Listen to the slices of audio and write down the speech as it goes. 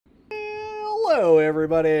Hello,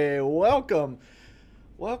 everybody. Welcome.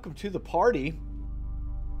 Welcome to the party.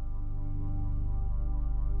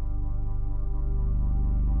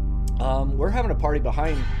 We're having a party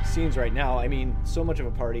behind scenes right now. I mean, so much of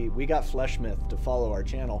a party. We got Fleshmith to follow our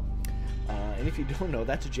channel. And if you don't know,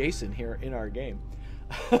 that's Jason here in our game.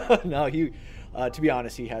 No, to be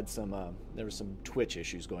honest, he had there was some Twitch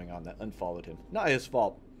issues going on that unfollowed him. Not his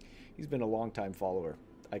fault. He's been a long-time follower.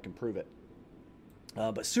 I can prove it.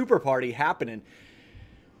 But super party happening.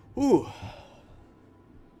 Ooh.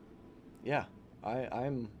 Yeah,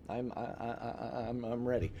 I'm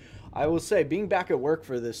ready. I will say, being back at work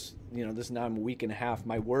for this, this now I'm a week and a half,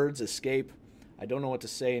 my words escape. I don't know what to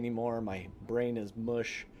say anymore. My brain is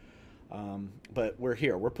mush. But we're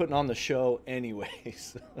here. We're putting on the show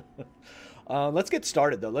anyways. Let's get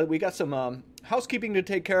started, though. We got some housekeeping to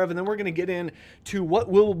take care of, and then we're going to get into what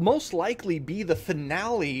will most likely be the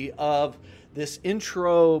finale of this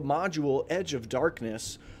intro module, Edge of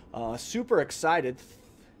Darkness. Super excited.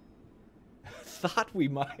 Thought we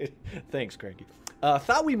might... Thanks, Cranky.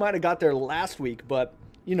 Thought we might have got there last week, but,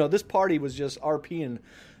 this party was just RPing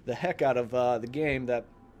the heck out of the game that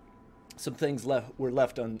some things were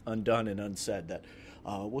left undone and unsaid that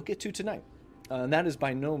we'll get to tonight. And that is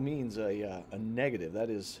by no means a negative. That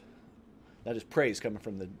is praise coming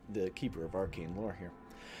from the keeper of arcane lore here.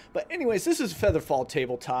 But anyways, this is Featherfall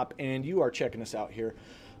Tabletop, and you are checking us out here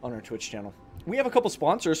on our Twitch channel. We have a couple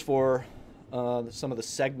sponsors for some of the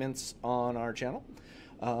segments on our channel.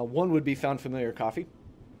 One would be Found Familiar Coffee.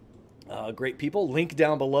 Great people. Link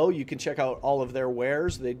down below. You can check out all of their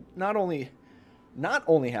wares. They not only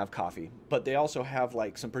have coffee, but they also have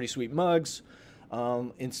like some pretty sweet mugs,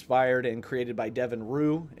 inspired and created by Devin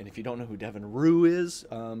Rue. And if you don't know who Devin Rue is,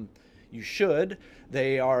 you should.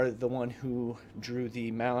 They are the one who drew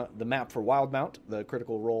the map for Wildemount, the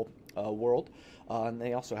Critical Role world. And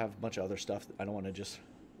they also have a bunch of other stuff. I don't want to just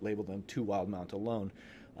label them to Wildemount alone.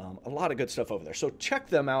 A lot of good stuff over there. So check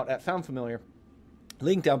them out at Found Familiar.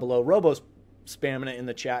 Link down below. Robo's spamming it in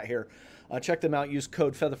the chat here. Check them out. Use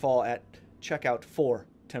code Featherfall at checkout for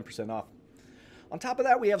 10% off. On top of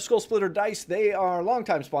that, we have Skull Splitter Dice. They are a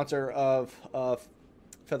longtime sponsor of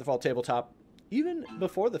Featherfall Tabletop. Even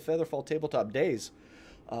before the Featherfall Tabletop days,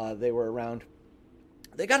 they were around.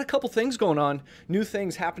 They got a couple things going on, new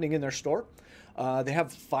things happening in their store. They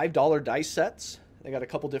have $5 dice sets. They got a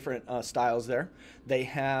couple different styles there. They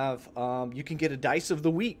have, you can get a dice of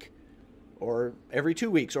the week, or every 2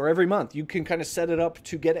 weeks, or every month. You can kind of set it up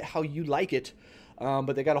to get it how you like it.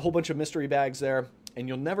 But they got a whole bunch of mystery bags there, and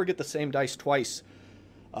you'll never get the same dice twice.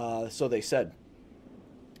 So they said,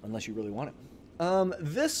 unless you really want it.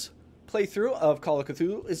 This playthrough of Call of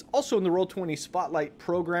Cthulhu is also in the Roll20 Spotlight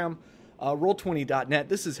program, Roll20.net.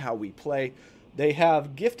 This is how we play. They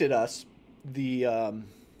have gifted us the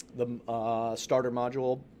starter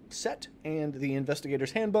module set and the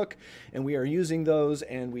Investigator's Handbook, and we are using those,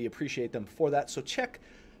 and we appreciate them for that. So check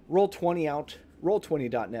Roll20 out,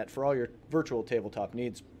 Roll20.net, for all your virtual tabletop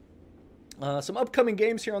needs. Some upcoming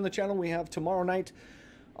games here on the channel. We have tomorrow night,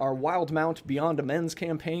 our Wildemount Beyond Amends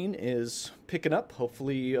campaign is picking up,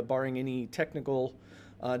 hopefully barring any technical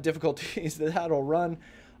difficulties that'll run.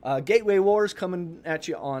 Gateway Wars coming at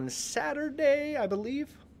you on Saturday, I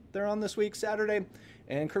believe. They're on this week, Saturday.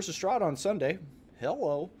 And Curse of Strahd on Sunday.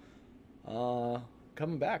 Hello.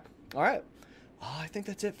 Coming back. All right. I think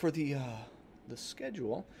that's it for the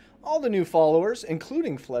schedule. All the new followers,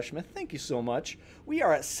 including Fleshmith, thank you so much. We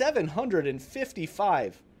are at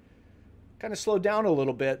 755. Kind of slowed down a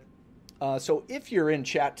little bit. So if you're in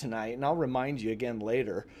chat tonight, and I'll remind you again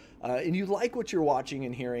later, and you like what you're watching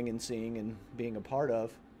and hearing and seeing and being a part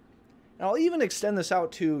of, and I'll even extend this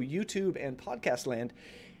out to YouTube and Podcast Land.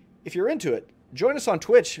 If you're into it, join us on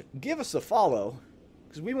Twitch. Give us a follow,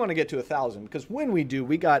 because we want to get to 1,000. Because when we do,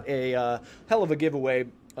 we got a hell of a giveaway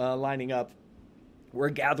lining up. We're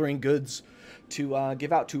gathering goods to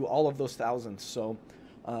give out to all of those thousands. So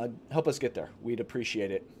help us get there. We'd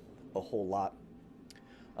appreciate it a whole lot.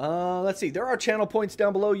 Let's see. There are channel points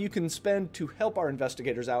down below you can spend to help our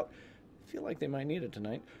investigators out. I feel like they might need it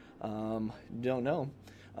tonight. Don't know.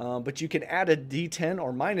 But you can add a D10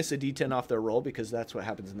 or minus a D10 off their roll, because that's what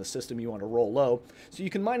happens in the system. You want to roll low. So you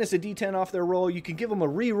can minus a D10 off their roll. You can give them a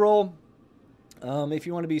re-roll. If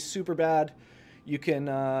you want to be super bad, you can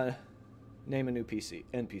name a new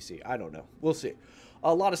NPC. I don't know. We'll see.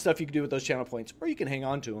 A lot of stuff you can do with those channel points, or you can hang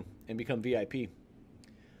on to them and become VIP.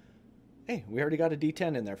 Hey, we already got a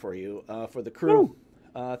D10 in there for you, for the crew.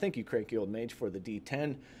 Thank you, Cranky Old Mage, for the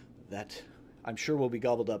D10. That I'm sure will be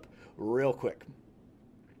gobbled up real quick.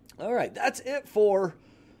 All right, that's it for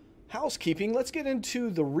housekeeping. Let's get into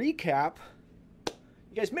the recap.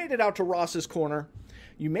 You guys made it out to Ross's Corner.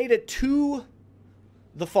 You made it to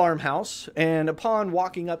the farmhouse, and upon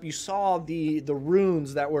walking up, you saw the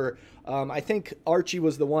runes that were. I think Archie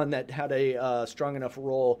was the one that had a strong enough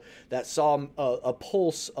roll that saw a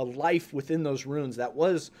pulse, a life within those runes that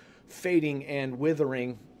was fading and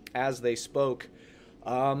withering as they spoke.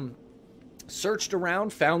 Searched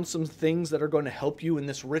around, found some things that are going to help you in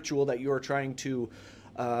this ritual that you are trying to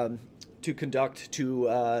conduct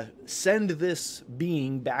to send this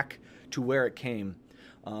being back to where it came,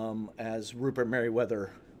 as Rupert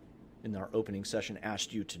Merriweather in our opening session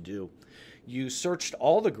asked you to do. You searched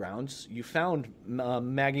all the grounds. You found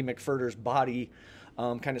Maggie McFurder's body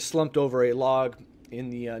kind of slumped over a log in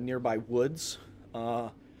the nearby woods,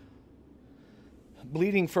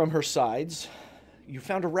 bleeding from her sides. You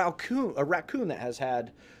found a raccoon that has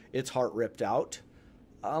had its heart ripped out.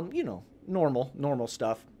 Normal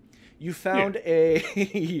stuff. You found a...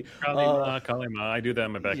 Kalima. I do that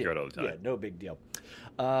in my backyard all the time. Yeah, no big deal.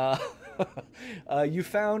 You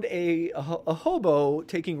found a hobo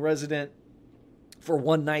taking resident for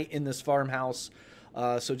one night in this farmhouse.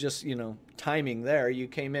 So just, timing there. You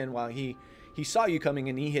came in while he saw you coming,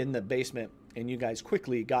 and he hid in the basement, and you guys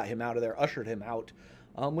quickly got him out of there, ushered him out,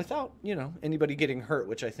 without, anybody getting hurt,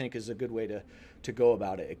 which I think is a good way to go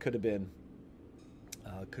about it. It could have been...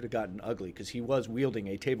 could have gotten ugly because he was wielding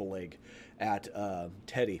a table leg at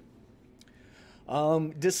Teddy.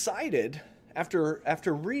 Decided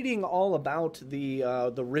after reading all about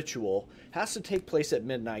the ritual, has to take place at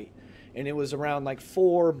midnight, and it was around like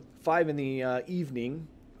 4-5 in the evening,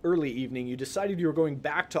 early evening. You decided you were going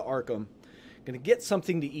back to Arkham, going to get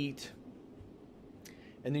something to eat,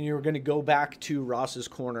 and then you were going to go back to Ross's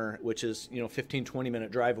Corner, which is 15-20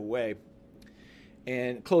 minute drive away,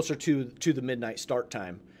 and closer to the midnight start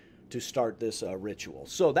time to start this ritual.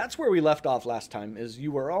 So that's where we left off last time, is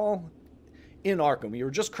you were all in Arkham. You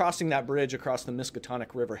were just crossing that bridge across the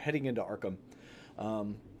Miskatonic River, heading into Arkham.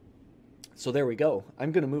 So there we go.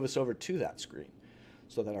 I'm going to move us over to that screen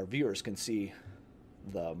so that our viewers can see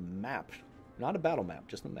the map. Not a battle map,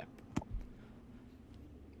 just the map.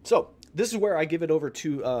 So this is where I give it over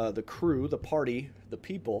to the crew, the party, the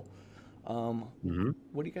people. What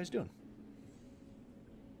are you guys doing?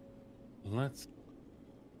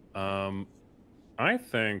 I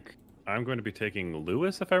think I'm going to be taking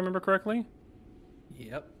Lewis, if I remember correctly.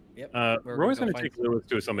 Yep. Roy's going to take Lewis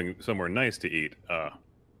to somewhere nice to eat.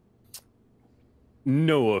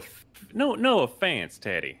 No offense,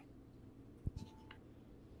 Teddy.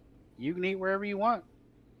 You can eat wherever you want.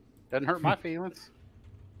 Doesn't hurt my feelings.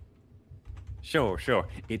 Sure.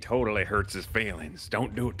 It totally hurts his feelings.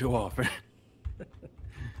 Don't do it too often.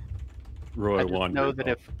 Roy I just know that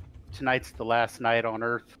off. if tonight's the last night on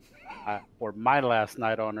Earth, or my last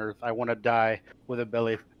night on Earth, I want to die with a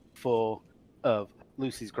belly full of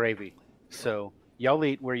Lucy's gravy. So y'all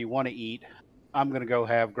eat where you want to eat. I'm going to go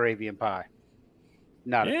have gravy and pie.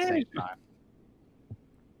 Not at the same time.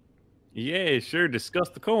 Yeah, sure. Discuss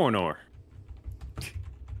the coroner.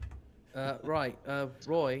 Right.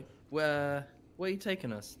 Roy, where are you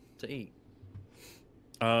taking us to eat?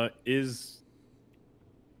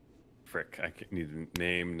 Frick, I need a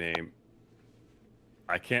name.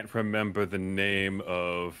 I can't remember the name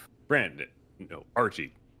of Brandon. No,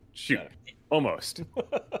 Archie. Shoot. Almost.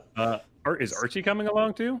 Is Archie coming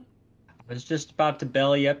along too? I was just about to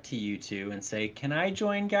belly up to you two and say, "Can I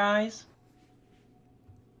join, guys?"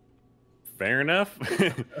 Fair enough.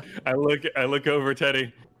 I look over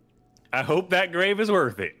Teddy. I hope that grave is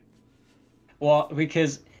worth it. Well,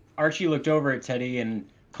 because Archie looked over at Teddy and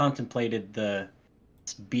contemplated the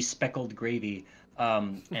bespeckled gravy,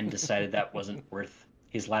 and decided that wasn't worth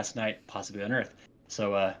his last night, possibly on Earth.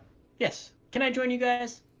 So, yes. Can I join you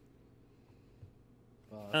guys?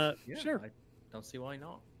 Yeah, sure. I don't see why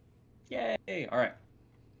not. Yay! All right.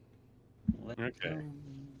 Okay.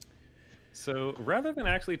 So rather than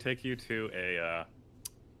actually take you to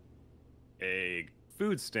a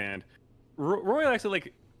food stand, Roy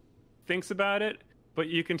actually thinks about it, but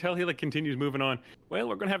you can tell he continues moving on. Well,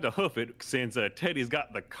 we're gonna have to hoof it since Teddy's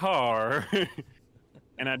got the car,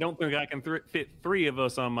 and I don't think I can fit 3 of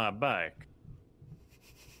us on my bike.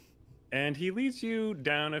 And he leads you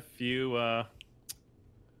down a few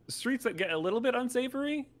streets that get a little bit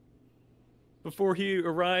unsavory before he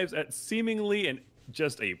arrives at seemingly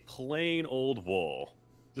just a plain old wall.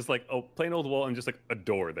 Just like a plain old wall and just a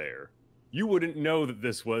door there. You wouldn't know that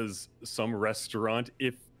this was some restaurant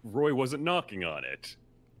if Roy wasn't knocking on it.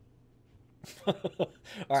 All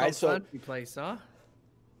right, so fancy place, huh?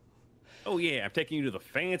 Oh yeah, I'm taking you to the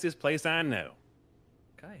fanciest place I know.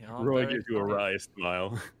 Okay. Roy gives you a wry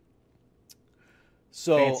smile.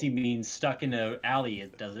 So Fancy means stuck in an alley,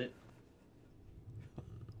 does it?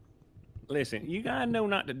 Listen, you gotta know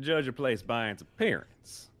not to judge a place by its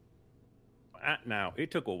appearance. Now,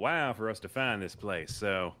 it took a while for us to find this place,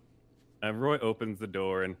 so Roy opens the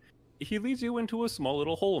door and he leads you into a small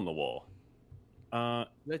little hole in the wall.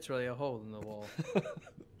 Literally a hole in the wall.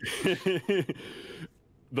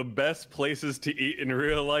 The best places to eat in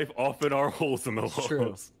real life often are holes in the walls.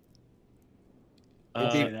 True.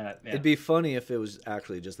 Say that, yeah. It'd be funny if it was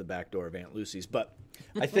actually just the back door of Aunt Lucy's, but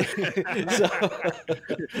I think so.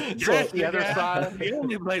 That's the other side. The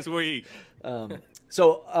only place we eat.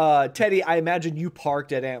 Teddy, I imagine you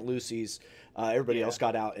parked at Aunt Lucy's. Everybody else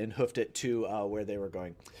got out and hoofed it to where they were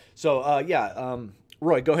going. So,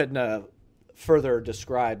 Roy, go ahead and further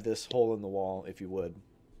describe this hole in the wall, if you would.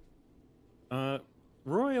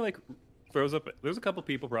 Roy throws up. There's a couple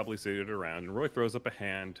people probably seated around, and Roy throws up a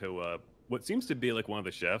hand to what seems to be like one of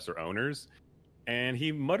the chefs or owners, and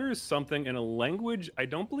he mutters something in a language I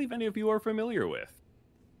don't believe any of you are familiar with.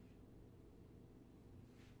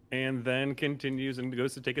 And then continues and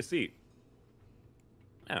goes to take a seat.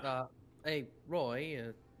 Hey, Roy,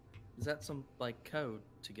 is that some code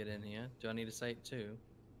to get in here? Do I need to say it too?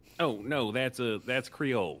 Oh no, that's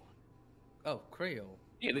Creole. Oh, Creole.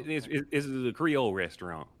 Yeah, this is a Creole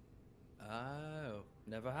restaurant. Oh,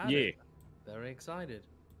 never had Yeah. it. Very excited.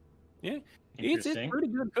 Yeah, it's pretty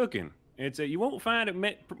good cooking. It's you won't find it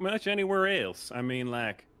much anywhere else. I mean,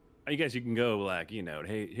 I guess you can go to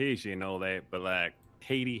Haiti and all that, but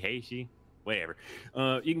Haiti, whatever.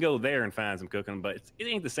 You can go there and find some cooking, but it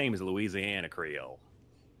ain't the same as Louisiana Creole.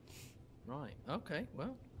 Right. Okay.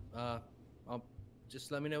 Well, I'll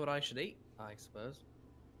just let me know what I should eat, I suppose.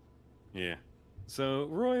 Yeah. So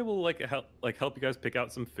Roy will help you guys pick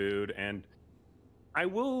out some food, and I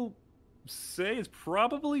will say it's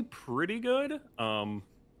probably pretty good.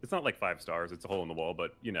 It's not 5 stars; it's a hole in the wall,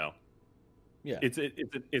 but yeah,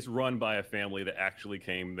 it's run by a family that actually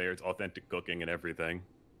came there. It's authentic cooking and everything.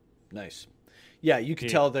 Nice. Yeah, you can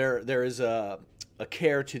tell there is a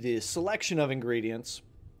care to the selection of ingredients.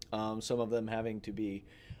 Some of them having to be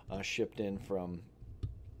shipped in from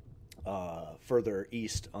further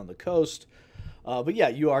east on the coast. But yeah,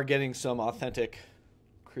 you are getting some authentic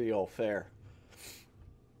Creole fare.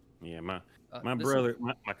 Yeah, my brother,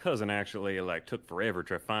 my cousin actually took forever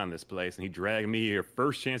to find this place, and he dragged me here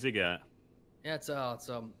first chance he got. Yeah, it's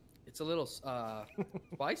a little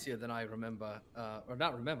spicier than I remember, or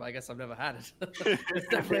not remember. I guess I've never had it. It's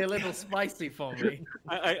definitely a little spicy for me.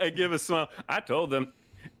 I give a smile. I told them,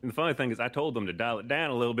 and the funny thing is, I told them to dial it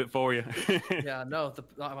down a little bit for you. Yeah, no,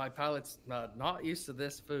 my palate's not used to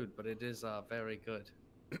this food, but it is very good.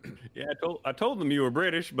 Yeah, I told them you were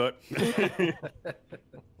British, but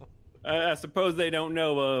I suppose they don't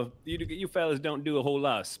know. You fellas don't do a whole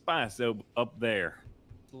lot of spice up there.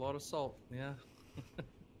 It's a lot of salt. Yeah.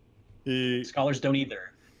 Scholars don't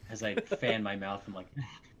either. As I fan my mouth, I'm like,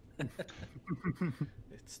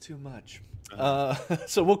 it's too much.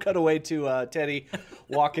 So we'll cut away to Teddy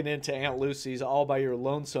walking into Aunt Lucy's all by your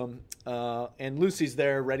lonesome, and Lucy's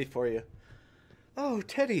there ready for you. Oh,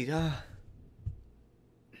 Teddy,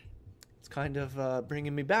 it's kind of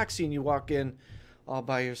bringing me back seeing you walk in all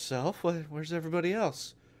by yourself. Where's everybody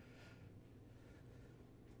else?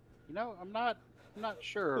 I'm not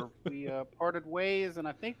sure. We parted ways, and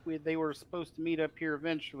I think they were supposed to meet up here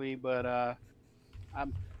eventually, but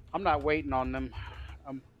I'm not waiting on them.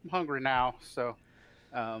 I'm hungry now, so.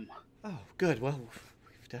 Oh, good. Well,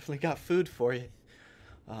 we've definitely got food for you.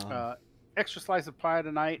 Extra slice of pie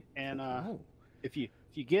tonight, and if you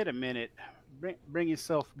get a minute, bring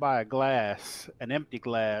yourself by a glass, an empty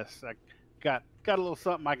glass. I got a little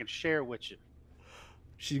something I can share with you.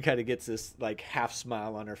 She kind of gets this half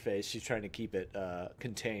smile on her face. She's trying to keep it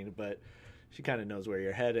contained, but she kind of knows where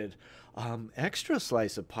you're headed. Extra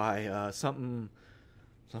slice of pie. Something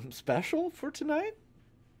special for tonight?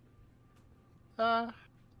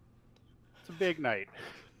 It's a big night.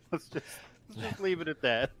 Let's just leave it at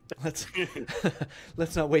that.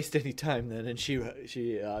 Let's not waste any time then. And she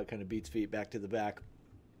kind of beats feet back to the back.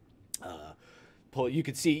 You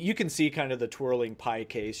can see kind of the twirling pie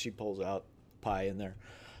case. She pulls out pie in there,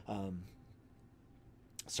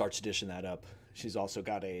 starts dishing that up. She's also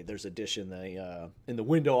got there's a dish in the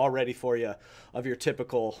window all ready for you of your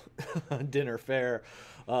typical dinner fare,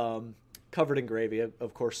 covered in gravy,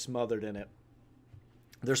 of course, smothered in it.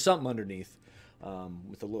 There's something underneath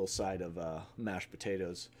with a little side of mashed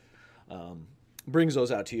potatoes. Brings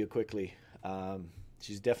those out to you quickly.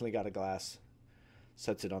 She's definitely got a glass,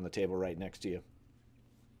 sets it on the table right next to you.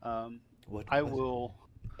 I will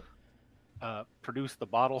produce the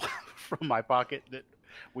bottle from my pocket that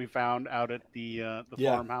we found out at the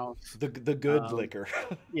Yeah. farmhouse. The good Um, liquor.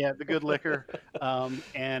 Yeah, the good liquor.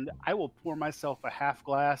 And I will pour myself a half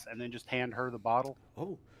glass and then just hand her the bottle.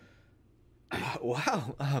 Oh,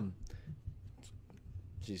 wow.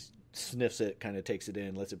 She sniffs it, kind of takes it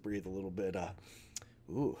in, lets it breathe a little bit.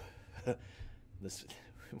 Ooh, this.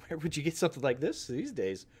 Where would you get something like this these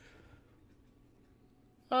days?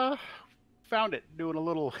 Found it doing a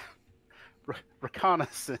little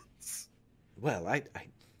reconnaissance. Well, I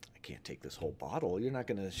can't take this whole bottle. You're not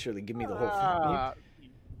going to surely give me the whole thing. Ah,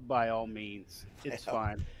 by all means, it's Yeah.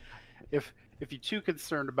 fine. If you're too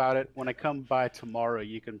concerned about it, when I come by tomorrow,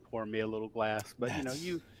 you can pour me a little glass. But That's-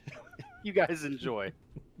 you guys enjoy.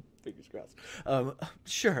 Fingers crossed.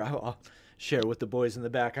 Sure, I'll share with the boys in the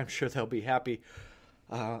back. I'm sure they'll be happy.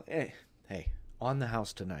 Hey, on the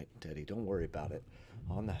house tonight, Teddy. Don't worry about it.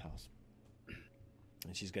 On the house.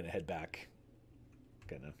 And she's gonna head back.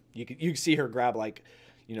 You can see her grab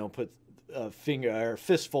put a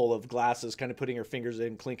fistful of glasses, kind of putting her fingers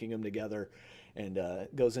in, clinking them together, and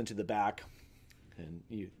goes into the back. And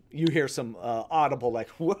you hear some audible like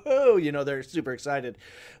whoa, they're super excited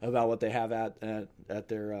about what they have at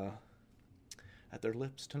their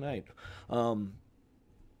lips tonight.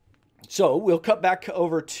 So we'll cut back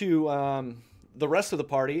over to the rest of the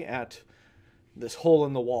party at this hole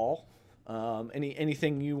in the wall.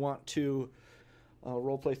 Anything you want to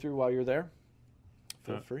role play through while you're there?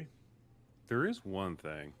 Feel free. There is one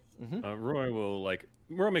thing. Mhm. Roy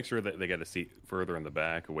will make sure that they get a seat further in the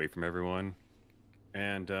back, away from everyone.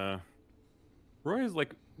 And Roy is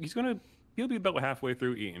he'll be about halfway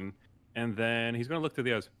through eating, and then he's gonna look to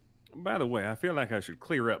the others. By the way, I feel like I should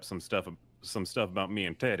clear up some stuff about me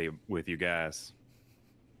and Teddy with you guys.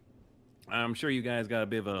 I'm sure you guys got a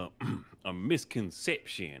bit of a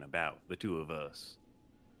misconception about the two of us.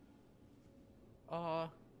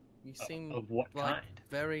 You seem Of what like kind?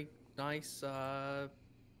 very nice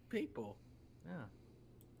people. Yeah.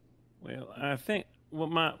 Well, I think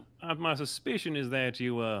my suspicion is that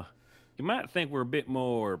you might think we're a bit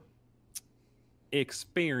more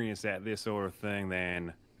experienced at this sort of thing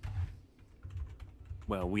than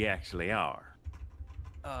we actually are.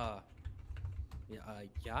 Yeah.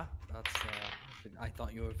 That's. I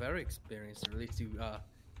thought you were very experienced, or at least you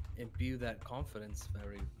imbue that confidence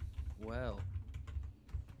very well.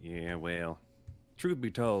 Yeah, well, truth be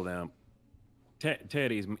told,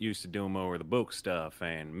 Teddy's used to doing more of the book stuff,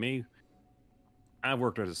 and me, I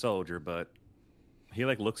worked as a soldier, but he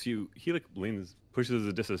leans,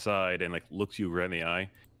 pushes this aside, and looks you right in the eye.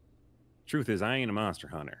 Truth is, I ain't a monster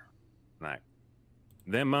hunter.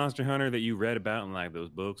 Them monster hunter that you read about in those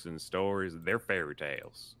books and stories, they're fairy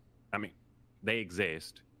tales. I mean, they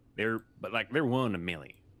exist. They're one in a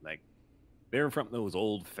million. They're from those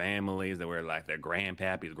old families that were their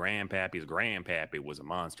grandpappy's grandpappy was a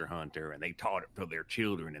monster hunter, and they taught it to their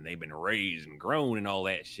children, and they've been raised and grown and all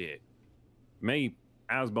that shit. Me,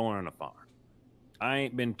 I was born on a farm. I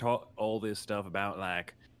ain't been taught all this stuff about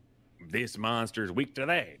this monster's weak to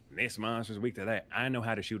that, and this monster's weak to that. I know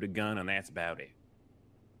how to shoot a gun, and that's about it.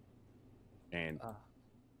 And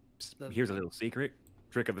here's a little secret,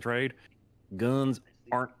 trick of the trade. Guns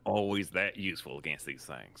aren't always that useful against these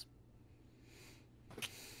things.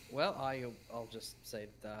 Well, I'll just say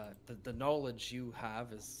that the knowledge you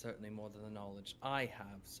have is certainly more than the knowledge I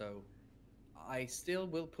have. So I still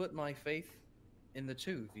will put my faith in the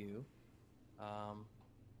two of you. I'm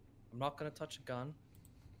not gonna touch a gun.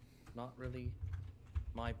 Not really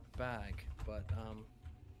my bag, but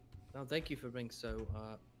no, thank you for being so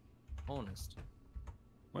honest.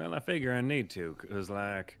 Well, I figure I need to, because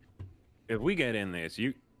if we get in this,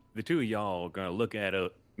 the two of y'all are gonna look at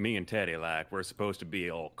me and Teddy we're supposed to be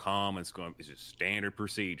all calm. It's just standard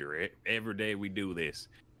procedure. Every day we do this,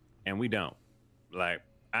 and we don't.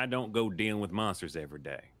 I don't go dealing with monsters every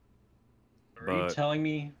day. Are you telling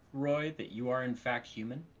me, Roy, that you are in fact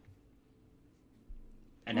human?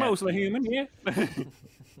 And Mostly human, yeah.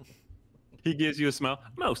 He gives you a smile.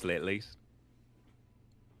 Mostly, at least.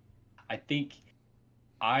 I think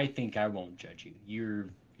I won't judge you.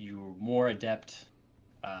 You're more adept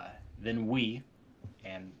than we,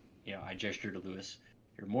 and I gesture to Lewis.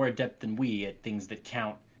 You're more adept than we at things that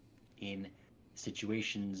count in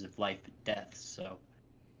situations of life and death. So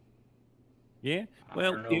Yeah. I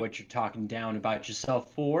Well, don't know what you're talking down about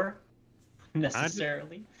yourself for,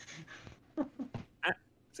 necessarily.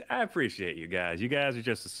 I appreciate you guys. You guys are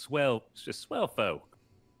just swell folk.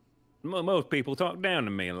 Most people talk down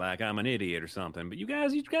to me like I'm an idiot or something, but you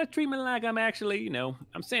guys treat me like I'm actually,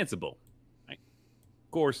 I'm sensible. Of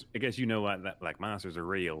course, I guess monsters are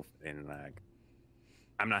real, and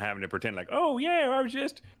I'm not having to pretend oh yeah, I was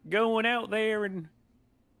just going out there and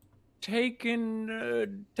taking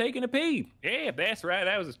a pee. Yeah, that's right.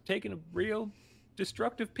 I was taking a real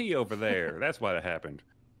destructive pee over there. That's why that happened.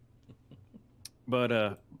 But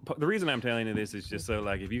the reason I'm telling you this is just so,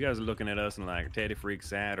 like, if you guys are looking at us and like Teddy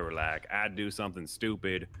freaks out, or like I do something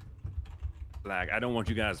stupid, like I don't want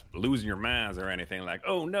you guys losing your minds or anything. Like,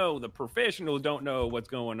 oh no, the professionals don't know what's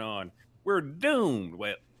going on. We're doomed.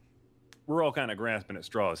 Well, we're all kind of grasping at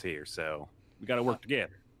straws here, so we got to work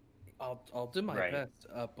together. I'll do my Right. best,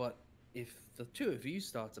 but if the two of you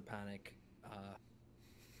start to panic,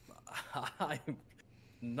 I'm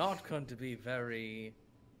not going to be very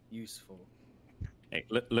useful. Hey,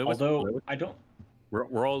 Lewis, Although Lewis, I don't.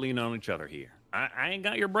 we're all leaning on each other here. I ain't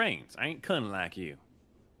got your brains. I ain't cunning like you.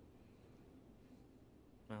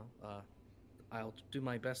 Well, I'll do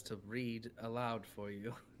my best to read aloud for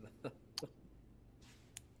you.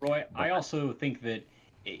 Roy, I also think that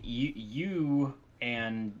you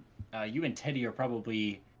and Teddy are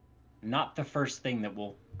probably not the first thing that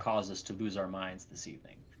will cause us to lose our minds this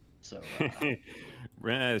evening. So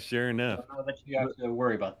Right, sure I enough. don't know that you have to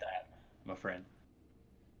worry about that, my friend.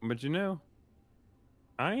 But you know,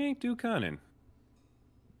 I ain't too cunning.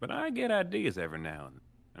 But I get ideas every now and then.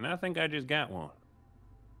 And I think I just got one.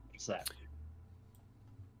 What's that?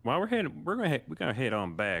 While we're gonna head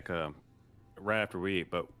on back right after we eat.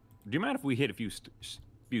 But do you mind if we hit a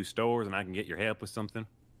few stores and I can get your help with something?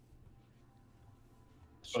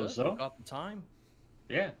 Suppose We've so. got the time.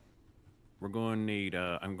 Yeah. We're going to need.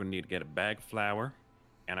 I'm going to need to get a bag of flour,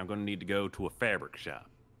 and I'm going to need to go to a fabric shop.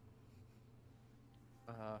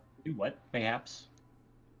 Do what? Mayhaps.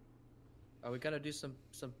 We gotta do some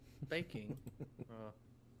baking.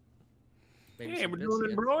 Maybe Yeah, some we're doing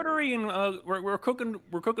biscuits. embroidery, and we're cooking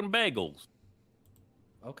bagels.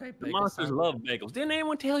 Okay, The bagels monsters sound- love bagels. Didn't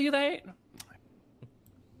anyone tell you that?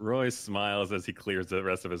 Roy smiles as he clears the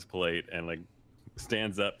rest of his plate and like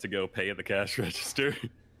stands up to go pay at the cash register,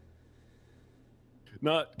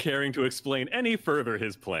 not caring to explain any further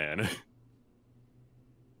his plan.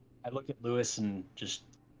 I look at Lewis and just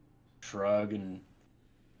shrug and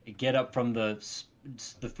get up from the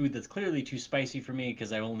food that's clearly too spicy for me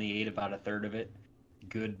because I only ate about a third of it,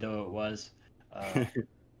 good though it was.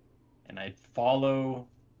 And I follow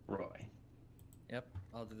Roy. Yep,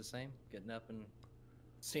 I'll do the same. Getting up and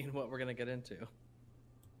seeing what we're gonna get into.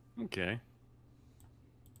 Okay.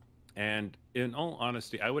 And in all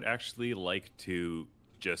honesty, I would actually like to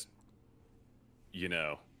just,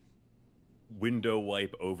 window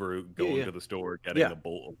wipe over going yeah. to the store, getting Yeah. a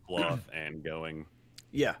bolt of cloth, and going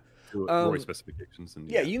Yeah. to Roy's specifications.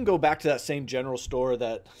 And Yeah, you can go back to that same general store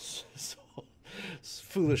that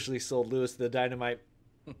foolishly sold Lewis the dynamite.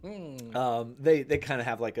 They kind of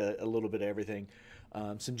have like a little bit of everything.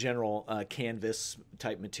 Some general canvas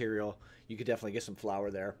type material. You could definitely get some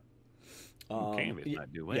flour there. canvas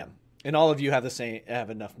might do well. Yeah, and all of you have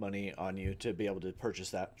enough money on you to be able to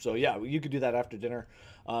purchase that. So yeah, you could do that after dinner.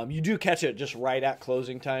 You do catch it just right at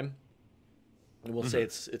closing time, and we'll say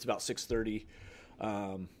it's about 6:30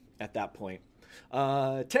 at that point.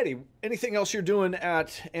 Teddy, anything else you're doing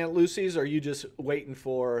at Aunt Lucy's, or are you just waiting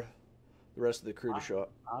for the rest of the crew to show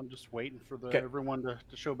up? I'm just waiting for Okay. everyone to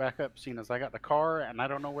show back up, seeing as I got the car and I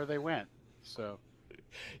don't know where they went. So I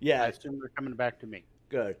Yeah, assume they're coming back to me.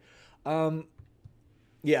 good.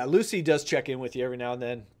 Yeah, Lucy does check in with you every now and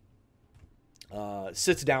then.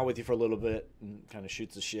 Sits down with you for a little bit and kind of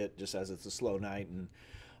shoots the shit just as it's a slow night,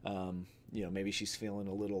 and maybe she's feeling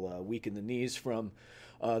a little weak in the knees from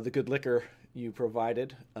the good liquor you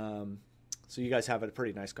provided. So you guys have a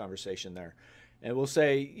pretty nice conversation there, and we'll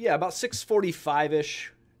say about 6:45ish.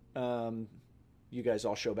 You guys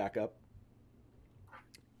all show back up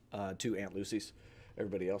to Aunt Lucy's.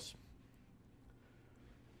 Everybody else.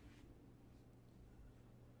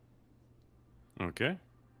 Okay.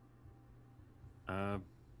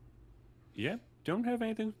 Yeah, don't have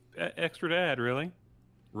anything extra to add, really.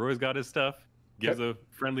 Roy's got his stuff. Gives a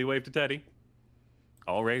friendly wave to Teddy.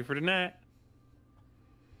 All ready for tonight.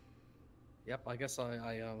 Yep, I guess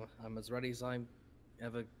I'm as ready as I'm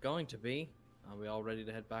ever going to be. Are we all ready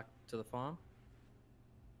to head back to the farm?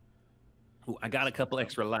 Ooh, I got a couple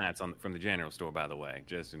extra lights from the general store, by the way,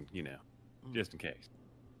 just in case.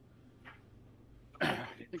 I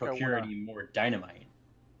think Procure any more dynamite.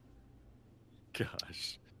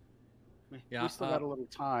 Gosh. Yeah, we still got a little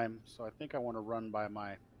time, so I think I want to run by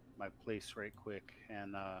my place right quick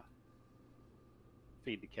and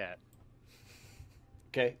feed the cat.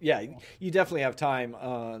 Okay, yeah, you definitely have time.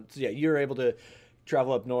 So yeah, you're able to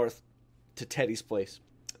travel up north to Teddy's place.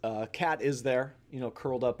 Cat is there,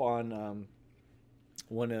 curled up on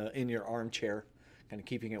one in your armchair, kind of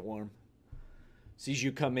keeping it warm. sees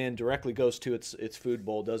you come in, directly goes to its food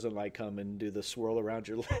bowl, doesn't like come and do the swirl around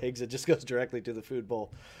your legs. It just goes directly to the food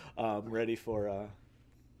bowl, ready for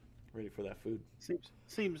that food.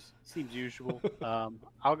 Seems usual.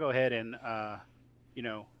 I'll go ahead and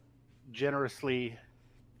generously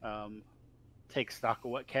take stock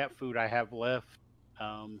of what cat food I have left,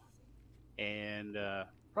 and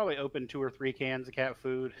probably open 2 or 3 cans of cat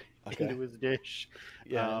food into his dish,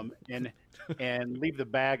 and leave the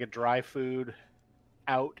bag of dry food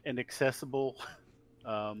out and accessible.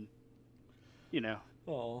 Give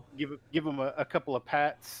him a couple of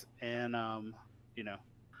pats, and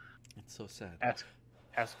it's so sad. Ask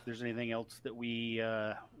if there's anything else that we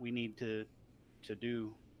need to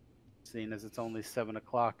do, seeing as it's only 7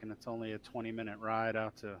 o'clock and it's only a 20-minute ride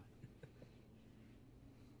out to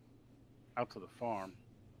the farm.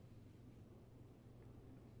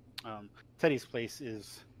 Teddy's place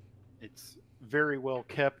it's very well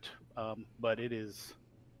kept, but it is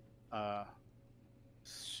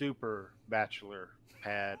super bachelor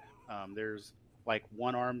pad. There's like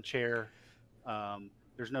one armchair.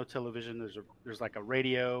 There's no television. There's like a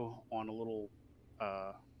radio on a little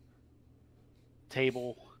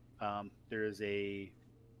table. There is a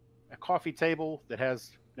coffee table that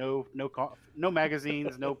has no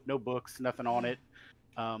magazines, no books, nothing on it.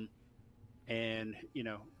 And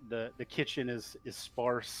the kitchen is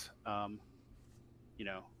sparse.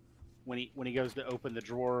 When he goes to open the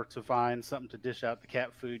drawer to find something to dish out the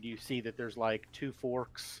cat food, you see that there's like 2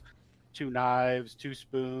 forks, 2 knives, 2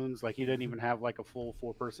 spoons. Like he doesn't even have like a full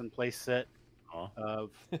 4-person place set of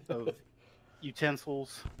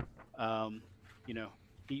utensils.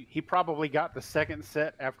 He probably got the second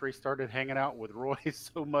set after he started hanging out with Roy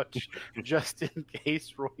so much, just in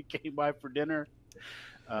case Roy came by for dinner.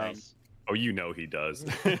 Nice. Oh, he does.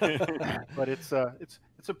 But it's a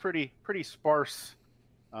pretty sparse,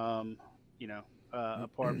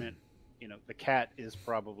 apartment. The cat is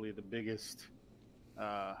probably the biggest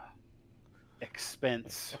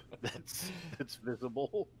expense that's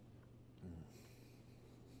visible.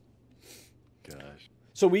 Gosh.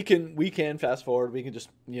 So we can fast forward. We can just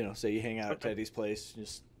say you hang out at Teddy's place,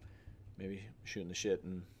 just maybe shooting the shit,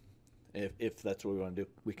 and if that's what we want to do,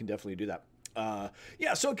 we can definitely do that.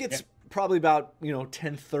 So it gets probably about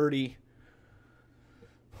 10:30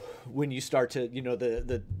 when you start to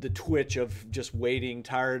the twitch of just waiting,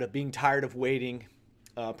 being tired of waiting,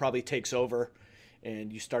 probably takes over,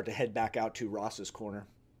 and you start to head back out to Ross's corner.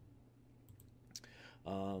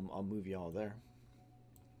 I'll move you all there.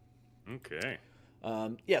 Okay.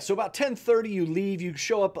 So about 10:30 you leave. You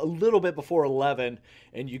show up a little bit before 11,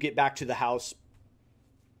 and you get back to the house.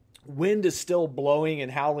 Wind is still blowing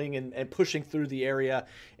and howling and pushing through the area,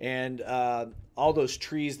 and all those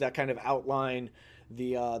trees that kind of outline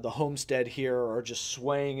the homestead here are just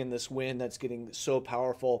swaying in this wind that's getting so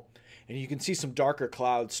powerful, and you can see some darker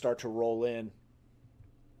clouds start to roll in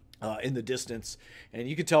the distance, and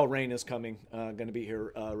you can tell rain is coming, going to be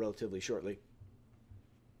here relatively shortly.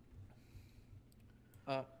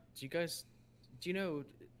 Are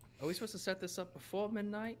we supposed to set this up before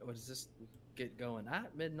midnight, or does this get going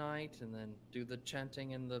at midnight and then do the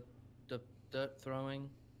chanting and the dirt throwing?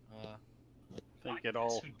 I think it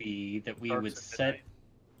all would be that we starts would at set.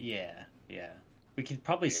 Yeah. We could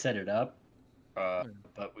probably set it up,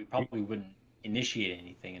 but we probably wouldn't initiate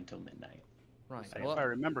anything until midnight. Right. If I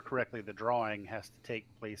remember correctly, the drawing has to take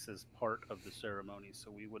place as part of the ceremony,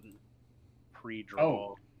 so we wouldn't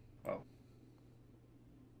pre-draw. Oh.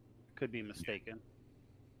 Could be mistaken.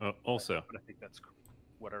 Also, but I think that's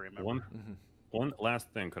what I remember. One last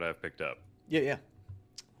thing could I have picked up? Yeah.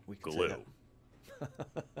 We can Glue. say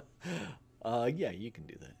that. You can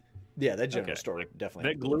do that. Yeah, that general store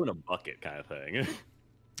definitely. That glue in a bucket kind of thing.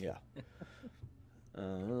 Yeah.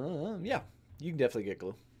 You can definitely get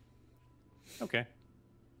glue. Okay.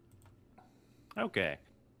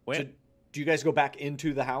 Wait. So, do you guys go back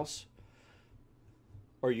into the house,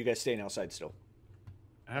 or are you guys staying outside still?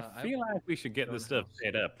 I feel like we should get this stuff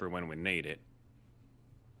set up for when we need it.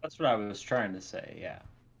 That's what I was trying to say. Yeah.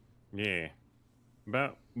 Yeah.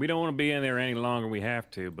 But we don't want to be in there any longer than we have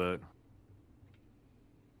to, but...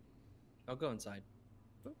 I'll go inside.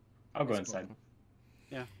 I'll go inside.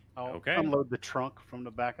 Yeah. I'll Okay. unload the trunk from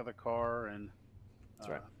the back of the car and, That's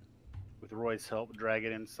right. with Roy's help, drag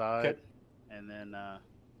it inside. Okay. And then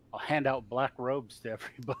I'll hand out black robes to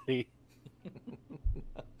everybody.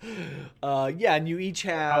 And you each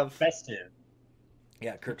How have. festive.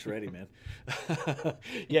 Yeah, Kirk's ready, man.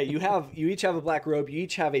 You each have a black robe. You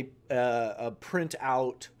each have a print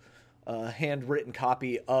out, handwritten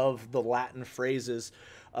copy of the Latin phrases.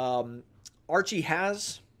 Archie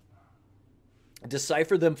has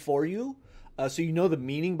deciphered them for you, So you know the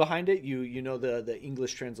meaning behind it. You know the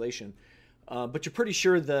English translation, but you're pretty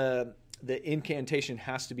sure the incantation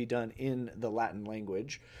has to be done in the Latin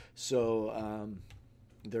language. So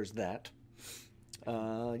there's that.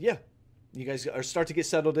 Yeah, you guys are start to get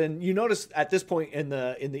settled in. You notice at this point in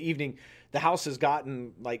the evening, the house has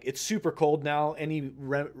gotten like it's super cold now. Any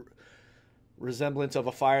resemblance of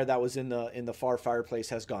a fire that was in the far fireplace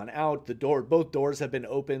has gone out. Both doors have been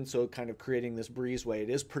opened, so kind of creating this breezeway.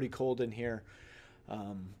 It is pretty cold in here,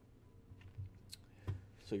 so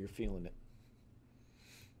you're feeling it.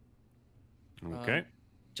 Okay.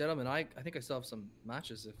 Gentlemen, I think I still have some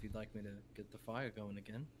matches if you'd like me to get the fire going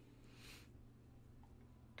again.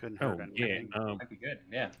 Couldn't hurt Oh, anything. yeah. That'd be good.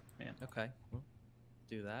 Yeah. Okay, well,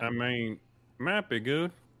 do that. I mean, might be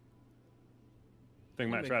good. Thing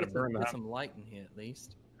might Maybe try to get burn the get house. some light in here at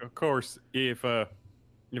least. Of course, if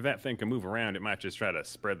that thing can move around, it might just try to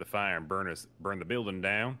spread the fire and burn the building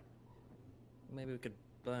down. Maybe we could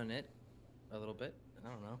burn it a little bit. I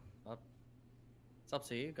don't know. It's up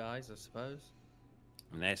to you guys, I suppose.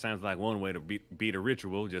 And that sounds like one way to beat a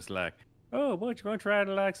ritual. Just like, oh, what you gonna try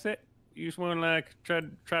to like set? You just want to like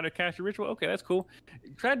try to cast a ritual? Okay, that's cool.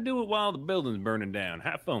 Try to do it while the building's burning down.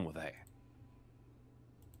 Have fun with that.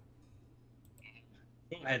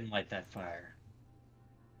 Go ahead and light that fire.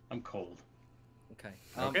 I'm cold. Okay.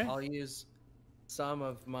 Okay. I'll use some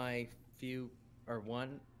of my few or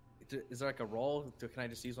one. Is there like a roll? Can I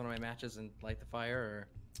just use one of my matches and light the fire?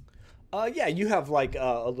 Yeah, you have like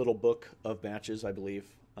a little book of matches, I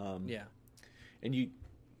believe. Yeah. And you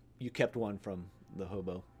kept one from the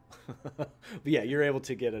hobo. But yeah, you're able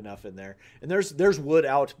to get enough in there. And there's wood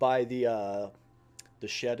out by the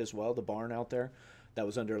shed as well, the barn out there that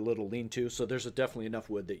was under a little lean-to. So there's definitely enough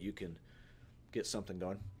wood that you can get something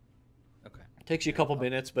going. Okay. It takes you a couple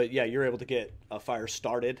minutes, but yeah, you're able to get a fire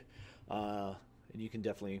started. And you can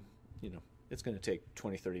definitely, it's going to take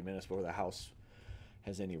 20, 30 minutes before the house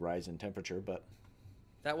has any rise in temperature, but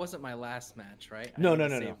That wasn't my last match, right? no.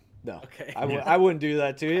 Okay. I wouldn't do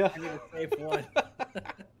that to you. I need to save one.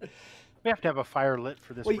 We have to have a fire lit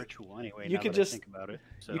for this Well, ritual anyway. you now could that just- I think about it.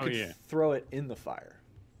 So You could yeah. throw it in the fire.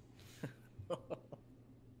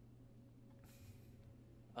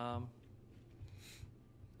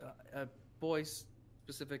 Boys,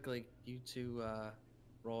 specifically you two,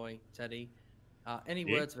 Roy, Teddy, any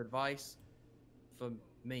Yeah. words of advice for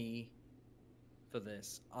me for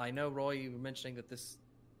this? I know, Roy, you were mentioning that this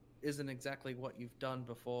isn't exactly what you've done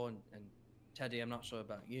before, and Teddy, I'm not sure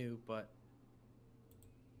about you, but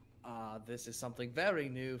this is something very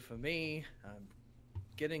new for me. I'm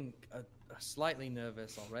getting slightly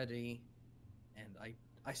nervous already, and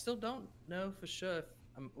I still don't know for sure if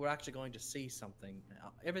we're actually going to see something.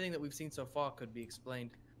 Everything that we've seen so far could be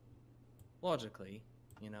explained logically,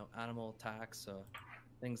 animal attacks or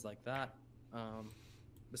things like that.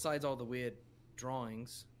 Besides all the weird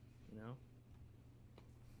drawings,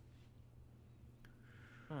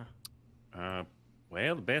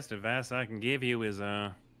 Well, the best advice I can give you is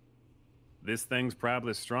this thing's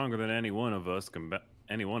probably stronger than any one of us.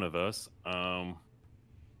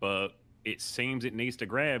 But it seems it needs to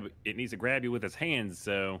grab you with its hands.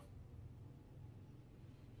 So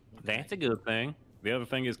that's a good thing. The other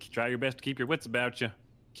thing is try your best to keep your wits about you.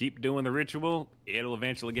 Keep doing the ritual. It'll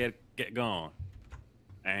eventually get gone.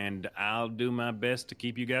 And I'll do my best to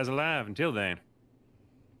keep you guys alive until then.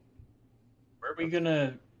 Where are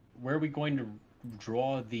we going to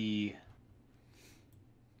draw the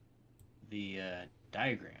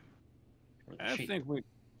diagram? Or the I sheet? think we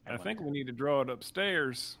wonder. need to draw it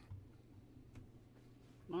upstairs.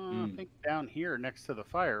 I think down here next to the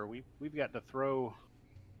fire, we've got to throw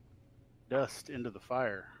dust into the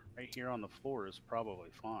fire. Right here on the floor is probably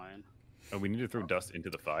fine. Oh, we need to throw dust into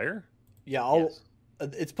the fire? Yeah, Yes.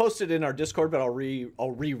 It's posted in our Discord, but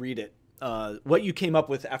I'll reread it. What you came up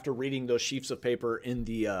with after reading those sheets of paper in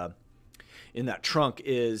that trunk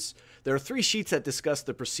is there are 3 sheets that discuss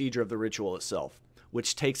the procedure of the ritual itself,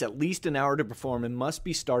 which takes at least an hour to perform and must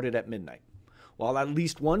be started at midnight. While at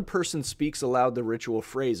least one person speaks aloud the ritual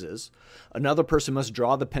phrases, another person must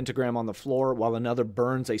draw the pentagram on the floor while another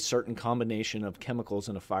burns a certain combination of chemicals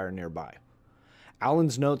in a fire nearby.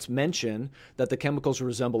 Alan's notes mention that the chemicals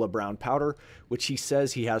resemble a brown powder, which he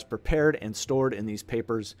says he has prepared and stored in these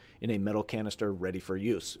papers in a metal canister ready for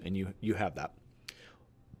use, and you have that.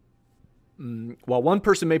 While one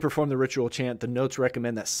person may perform the ritual chant, the notes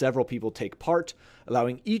recommend that several people take part,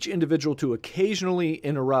 allowing each individual to occasionally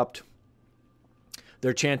interrupt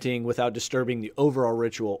their chanting without disturbing the overall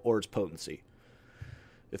ritual or its potency.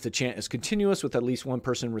 If the chant is continuous with at least one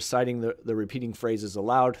person reciting the repeating phrases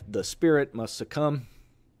aloud, the spirit must succumb.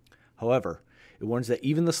 However, It warns that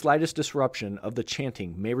even the slightest disruption of the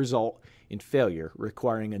chanting may result in failure,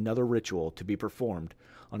 requiring another ritual to be performed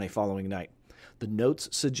on a following night. The notes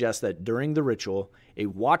suggest that during the ritual, a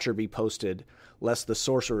watcher be posted lest the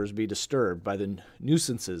sorcerers be disturbed by the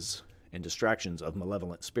nuisances and distractions of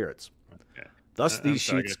malevolent spirits. Okay. Thus, I'm these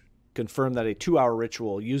sorry, sheets confirm that a 2-hour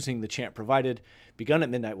ritual using the chant provided, begun at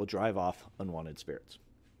midnight, will drive off unwanted spirits.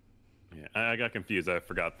 Yeah, I got confused. I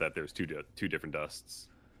forgot that there's two different dusts.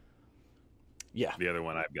 Yeah. The other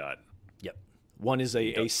one I've got. Yep. One is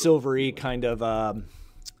a silvery kind of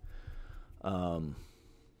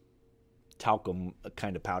talcum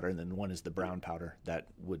kind of powder, and then one is the brown powder that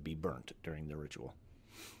would be burnt during the ritual.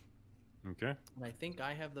 Okay. And I think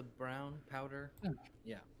I have the brown powder.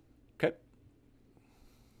 Yeah. Okay.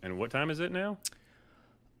 And what time is it now?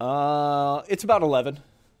 It's about 11,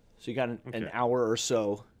 so you got an Okay. hour or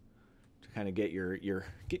so to kind of get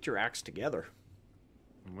your acts together.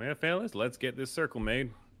 Well, fellas, let's get this circle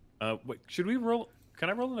made. Wait, should we roll? Can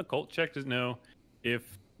I roll an occult check to know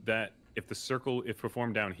if the circle, if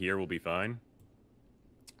performed down here, will be fine?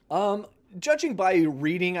 Judging by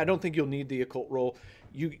reading, I don't think you'll need the occult roll.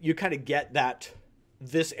 You kind of get that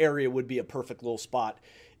this area would be a perfect little spot.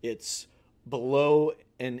 It's below,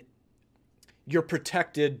 and you're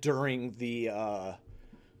protected during the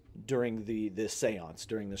seance,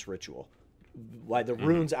 during this ritual. By the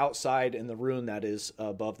runes outside and the rune that is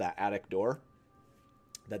above that attic door,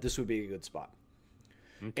 that this would be a good spot.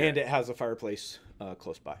 Okay. And it has a fireplace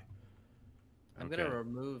close by. I'm Okay. gonna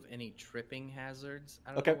remove any tripping hazards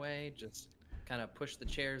out of Okay. the way. Just kind of push the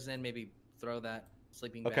chairs in. Maybe throw that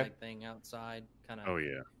sleeping Okay. bag thing outside. Kind of Oh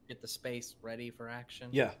yeah. get the space ready for action.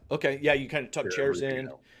 Yeah. Okay. Yeah, you kind of tuck Sure, chairs we in.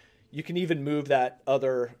 go. You can even move that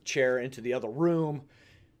other chair into the other room.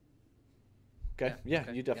 Okay. Yeah,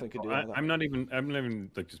 okay, you definitely yep. could do I, all that. I'm not even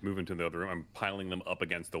like just moving to the other room. I'm piling them up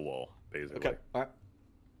against the wall, basically. Okay. All right.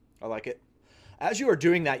 I like it. As you are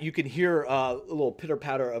doing that, you can hear a little pitter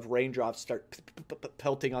patter of raindrops start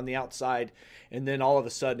pelting on the outside, and then all of a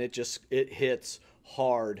sudden it hits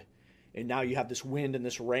hard, and now you have this wind and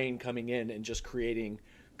this rain coming in and just creating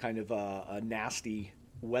kind of a nasty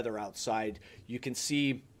weather outside. You can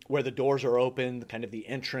see where the doors are open, kind of the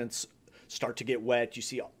entrance start to get wet. You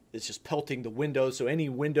see it's just pelting the windows, so any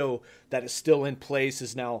window that is still in place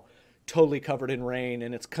is now totally covered in rain,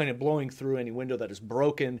 and it's kind of blowing through any window that is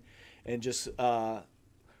broken. And just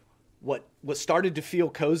what started to feel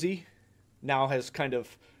cozy now has kind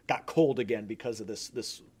of got cold again because of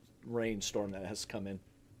this rainstorm that has come in.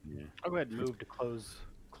 Yeah. I'll go ahead and move to close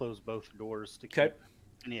both doors to Okay. keep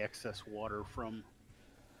any excess water from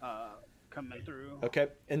coming through. Okay,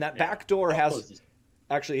 and that Yeah. back door I'll has close this.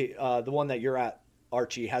 actually the one that you're at,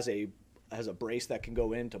 Archie, has a brace that can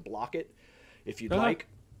go in to block it if you'd Uh-huh. like.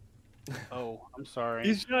 Oh, I'm sorry.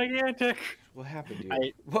 He's gigantic. What happened, dude?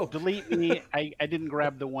 I Whoa, delete me. I didn't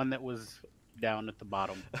grab the one that was down at the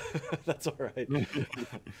bottom. that's all right.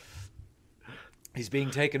 He's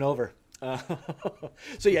being taken over.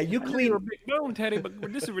 So yeah, you I know clean. you're a big bone, Teddy,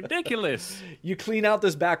 but this is ridiculous. You clean out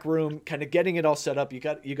this back room, kind of getting it all set up. You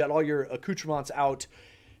got all your accoutrements out,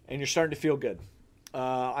 and you're starting to feel good.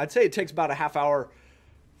 I'd say it takes about a half hour,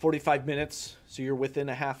 45 minutes. So you're within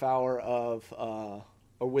a half hour of,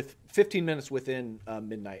 or with 15 minutes within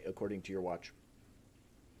midnight, according to your watch.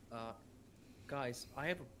 Guys, I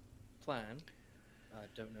have a plan. I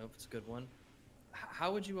don't know if it's a good one.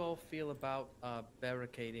 How would you all feel about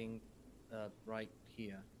barricading right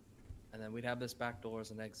here? And then we'd have this back door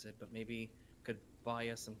as an exit, but maybe could buy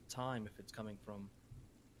us some time if it's coming from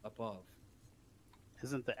above.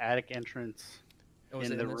 Isn't the attic entrance Oh, is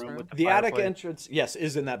in it the this room with the The attic fireplace? entrance, yes,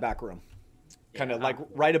 is in that back room, kind of Yeah. like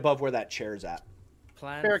right above where that chair's at.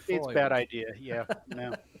 Plan Barricade's a bad forward. idea. Yeah,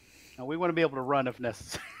 no. No, we want to be able to run if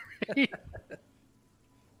necessary.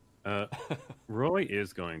 Roy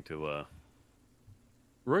is going to.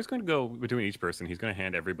 Roy's going to go between each person. He's going to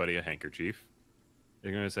hand everybody a handkerchief.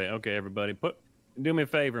 They're going to say, "Okay, everybody, do me a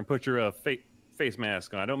favor and put your face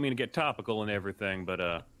mask on. I don't mean to get topical and everything,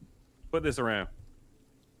 but put this around."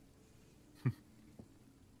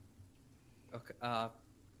 Okay.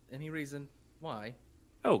 Any reason why?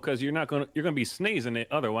 Oh, because you're going to be sneezing it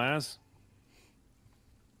otherwise.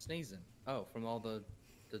 Sneezing. Oh, from all the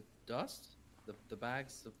dust, the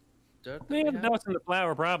bags of dirt. that Yeah, we the have? dust in the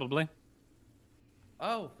flour probably.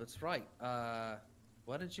 Oh, that's right.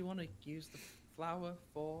 What did you want to use the flour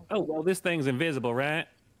for? Oh well, this thing's invisible, right?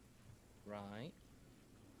 Right.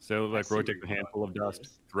 So like see Roy what takes a you handful of want.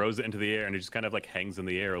 dust, throws it into the air, and it just kind of like hangs in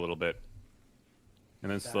the air a little bit,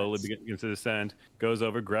 and then slowly That's- begins to descend. Goes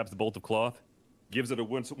over, grabs the bolt of cloth, gives it a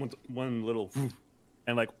one little,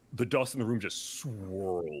 and like the dust in the room just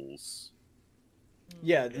swirls,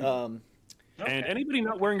 Yeah. And anybody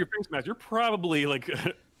not wearing your face mask, you're probably like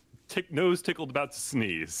nose tickled about to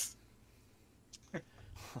sneeze.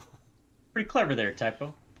 Pretty clever there,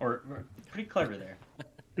 Typo. Or pretty clever there.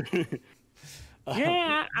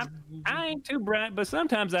 Yeah, I ain't too bright, but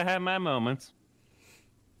sometimes I have my moments.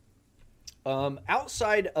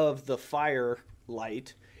 Outside of the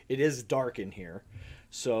firelight, it is dark in here.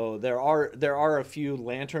 So there are a few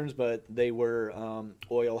lanterns, but they were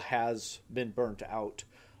oil has been burnt out.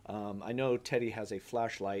 I know Teddy has a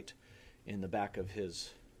flashlight in the back of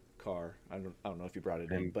his car. I don't know if you brought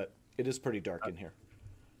it in, but it is pretty dark in here.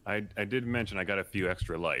 I did mention I got a few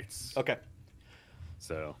extra lights. Okay.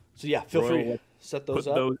 So yeah, feel free to set those put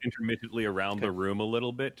up. those intermittently around the room a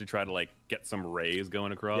little bit to try to like get some rays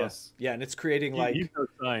going across. Yeah, and it's creating like he's no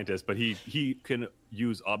scientist, but he can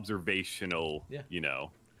use observational.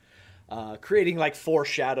 Creating like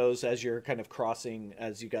foreshadows as you're kind of crossing,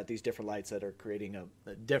 as you got these different lights that are creating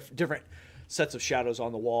a different sets of shadows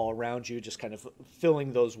on the wall around you, just kind of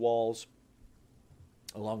filling those walls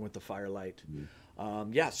along with the firelight.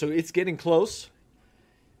 So it's getting close.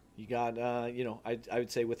 You got, I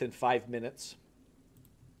would say within 5 minutes.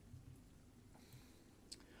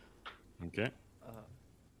 Okay.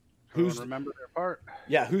 Who's remember their part?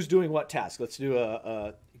 Yeah, who's doing what task? Let's do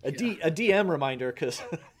a DM reminder because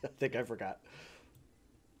I think I forgot.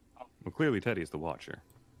 Well, clearly Teddy's the watcher.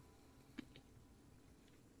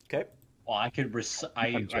 Okay. Well, I could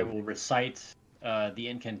I will recite the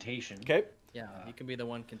incantation. Okay. Yeah, you can be the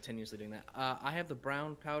one continuously doing that. I have the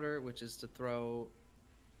brown powder, which is to throw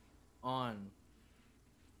on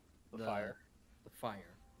The fire. The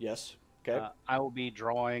fire. Yes. Okay. I will be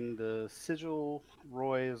drawing the sigil.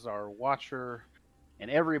 Roy is our watcher,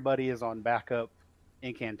 and everybody is on backup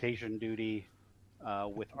incantation duty,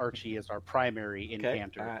 with Archie as our primary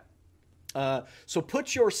incanter. All right. So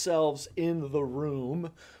put yourselves in the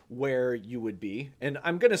room where you would be, and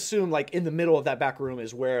I'm gonna assume like in the middle of that back room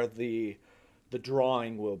is where the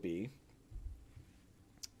drawing will be.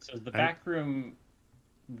 So is the back room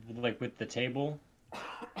like with the table,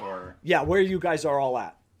 or yeah, where you guys are all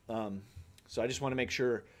at. So I just want to make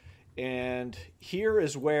sure. And here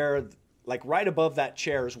is where, like right above that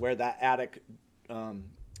chair is where that attic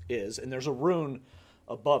is, and there's a rune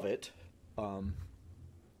above it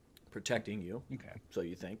protecting you. Okay. So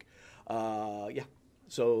you think. Yeah.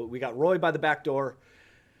 So we got Roy by the back door.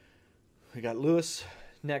 We got Lewis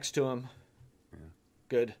next to him.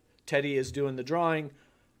 Good. Teddy is doing the drawing.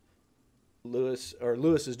 Lewis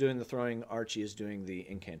is doing the throwing. Archie is doing the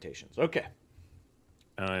incantations. Okay.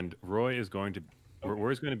 And Roy's going to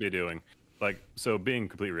be doing, like, so being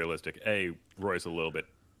completely realistic, Roy's a little bit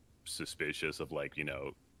suspicious of, like,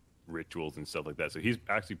 rituals and stuff like that. So he's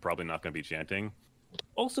actually probably not going to be chanting.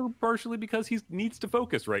 Also, partially because he needs to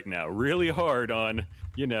focus right now really hard on,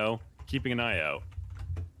 keeping an eye out.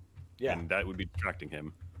 Yeah. And that would be distracting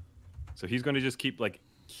him. So he's going to just keep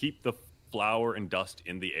the flour and dust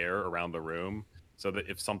in the air around the room so that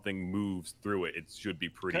if something moves through it, it should be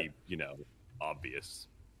pretty, obvious.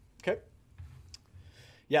 Okay.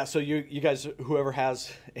 Yeah, so you guys, whoever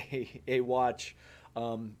has a watch,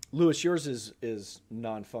 Lewis, yours is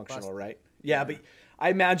non-functional, right? Yeah, but I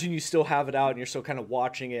imagine you still have it out and you're still kind of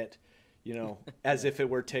watching it, as if it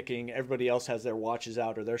were ticking. Everybody else has their watches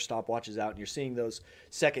out or their stopwatches out, and you're seeing those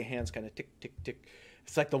second hands kind of tick, tick, tick.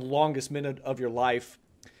 It's like the longest minute of your life.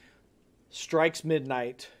 Strikes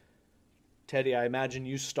midnight. Teddy, I imagine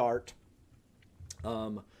you start.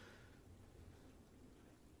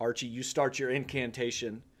 Archie, you start your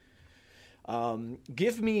incantation.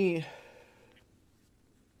 Give me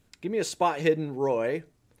a spot hidden, Roy.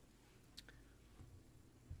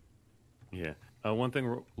 Yeah.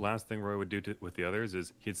 Last thing Roy would do with the others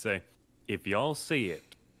is he'd say, if y'all see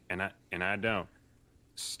it and I don't,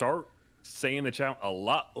 start saying the chant a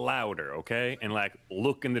lot louder, okay? And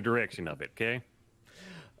look in the direction of it, okay?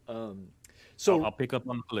 So I'll pick up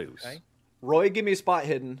on the clues. Okay. Roy, give me a spot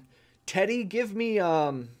hidden. Teddy, give me.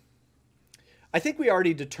 I think we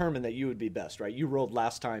already determined that you would be best, right? You rolled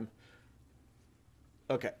last time.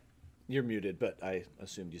 Okay, you're muted, but I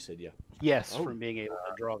assumed you said yeah. Yes, from being able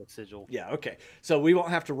to draw the sigil. Yeah. Okay, so we won't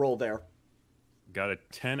have to roll there. Got a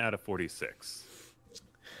 10 out of 46.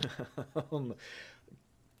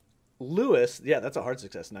 Lewis, yeah, that's a hard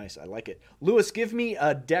success. Nice, I like it. Lewis, give me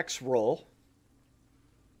a dex roll.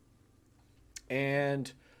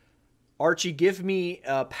 And Archie, give me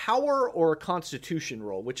a power or a constitution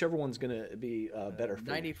roll, whichever one's going to be better for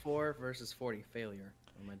 94 versus 40, failure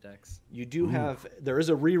on my dex. You do have, there is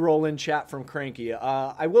a reroll in chat from Cranky.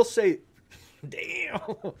 I will say, damn,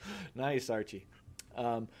 nice, Archie.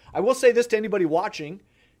 I will say this to anybody watching.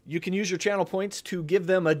 You can use your channel points to give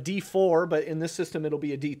them a D4, but in this system it'll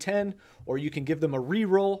be a D10, or you can give them a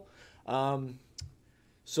reroll.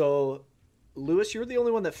 So, Lewis, you're the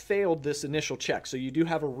only one that failed this initial check, so you do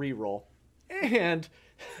have a reroll. And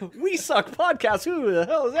We Suck Podcast, who the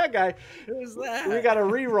hell is that guy? Who's that? We got a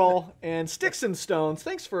reroll. And Sticks and Stones,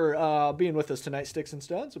 thanks for being with us tonight, Sticks and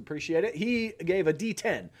Stones. Appreciate it. He gave a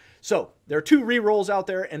D10. So, there are 2 rerolls out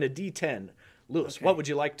there and a D10. Lewis, Okay. what would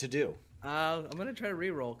you like to do? I'm gonna try to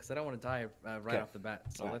re-roll because I don't want to die right Okay. off the bat.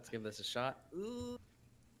 So Alright. let's give this a shot. Ooh.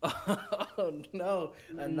 Oh no!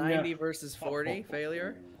 A 90 versus 40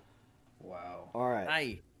 failure. Wow. All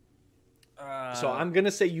right. Aye. So I'm going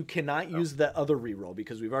to say you cannot use the other reroll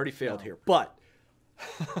because we've already failed No. here. But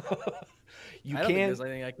you I don't think can there's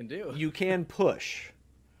anything I can do. you can push.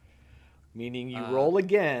 Meaning you Uh, roll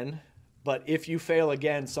again, but if you fail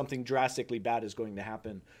again, something drastically bad is going to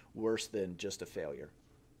happen, worse than just a failure.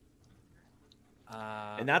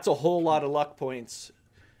 And that's a whole lot of luck points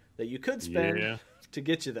that you could spend Yeah. to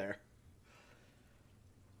get you there.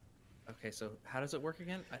 Okay, so how does it work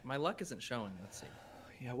again? My luck isn't showing. Let's see.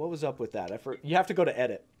 Yeah, what was up with that? You have to go to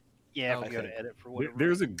edit. Yeah, Oh, if you go okay. to edit for whatever.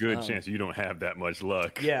 There's a good Um, chance you don't have that much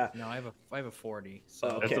luck. Yeah. No, I have a 40. So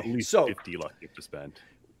Oh, That's okay. at least So- 50 luck you have to spend.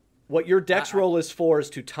 What your dex I- roll is for is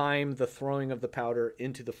to time the throwing of the powder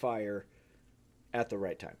into the fire at the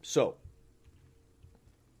right time. So,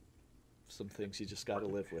 some things you just got to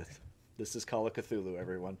live with. This is Call of Cthulhu,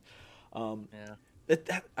 everyone. yeah.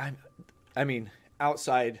 I mean,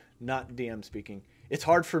 outside, not DM speaking, it's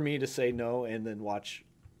hard for me to say no and then watch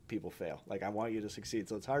people fail. Like, I want you to succeed,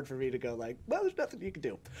 so it's hard for me to go like, well, there's nothing you can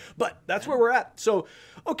do. But that's where we're at. So,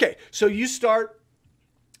 okay, so you start,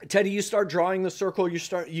 Teddy, you start drawing the circle.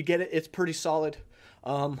 You get it. It's pretty solid.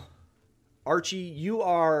 Archie, you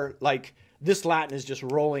are like, this Latin is just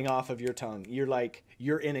rolling off of your tongue. You're like,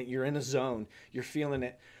 you're in it. You're in a zone. You're feeling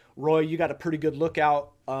it. Roy, you got a pretty good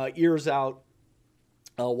lookout, ears out,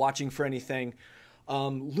 watching for anything.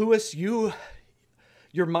 Lewis,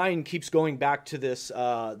 your mind keeps going back to this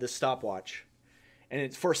stopwatch, and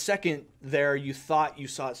it's for a second there you thought you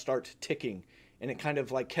saw it start ticking, and it kind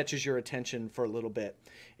of like catches your attention for a little bit,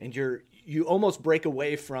 and you almost break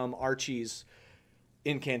away from Archie's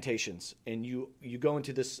incantations, and you go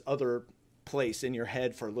into this other place in your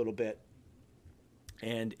head for a little bit,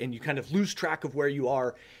 and you kind of lose track of where you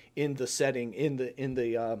are in the setting, in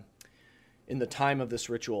the time of this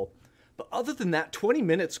ritual. But other than that, 20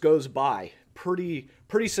 minutes goes by pretty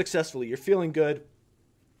successfully. You're feeling good.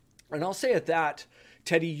 And I'll say at that,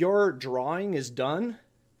 Teddy, your drawing is done.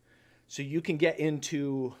 So you can get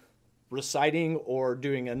into reciting or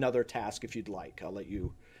doing another task if you'd like. I'll let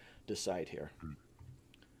you decide here.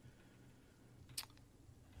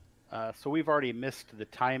 So we've already missed the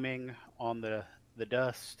timing on the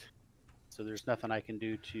dust. So there's nothing I can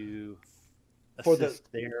do to For the-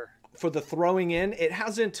 assist there. For the throwing in, it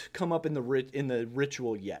hasn't come up in the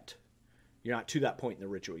ritual yet. You're not to that point in the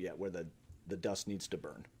ritual yet where the dust needs to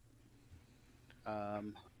burn.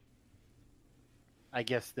 I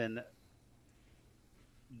guess then,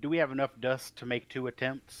 do we have enough dust to make 2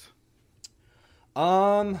 attempts?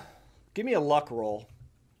 Give me a luck roll.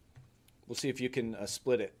 We'll see if you can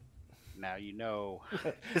split it. Now you know.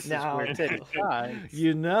 This Now- is where Teddy shines.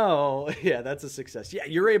 You know, yeah, that's a success. Yeah,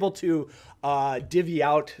 you're able to divvy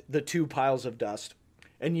out the 2 piles of dust.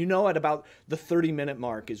 And you know at about the 30-minute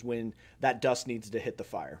mark is when that dust needs to hit the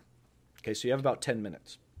fire. Okay, so you have about 10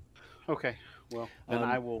 minutes. Okay, well, then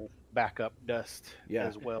I will back up dust Yeah.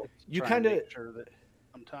 as well. You try and kinda- make sure that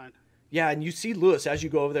I'm timed. Yeah, and you see Lewis, as you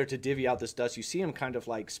go over there to divvy out this dust, you see him kind of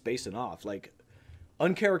like spacing off, like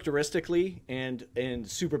uncharacteristically and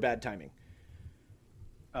super bad timing.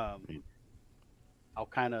 I'll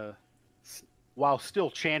kind of, while still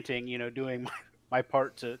chanting, doing my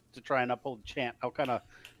part to try and uphold chant, I'll kind of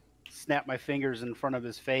snap my fingers in front of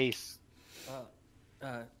his face.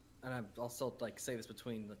 And I'll still like say this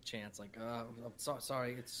between the chants, like, I'm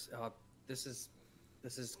sorry, it's this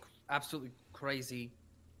is absolutely crazy.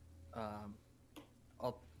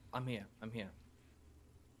 I'm here.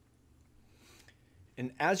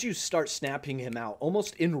 And as you start snapping him out,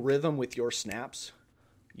 almost in rhythm with your snaps,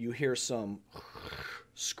 you hear some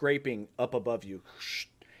scraping up above you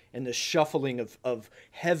and the shuffling of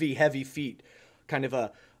heavy feet, kind of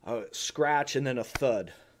a scratch and then a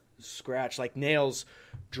thud. Scratch like nails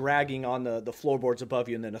dragging on the floorboards above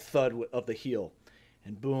you, and then a thud of the heel.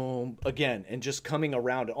 And boom, again, and just coming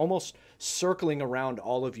around, almost circling around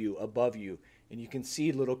all of you, above you. And you can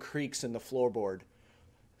see little creaks in the floorboard.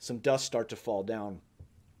 Some dust start to fall down.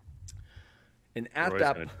 And at Roy's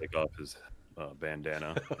that... going to take off his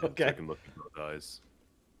bandana. Okay. So I can look in both eyes.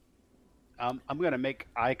 I'm gonna make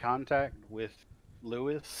eye contact with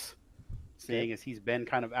Lewis, seeing as he's been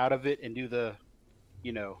kind of out of it, and do the,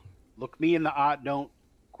 look me in the eye. Don't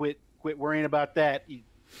quit worrying about that.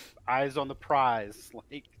 Eyes on the prize.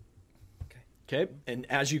 Like, Okay. And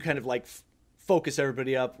as you kind of like focus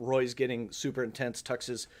everybody up, Roy's getting super intense, tucks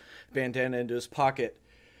his bandana into his pocket.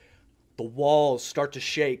 The walls start to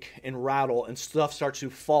shake and rattle, and stuff starts to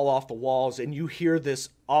fall off the walls, and you hear this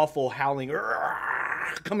awful howling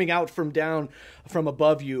coming out from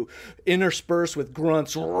above you, interspersed with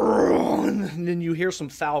grunts, and then you hear some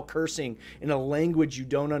foul cursing in a language you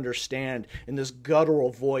don't understand in this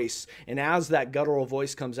guttural voice. And as that guttural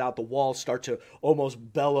voice comes out, the walls start to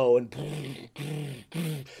almost bellow, and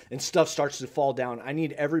stuff starts to fall down. I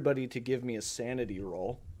need everybody to give me a sanity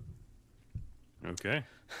roll. Okay.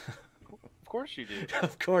 of course you do.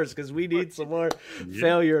 Of course, because we need some more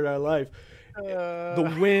failure in our life.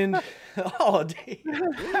 The wind. Oh,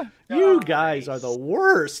 damn. You guys are the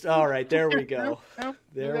worst. All right, there we go.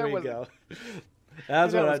 There we go.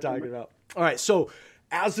 That's what I'm talking about. All right, so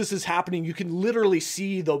as this is happening, you can literally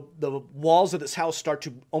see the walls of this house start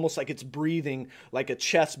to almost like it's breathing, like a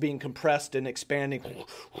chest being compressed and expanding,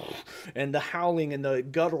 and the howling and the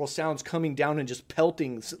guttural sounds coming down and just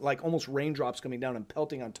pelting, like almost raindrops coming down and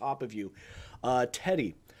pelting on top of you.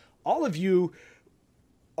 Teddy, all of you,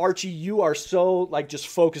 Archie, you are so like just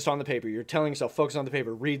focused on the paper. You're telling yourself, focus on the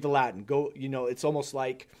paper, read the Latin, go, it's almost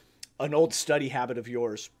like an old study habit of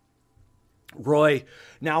yours. Roy,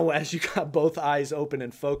 now as you got both eyes open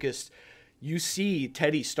and focused, you see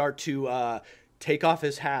Teddy start to take off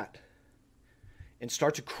his hat and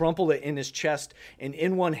start to crumple it in his chest. And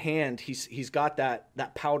in one hand, he's got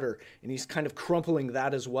that powder, and he's kind of crumpling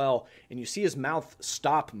that as well. And you see his mouth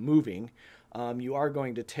stop moving. You are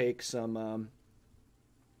going to take some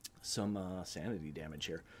sanity damage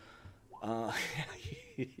here.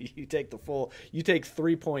 You take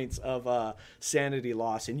 3 points of sanity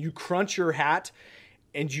loss, and you crunch your hat,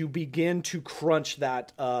 and you begin to crunch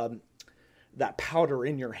that powder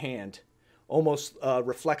in your hand, almost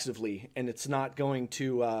reflexively, and it's not going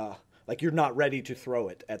to like you're not ready to throw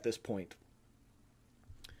it at this point.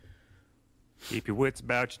 Keep your wits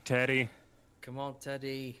about you, Teddy. Come on,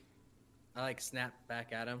 Teddy. I like snap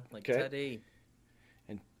back at him, like, Okay. Teddy.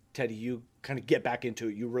 Teddy, you kind of get back into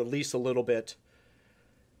it. You release a little bit,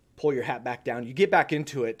 pull your hat back down. You get back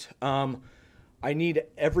into it. I need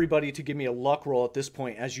everybody to give me a luck roll at this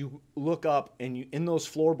point. As you look up, and in those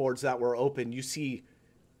floorboards that were open, you see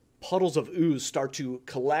puddles of ooze start to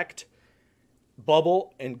collect,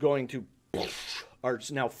 bubble, and are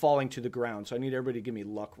now falling to the ground. So I need everybody to give me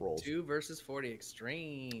luck rolls. 2 versus 40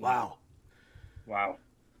 extreme. Wow. Wow.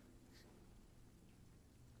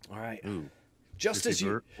 All right. Ooh. Just as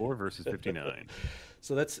you... 4 versus 59.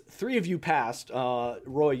 So that's 3 of you passed.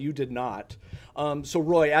 Roy, you did not. So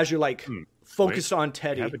Roy, as you're like focused on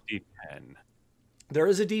Teddy, I have a D10. there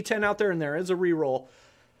is a D10 out there, and there is a reroll.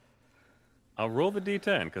 I'll roll the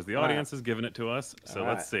D10 because the audience has given it to us. So All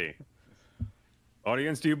let's see.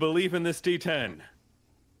 Audience, do you believe in this D10?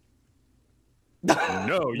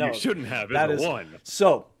 No, No, you shouldn't have. that It's is- a 1.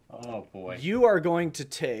 So Oh boy. you are going to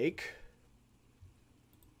take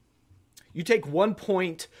 1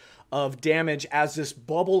 point of damage as this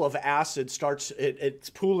bubble of acid starts. It's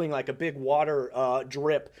pooling like a big water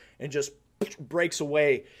drip and just breaks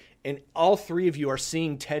away. And all 3 of you are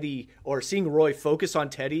seeing Teddy, or seeing Roy focus on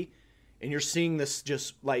Teddy, and you're seeing this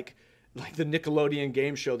just like the Nickelodeon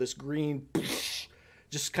game show, this green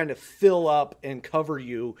just kind of fill up and cover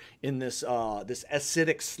you in this this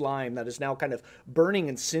acidic slime that is now kind of burning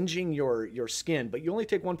and singeing your skin. But you only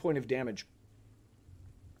take 1 point of damage.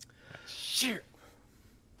 Shit.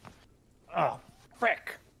 Oh,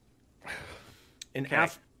 frick. And Okay.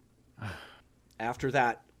 after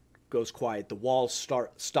that goes quiet, the walls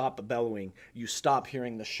stop bellowing. You stop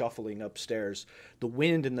hearing the shuffling upstairs. The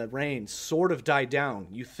wind and the rain sort of die down,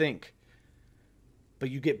 you think. But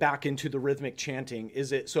you get back into the rhythmic chanting.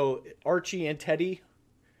 Is it so Archie and Teddy,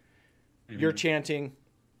 you're chanting,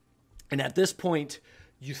 and at this point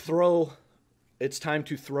it's time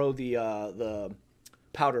to throw the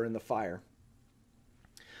powder in the fire.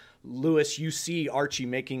 Lewis, you see Archie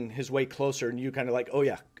making his way closer, and you kind of like, oh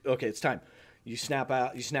yeah, okay, it's time. You snap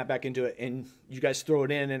back into it, and you guys throw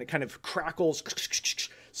it in, and it kind of crackles.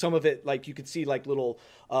 Some of it, like you can see, like little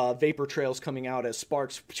vapor trails coming out as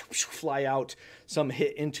sparks fly out. Some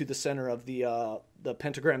hit into the center of the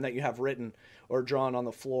pentagram that you have written or drawn on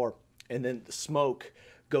the floor, and then the smoke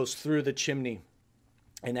goes through the chimney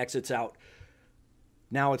and exits out.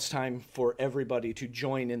 Now it's time for everybody to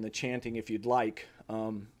join in the chanting if you'd like.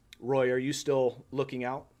 Roy, are you still looking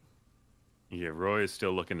out? Yeah, Roy is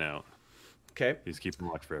still looking out. Okay. He's keeping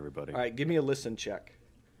watch for everybody. All right. Give me a listen check.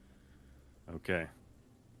 Okay.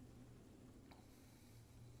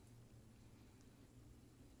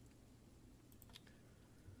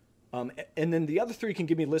 And then the other 3 can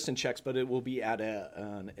give me listen checks, but it will be at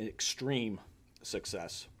an extreme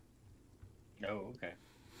success. Oh, okay.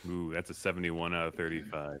 Ooh, that's a 71 out of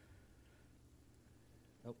 35.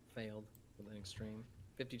 Nope, failed with an extreme.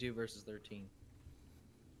 52 versus 13.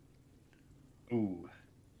 Ooh.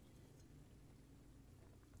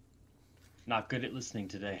 Not good at listening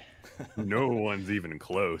today. No one's even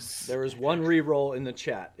close. There is 1 reroll in the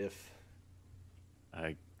chat. If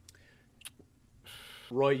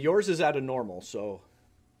Roy, yours is at a normal, so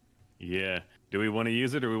Yeah. Do we want to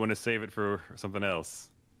use it or we want to save it for something else?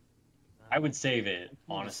 I would save it, I'm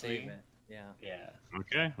gonna honestly. save it. Yeah. Yeah.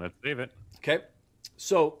 Okay, let's save it. okay.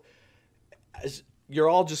 So as you're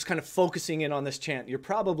all just kind of focusing in on this chant, you're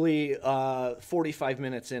probably 45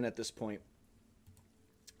 minutes in at this point.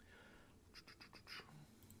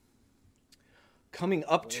 Coming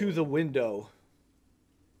up to the window.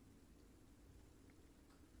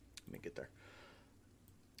 Let me get there.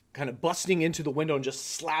 Kind of busting into the window and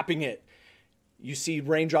just slapping it. You see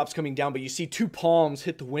raindrops coming down, but you see 2 palms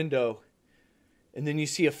hit the window. And then you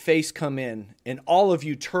see a face come in, and all of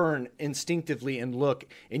you turn instinctively and look,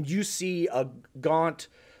 and you see a gaunt,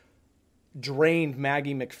 drained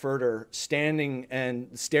Maggie McFurter standing and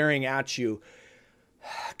staring at you.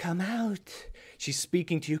 Come out. She's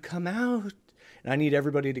speaking to you. Come out. And I need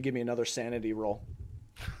everybody to give me another sanity roll.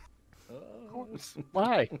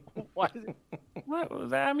 Why? Why?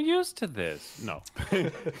 What? I'm used to this. No.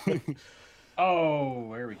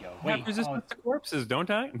 Oh, there we go. I Wait. have resistance to corpses, don't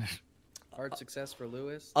I? Hard success for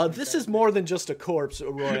Lewis. This is more than just a corpse,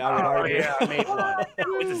 Roy, I would argue. I made one.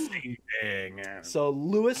 It's the same thing. So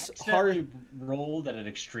Lewis, Accidentally rolled at an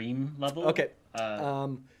extreme level. Okay.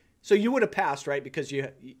 So you would have passed, right? Because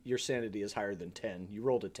your sanity is higher than 10. You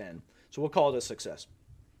rolled a 10. So we'll call it a success.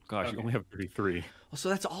 Gosh, you only have 33. Oh, so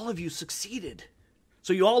that's all of you succeeded.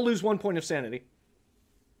 So you all lose 1 point of sanity.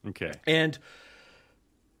 Okay. And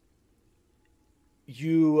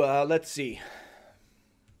you, let's see.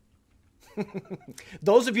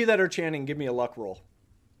 Those of you that are chanting, give me a luck roll.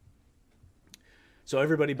 So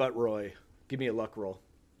everybody but Roy, give me a luck roll.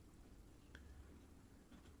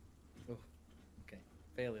 Oh, okay.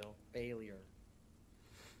 Failure.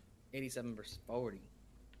 87 versus 40.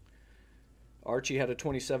 Archie had a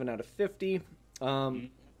 27 out of 50.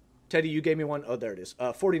 Teddy, you gave me one. Oh, there it is.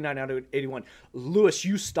 49 out of 81. Lewis,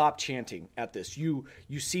 you stop chanting at this. You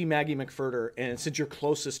see Maggie McFurter, and since you're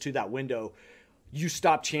closest to that window, you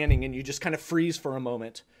stop chanting and you just kind of freeze for a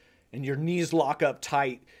moment, and your knees lock up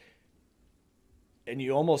tight, and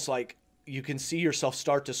you almost like you can see yourself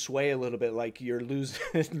start to sway a little bit, like you're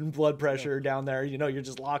losing blood pressure down there. You know, you're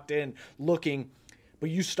just locked in, looking. But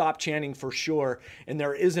you stop chanting for sure, and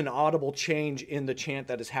there is an audible change in the chant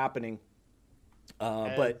that is happening.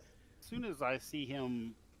 But as soon as I see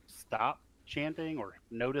him stop chanting or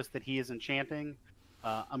notice that he isn't chanting,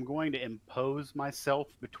 I'm going to impose myself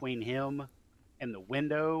between him and the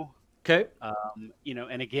window. okay,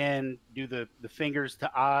 And again, do the fingers to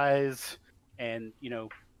eyes and,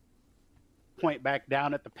 point back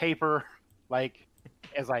down at the paper, like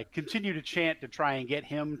as I continue to chant to try and get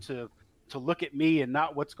him to look at me and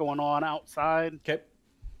not what's going on outside. okay.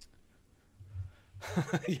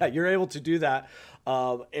 Yeah, you're able to do that.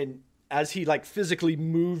 And as he like physically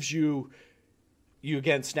moves you, you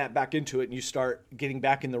again snap back into it and you start getting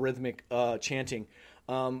back in the rhythmic chanting.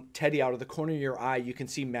 Teddy, out of the corner of your eye, you can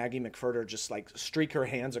see Maggie McFurter just like streak her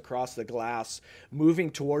hands across the glass, moving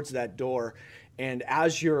towards that door. And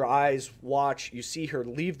as your eyes watch, you see her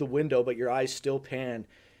leave the window, but your eyes still pan.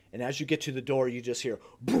 And as you get to the door, you just hear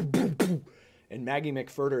boom, boom, boom. And Maggie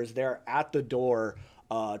McFurter is there at the door,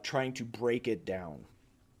 trying to break it down.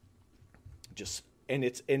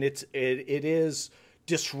 It is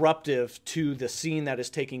disruptive to the scene that is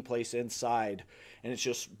taking place inside, and it's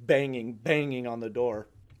just banging on the door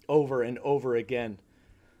over and over again.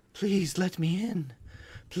 Please let me in,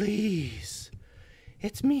 please.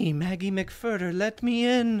 It's me, Maggie McFurter. Let me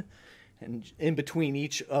in. And in between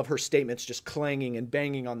each of her statements, just clanging and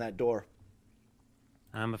banging on that door.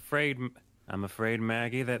 I'm afraid,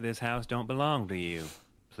 Maggie, that this house don't belong to you.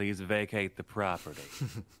 Please vacate the property.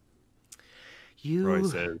 Roy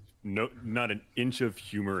says, "No, not an inch of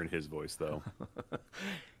humor in his voice, though."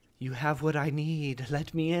 You have what I need.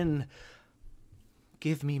 Let me in.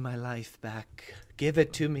 Give me my life back. Give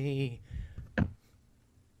it to me.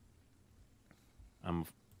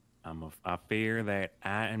 I fear that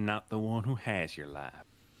I am not the one who has your life,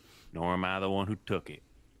 nor am I the one who took it.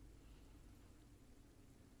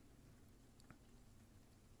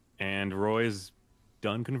 And Roy's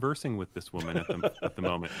done conversing with this woman at the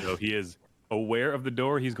moment. So he is aware of the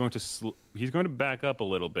door. He's going to back up a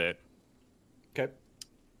little bit. Okay.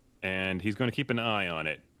 And he's going to keep an eye on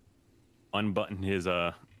it. Unbutton his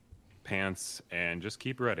pants and just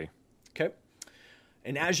keep ready. Okay.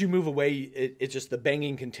 And as you move away, it just the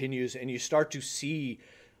banging continues, and you start to see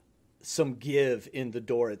some give in the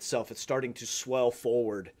door itself. It's starting to swell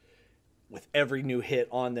forward with every new hit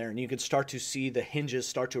on there, and you can start to see the hinges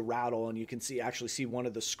start to rattle, and you can actually see one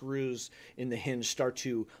of the screws in the hinge start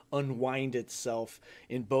to unwind itself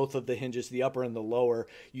in both of the hinges, the upper and the lower.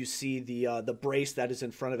 You see the brace that is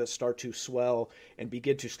in front of it start to swell and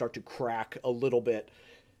begin to start to crack a little bit.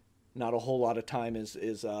 Not a whole lot of time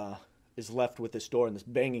is left with this door, and this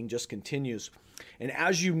banging just continues. And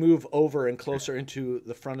as you move over and closer into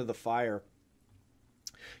the front of the fire,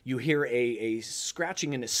 you hear a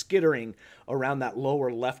scratching and a skittering around that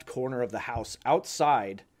lower left corner of the house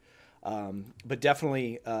outside, but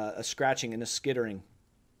definitely a scratching and a skittering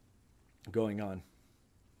going on.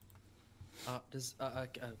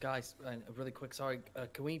 Guys, really quick, sorry.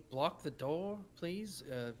 Can we block the door, please?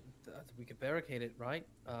 We could barricade it, right?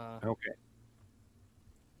 Okay.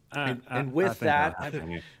 And with that,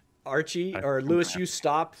 Archie or Lewis, you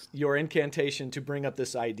stop your incantation to bring up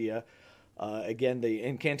this idea. Again, the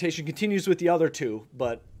incantation continues with the other two,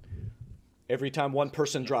 but every time one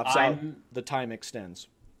person drops out, the time extends.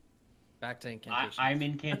 Back to incantation. I'm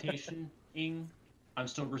incantationing. I'm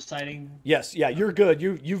still reciting. Yes, yeah, you're good.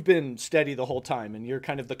 You've been steady the whole time, and you're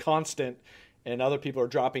kind of the constant, and other people are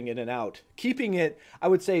dropping in and out. Keeping it, I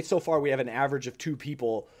would say so far we have an average of 2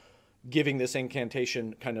 people giving this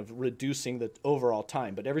incantation, kind of reducing the overall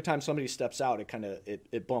time. But every time somebody steps out,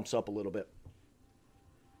 it bumps up a little bit.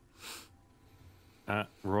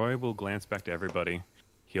 Roy will glance back to everybody.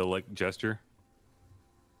 He'll gesture,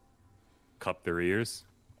 cup their ears,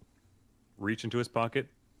 reach into his pocket,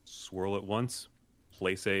 swirl it once,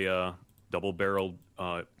 place a double-barreled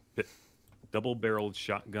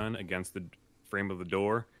shotgun against the frame of the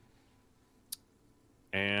door.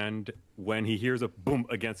 And when he hears a boom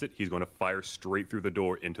against it, he's going to fire straight through the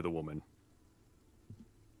door into the woman.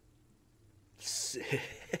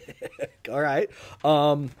 All right.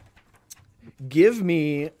 Give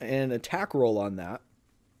me an attack roll on that.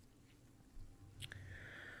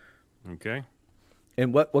 Okay.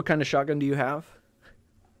 And what kind of shotgun do you have?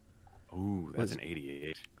 Ooh, that's an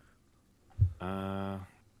 88.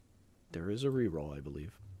 There is a reroll, I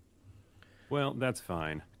believe. Well, that's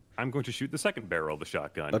fine. I'm going to shoot the second barrel of the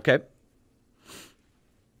shotgun. Okay.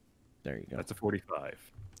 There you go. That's a 45.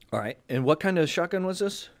 All right. And what kind of shotgun was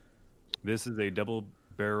this? This is a double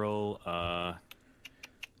barrel. I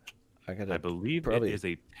believe it is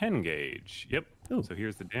a 10 gauge. Yep. Ooh. So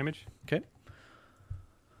here's the damage. Okay.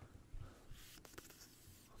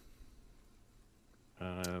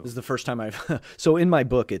 This is the first time I've... So in my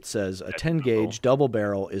book, it says a 10 gauge double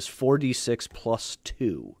barrel is 4d6 plus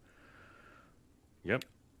 2. Yep.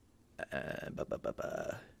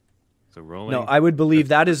 So rolling. No, I would believe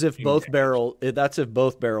that is if both that's if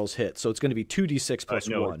both barrels hit. So it's going to be 2d6 plus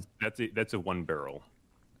 1. That's a 1 barrel.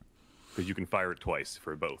 Because you can fire it twice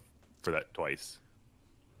for that twice.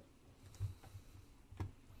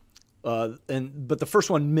 But the first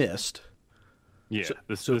one missed. Yeah,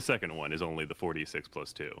 so the second one is only the 4d6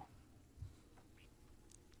 plus 2.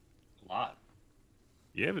 A lot.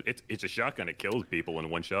 Yeah, but it's a shotgun. It kills people in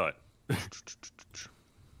one shot.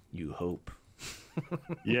 You hope.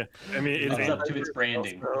 Yeah, I mean, It's up to its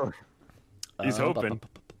branding. He's hoping.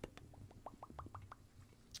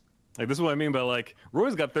 This is what I mean by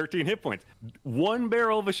Roy's got 13 hit points. 1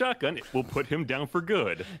 barrel of a shotgun will put him down for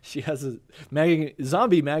good. She has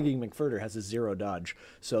zombie Maggie McFurter has a 0 dodge.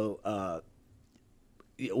 So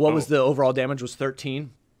what was the overall damage? Was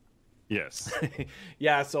 13? Yes.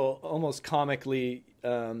 Yeah, so almost comically,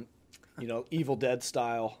 Evil Dead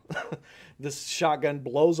style. This shotgun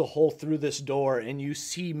blows a hole through this door, and you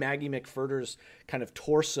see Maggie McFurter's kind of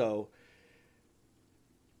torso,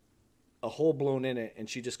 a hole blown in it, and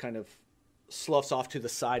she just kind of sloughs off to the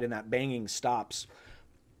side, and that banging stops.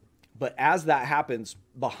 But as that happens,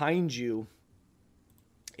 behind you,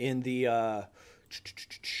 in the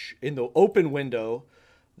open window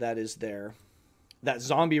that is there, that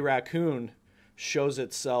zombie raccoon shows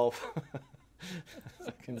itself.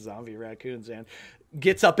 Fucking zombie raccoons, man.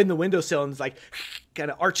 Gets up in the windowsill and is kind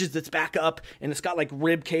of arches its back up, and it's got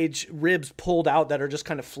ribs pulled out that are just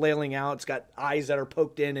kind of flailing out. It's got eyes that are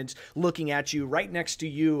poked in and it's looking at you. Right next to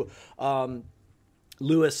you,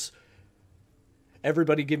 Lewis,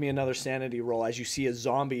 everybody give me another sanity roll as you see a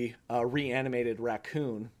zombie reanimated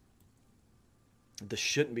raccoon. This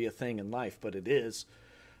shouldn't be a thing in life, but it is.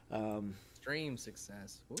 Extreme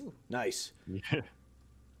success. Ooh. Nice. Yeah. The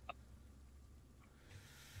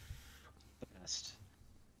best.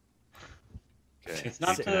 Okay. It's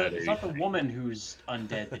not the Cincinnati. it's not the woman who's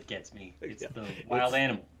undead that gets me. It's Yeah. the wild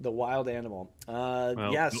animal. The wild animal.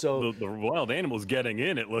 Well, Yeah, the- so the wild animal's getting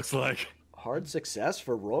in. It looks like. hard success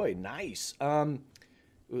for Roy. Nice. Ooh,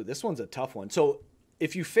 this one's a tough one. So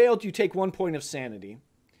if you failed, you take 1 point of sanity.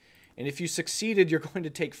 And if you succeeded, you're going to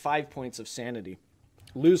take 5 points of sanity.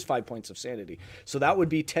 Lose 5 points of sanity. So that would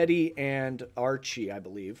be Teddy and Archie, I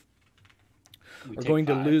believe, We are take going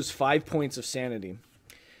to 5. lose 5 points of sanity.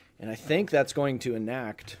 And I think that's going to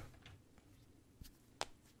enact.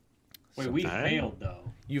 Wait, we Bad? failed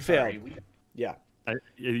though. You Sorry, failed. we Yeah.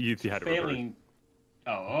 You had to reverse. failing.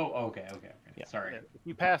 Oh, okay. Yeah. Sorry. If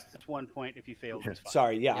you passed, it's 1 point. If you failed, it's 5.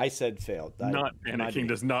 Sorry. Yeah, I said failed. Not my panicking bad.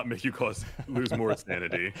 does not make you lose more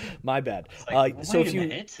sanity. My bad. like, So wait if a you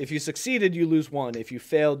minute. if you succeeded, you lose 1. If you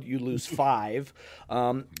failed, you lose 5.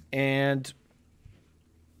 And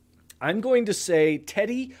I'm going to say,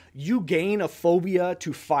 Teddy, you gain a phobia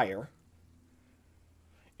to fire.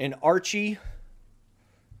 And Archie,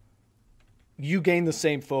 you gain the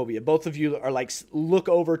same phobia. Both of you are like, look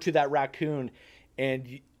over to that raccoon,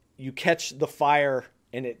 and you catch the fire,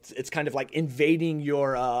 and it's kind of like invading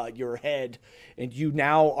your head, and you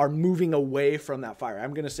now are moving away from that fire.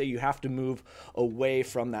 I'm going to say you have to move away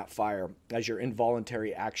from that fire as your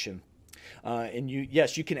involuntary action. And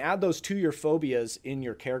you can add those to your phobias in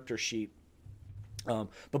your character sheet.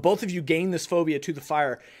 But both of you gain this phobia to the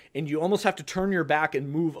fire, and you almost have to turn your back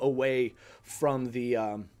and move away from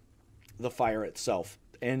the fire itself.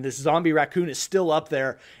 And this zombie raccoon is still up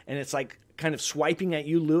there, and it's like kind of swiping at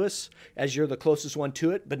you, Lewis, as you're the closest one to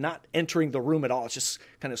it, but not entering the room at all. It's just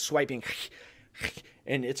kind of swiping,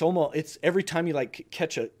 and it's every time you like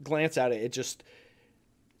catch a glance at it,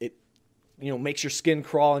 it makes your skin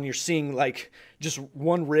crawl, and you're seeing like just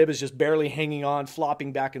one rib is just barely hanging on,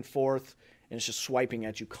 flopping back and forth. And it's just swiping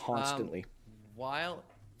at you constantly. While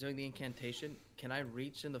doing the incantation, can I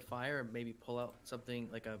reach in the fire and maybe pull out something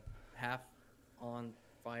like a half on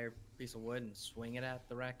fire piece of wood and swing it at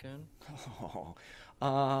the raccoon?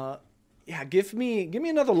 Yeah. Give me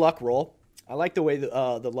another luck roll. I like the way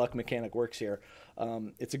the luck mechanic works here.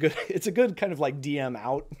 It's a good kind of like DM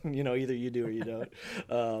out. Either you do or you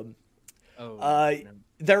don't. No.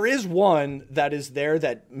 There is one that is there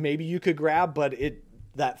that maybe you could grab, but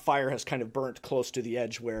that fire has kind of burnt close to the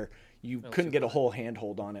edge where you couldn't get a whole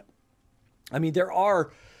handhold on it. I mean, there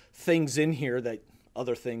are things in here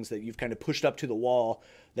other things that you've kind of pushed up to the wall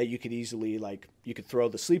that you could easily, like, you could throw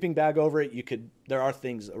the sleeping bag over it. There are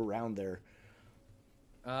things around there.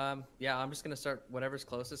 Yeah, I'm just gonna start whatever's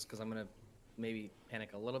closest because I'm gonna maybe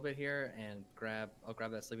panic a little bit here and I'll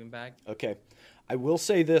grab that sleeping bag. Okay. I will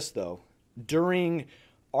say this though, during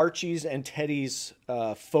Archie's and Teddy's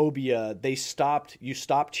phobia, you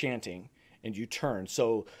stopped chanting and you turned.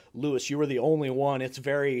 So Lewis, you were the only one. It's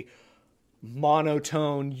very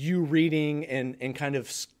monotone, you reading and kind of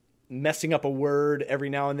messing up a word every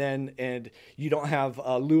now and then. And you don't have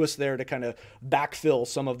Lewis there to kind of backfill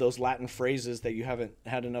some of those Latin phrases that you haven't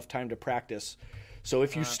had enough time to practice. So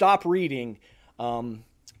if you stop reading,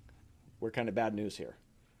 we're kind of bad news here.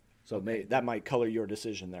 So that might color your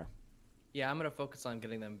decision there. Yeah, I'm gonna focus on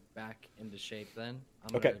getting them back into shape. Then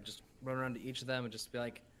I'm Okay. gonna just run around to each of them and just be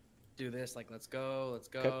like, "Do this, like, let's go,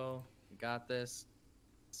 Okay. you got this."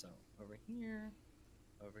 So over here,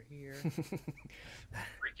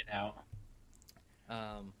 Freaking out.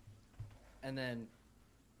 and then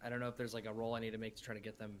I don't know if there's like a roll I need to make to try to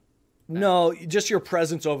get them. No, just your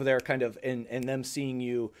presence over there kind of, and them seeing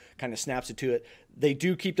you kind of snaps it to it. They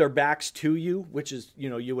do keep their backs to you, which is,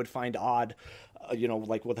 you would find odd,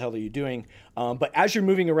 like, what the hell are you doing? But as you're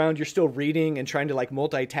moving around, you're still reading and trying to like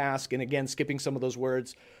multitask and again, skipping some of those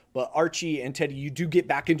words. But Archie and Teddy, you do get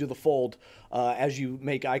back into the fold as you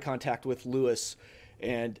make eye contact with Lewis.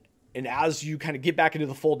 And as you kind of get back into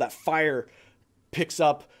the fold, that fire picks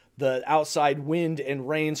up. The outside wind and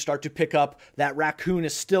rain start to pick up. That raccoon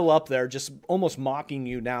is still up there, just almost mocking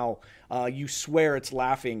you now. You swear it's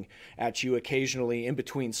laughing at you occasionally in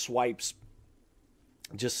between swipes,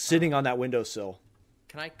 just sitting on that windowsill.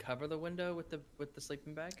 Can I cover the window with the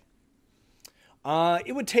sleeping bag?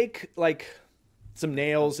 It would take like some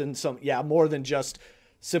nails and more than just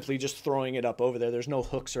simply just throwing it up over there. There's no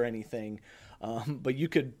hooks or anything, but you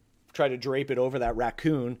could try to drape it over that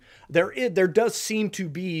raccoon. There does seem to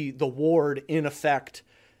be the ward in effect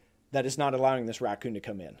that is not allowing this raccoon to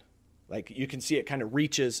come in. Like, you can see it kind of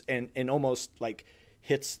reaches and almost like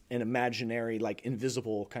hits an imaginary, like,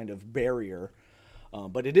 invisible kind of barrier.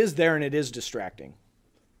 But it is there and it is distracting.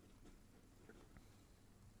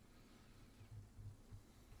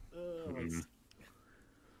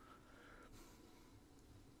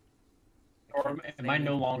 Or am I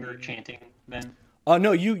no longer chanting then?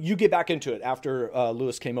 No, you get back into it after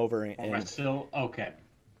Lewis came over, Or am I still okay?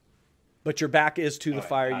 but your back is to the Alright,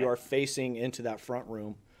 fire. got You it. are facing into that front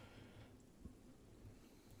room.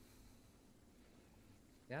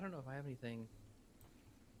 Yeah, I don't know if I have anything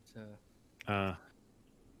to.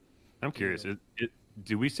 I'm curious.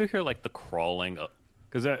 Do we still hear like the crawling?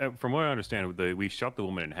 Because from what I understand, we shot the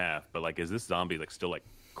woman in half. But like, is this zombie like still like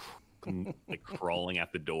like crawling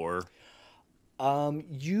at the door?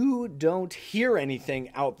 You don't hear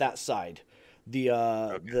anything out that side.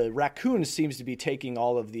 The raccoon seems to be taking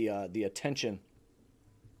all of the attention.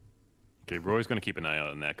 Okay, Roy's going to keep an eye out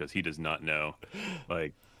on that because he does not know.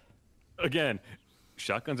 Like, again,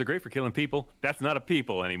 shotguns are great for killing people. That's not a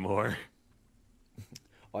people anymore.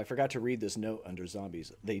 Oh, I forgot to read this note under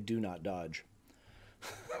zombies. They do not dodge.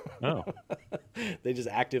 Oh, They just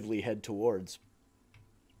actively head towards.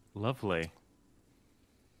 lovely.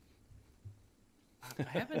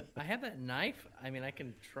 I have that knife. I mean, I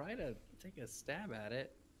can try to take a stab at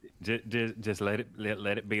it. Just let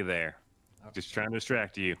it be there. Just trying to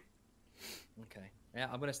distract you. Okay. Yeah,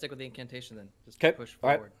 I'm gonna stick with the incantation then. Just 'Kay, push all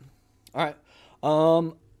right. forward. All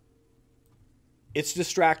right. It's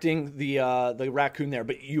distracting the raccoon there,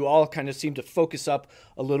 but you all kind of seem to focus up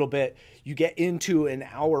a little bit. You get into an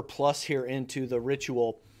hour plus here into the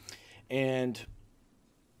ritual, and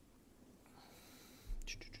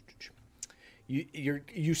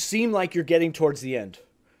you seem like you're getting towards the end,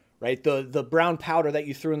 right? The brown powder that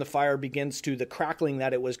you threw in the fire begins to, the crackling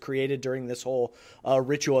that it was created during this whole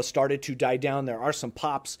ritual has started to die down. There are some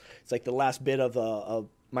pops. It's like the last bit of a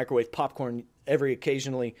microwave popcorn every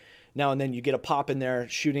occasionally. Now and then you get a pop in there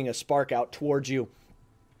shooting a spark out towards you.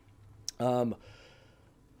 A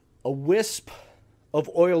wisp of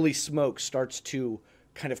oily smoke starts to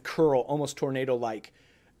kind of curl, almost tornado-like,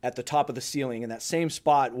 at the top of the ceiling. And that same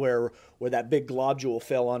spot where that big globule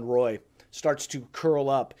fell on Roy starts to curl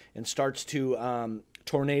up and starts to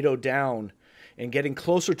tornado down and getting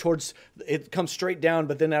closer towards, it comes straight down,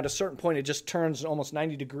 but then at a certain point it just turns almost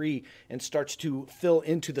 90 degree and starts to fill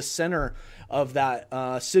into the center of that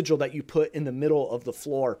sigil that you put in the middle of the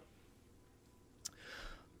floor.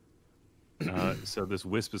 So this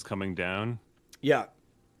wisp is coming down. Yeah.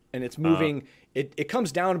 And it's moving, it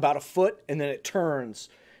comes down about a foot and then it turns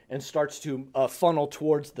and starts to funnel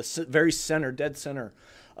towards the very center, dead center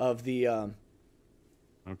of the...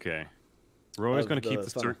 Okay. Roy's Of going to keep the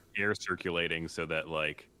the funnel. air circulating so that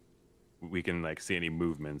like we can like see any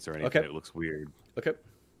movements or anything Okay. that looks weird. Okay.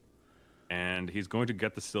 And he's going to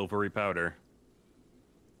get the silvery powder.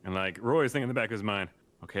 And like Roy's thinking in the back of his mind,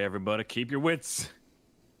 okay, everybody, keep your wits.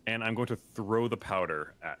 And I'm going to throw the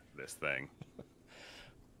powder at this thing.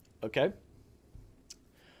 Okay.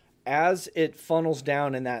 As it funnels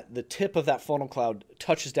down and the tip of that funnel cloud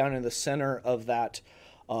touches down in the center of that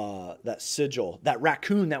sigil, that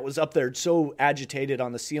raccoon that was up there so agitated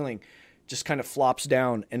on the ceiling just kind of flops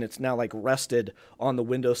down, and it's now like rested on the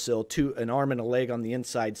windowsill, to an arm and a leg on the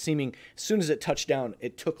inside, seeming as soon as it touched down,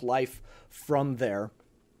 it took life from there.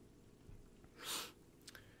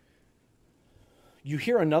 You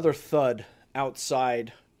hear another thud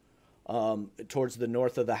outside towards the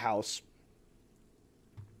north of the house.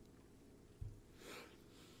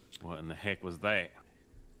 What in the heck was that?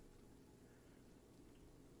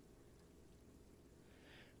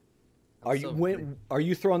 Are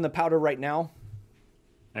you throwing the powder right now?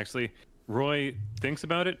 Actually, Roy thinks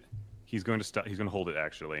about it. He's going to stop. He's going to hold it.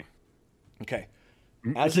 Actually, Okay.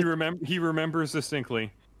 he remembers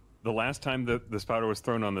distinctly. The last time this powder was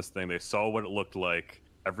thrown on this thing, they saw what it looked like.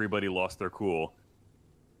 Everybody lost their cool.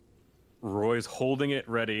 Roy's holding it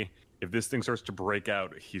ready. If this thing starts to break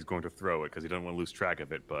out, he's going to throw it because he doesn't want to lose track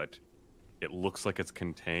of it. But it looks like it's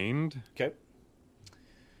contained. Okay.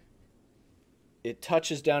 It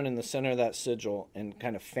touches down in the center of that sigil and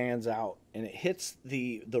kind of fans out, and it hits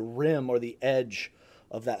the rim or the edge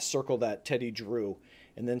of that circle that Teddy drew,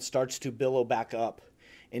 and then starts to billow back up.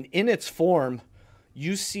 And in its form,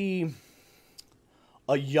 you see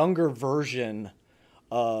a younger version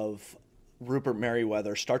of Rupert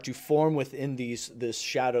Merriweather start to form within this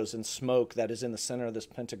shadows and smoke that is in the center of this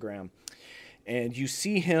pentagram. And you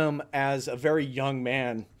see him as a very young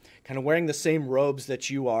man, kind of wearing the same robes that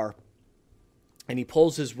you are. And he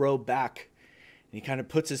pulls his robe back, and he kind of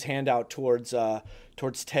puts his hand out towards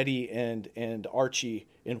Teddy and Archie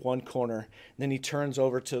in one corner. And then he turns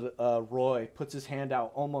over to Roy, puts his hand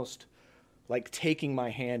out, almost like taking my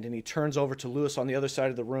hand, and he turns over to Lewis on the other side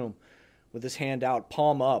of the room with his hand out,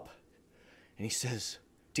 palm up. And he says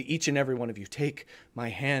to each and every one of you, "Take my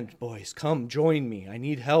hand, boys. Come, join me. I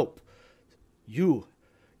need help. You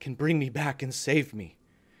can bring me back and save me."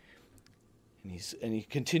 And he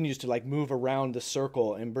continues to like move around the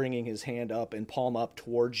circle and bringing his hand up and palm up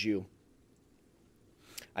towards you.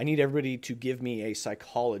 I need everybody to give me a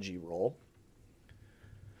psychology roll.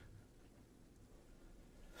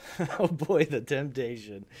 Oh boy, the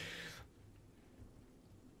temptation.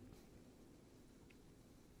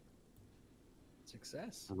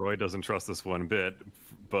 Success. Roy doesn't trust this one bit,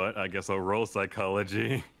 but I guess I'll roll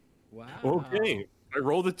psychology. Wow. Okay. I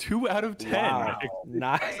rolled a 2 out of 10. Wow.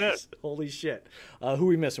 Nice. Holy shit. Who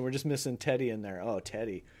we missing? We're just missing Teddy in there. Oh,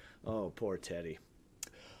 Teddy. Oh, poor Teddy.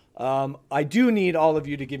 I do need all of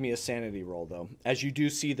you to give me a sanity roll, though, as you do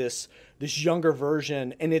see this younger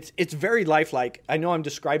version, and it's very lifelike. I know I'm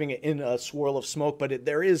describing it in a swirl of smoke, but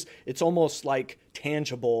it's almost like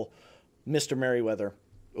tangible Mr. Merriweather.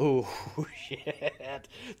 Oh, shit.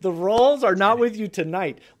 The rolls are not with you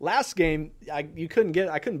tonight. Last game, I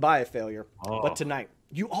couldn't buy a failure. Oh. But tonight,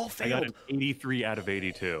 you all I failed. got an 83 out of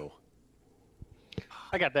 82.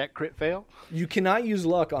 I got that crit fail. You cannot use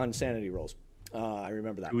luck on sanity rolls. I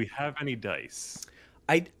remember that. Do we have any dice?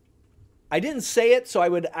 I didn't say it, so I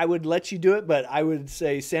would let you do it, but I would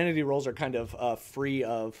say sanity rolls are kind of free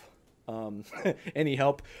of any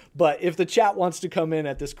help. But if the chat wants to come in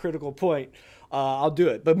at this critical point, I'll do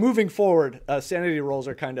it. But moving forward, sanity rolls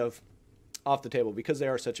are kind of off the table because they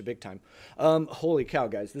are such a big time. Holy cow,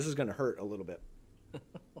 guys, this is going to hurt a little bit.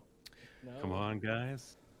 No. Come on,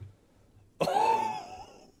 guys.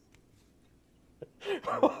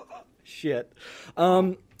 Shit.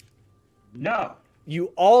 No. You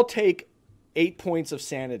all take 8 points of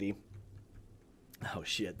sanity. Oh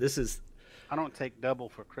shit, this is. I don't take double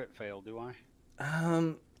for crit fail, do I?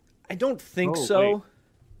 I don't think Oh, so. wait.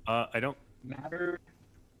 I don't. Matter?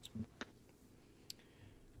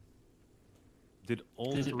 Did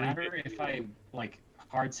all Does it three? matter if I like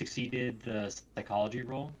hard succeeded the psychology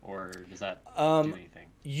roll, or does that do anything?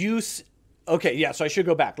 Okay, yeah, so I should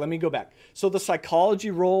go back. Let me go back. So the psychology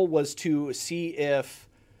roll was to see if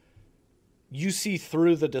you see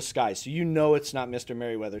through the disguise. So you know it's not Mr.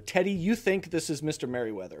 Merriweather. Teddy, you think this is Mr.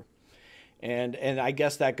 Merriweather. And I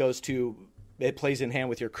guess that goes to, it plays in hand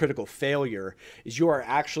with your critical failure, is you are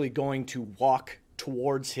actually going to walk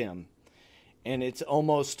towards him. And it's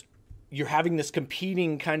almost, you're having this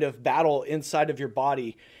competing kind of battle inside of your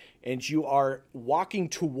body, and you are walking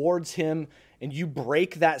towards him, and you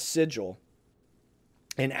break that sigil.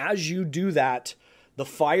 And as you do that, the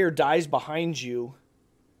fire dies behind you.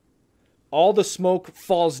 All the smoke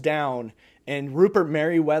falls down, and Rupert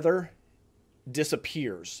Merriweather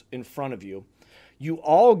disappears in front of you. You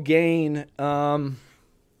all gain. I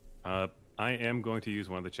am going to use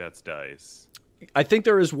one of the chat's dice. I think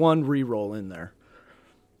there is one reroll in there.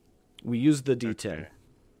 We used the D10. Okay.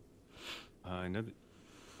 I know.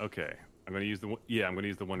 Okay, I'm going to use the one. Yeah, I'm going to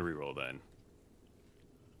use the one reroll then.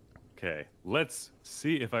 Okay, let's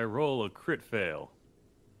see if I roll a crit fail.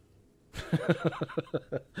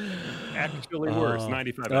 Actually worse,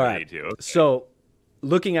 95 out all of right. 82. Okay. So,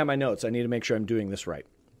 looking at my notes, I need to make sure I'm doing this right.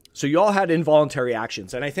 So you all had involuntary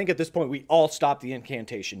actions, and I think at this point we all stop the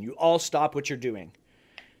incantation. You all stop what you're doing.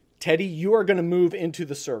 Teddy, you are going to move into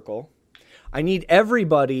the circle. I need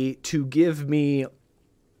everybody to give me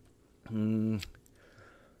an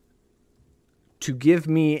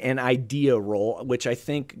idea roll, which I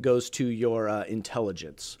think goes to your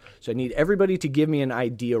intelligence. So I need everybody to give me an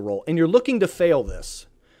idea roll. And you're looking to fail this.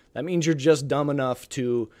 That means you're just dumb enough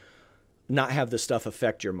to not have the stuff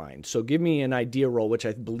affect your mind. So give me an idea roll, which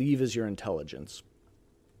I believe is your intelligence.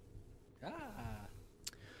 Ah.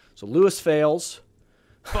 So Lewis fails.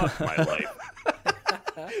 Fuck my life.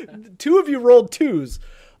 Two of you rolled twos.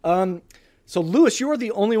 So Lewis, you are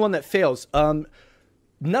the only one that fails.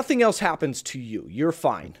 Nothing else happens to you. You're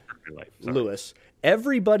fine, My life. Sorry. Lewis.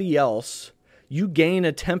 Everybody else, you gain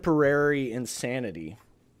a temporary insanity.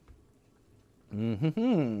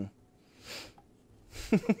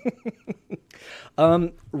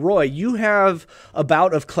 Roy, you have a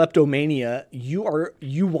bout of kleptomania. You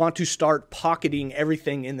want to start pocketing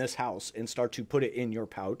everything in this house and start to put it in your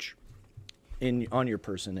pouch, on your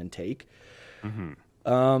person and take.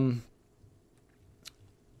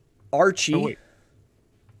 Archie. Oh, wait.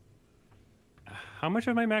 How much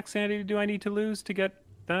of my max sanity do I need to lose to get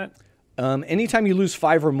that? Anytime you lose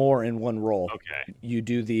 5 or more in one roll, Okay. you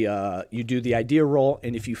do the idea roll,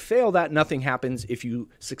 and if you fail that, nothing happens. If you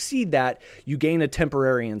succeed that, you gain a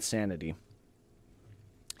temporary insanity.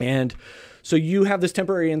 And so you have this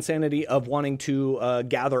temporary insanity of wanting to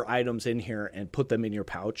gather items in here and put them in your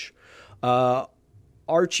pouch.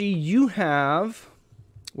 Archie, you have,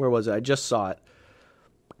 where was it? I just saw it.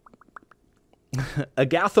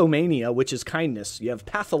 agathomania, which is kindness. You have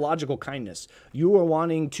pathological kindness. You are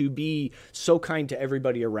wanting to be so kind to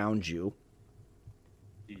everybody around you.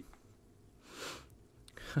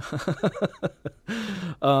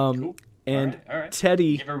 Cool. And all right.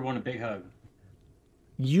 Teddy, Give everyone a big hug.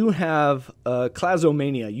 you have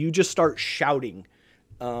klasomania. You just start shouting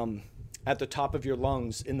at the top of your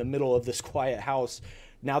lungs in the middle of this quiet house.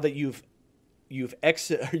 Now that you've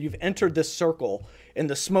entered this circle, and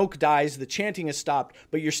the smoke dies, the chanting has stopped,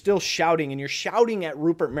 but you're still shouting, and you're shouting at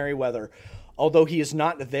Rupert Merriweather, although he is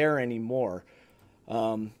not there anymore.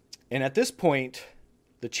 And at this point,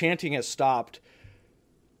 the chanting has stopped.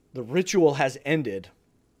 The ritual has ended.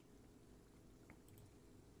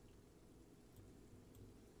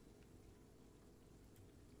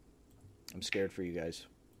 I'm scared for you guys.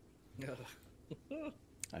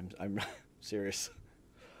 I'm serious.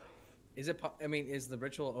 Is it? I mean, is the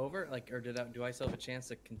ritual over? Like, or do I still have a chance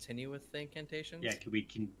to continue with the incantations? Yeah, can we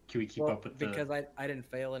keep Well, up with the... because I didn't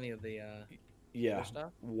fail any of the Yeah. other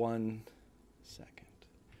stuff? 1 second.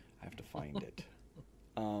 I have to find it.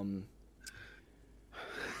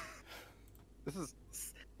 This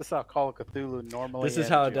is how Call of Cthulhu normally. This is ends,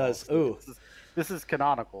 how it y'all. does. Ooh. This is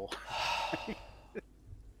canonical.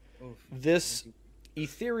 Oof. This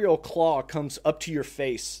ethereal claw comes up to your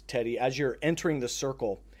face, Teddy, as you're entering the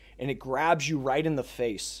circle, and it grabs you right in the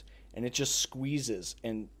face, and it just squeezes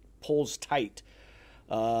and pulls tight.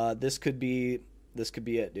 This could be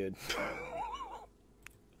it, dude.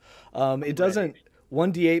 It doesn't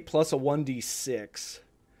 1d8 plus a 1d6.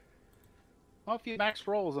 Well, if you max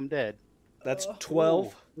rolls, I'm dead. That's 12.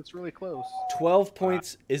 Ooh, that's really close. 12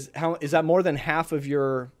 points is that more than half of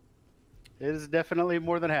your... It is definitely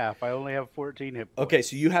more than half. I only have 14 hit points. Okay,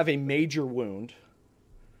 so you have a major wound,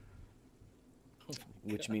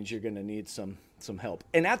 which means you're going to need some help.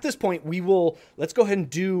 And at this point, let's go ahead and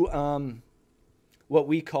do what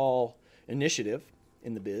we call initiative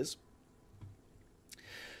in the biz.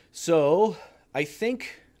 So I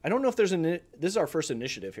don't know if there's this is our first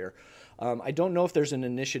initiative here. I don't know if there's an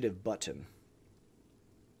initiative button,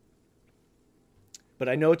 but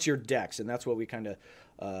I know it's your dex, and that's what we kind of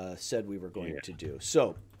said we were going to do.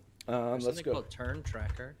 So There's let's something go. called turn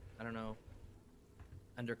tracker. I don't know.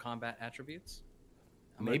 Under combat attributes.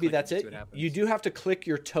 I'm gonna Maybe click that's and it. see what happens. You do have to click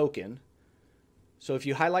your token. So if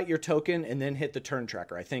you highlight your token and then hit the turn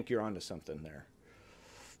tracker, I think you're onto something there.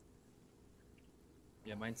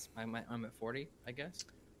 Yeah, I'm at 40, I guess.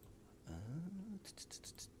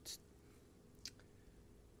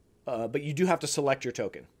 But you do have to select your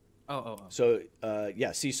token. Oh. So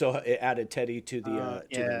yeah, see, so it added Teddy to the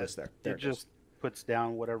list there. There It it goes. just puts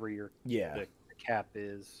down whatever your Yeah. the cap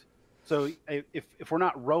is. So if we're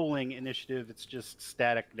not rolling initiative, it's just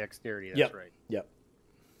static dexterity. That's Yep. right. Yep.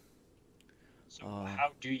 So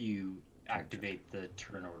how do you activate the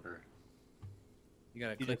turn order? You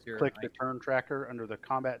gotta You click just your click the turn tracker under the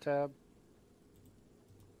combat tab.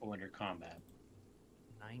 Oh, under combat.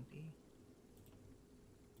 90.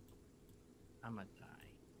 I'm gonna die.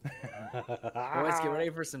 Boys, get ready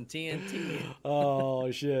for some TNT. Oh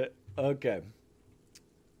shit. Okay.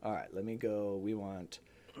 All right, let me go. We want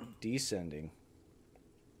descending.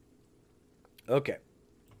 Okay.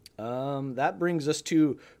 That brings us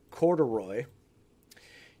to Corduroy.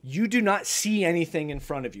 You do not see anything in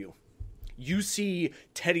front of you. You see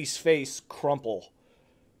Teddy's face crumple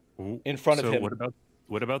in front of him.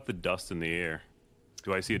 What about the dust in the air?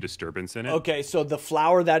 Do I see a disturbance in it? Okay, so the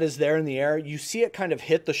flower that is there in the air, you see it kind of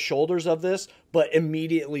hit the shoulders of this, but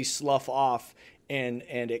immediately slough off, and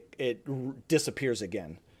it disappears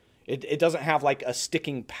again. It doesn't have like a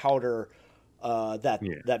sticking powder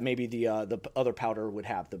that maybe the other powder would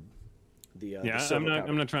have. The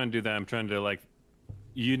I'm not trying to do that. I'm trying to like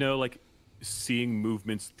seeing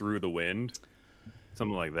movements through the wind,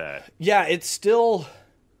 something like that. Yeah, it's still.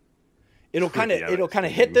 It'll kind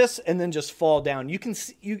of hit this and then just fall down. You can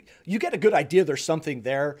see, you get a good idea there's something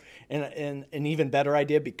there, and an even better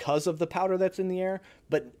idea because of the powder that's in the air,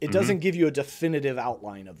 but it doesn't give you a definitive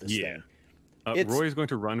outline of this thing. Roy is going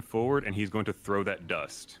to run forward and he's going to throw that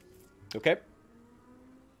dust. Okay.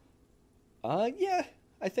 Yeah,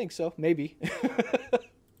 I think so. Maybe.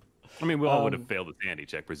 I mean, we all would have failed the sanity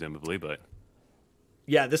check presumably, but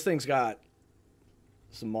yeah, this thing's got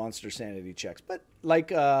some monster sanity checks, but like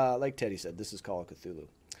Teddy said, this is Call of Cthulhu.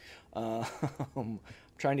 I'm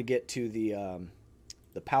trying to get to the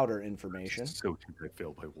powder information. So I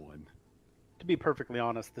failed by 1. To be perfectly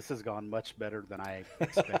honest, this has gone much better than I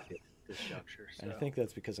expected at this juncture. So. I think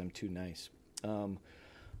that's because I'm too nice.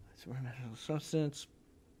 Substance.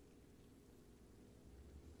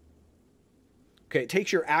 Okay, it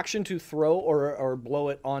takes your action to throw or blow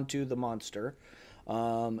it onto the monster.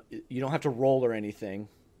 You don't have to roll or anything,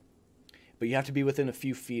 but you have to be within a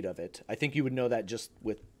few feet of it. I think you would know that just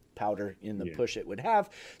with powder in the push it would have.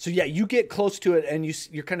 So yeah, you get close to it and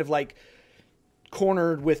you're kind of like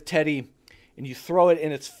cornered with Teddy, and you throw it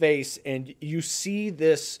in its face, and you see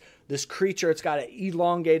this creature. It's got an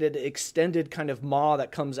elongated, extended kind of maw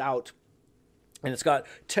that comes out, and it's got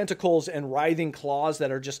tentacles and writhing claws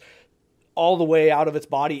that are just all the way out of its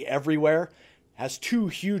body everywhere. Has two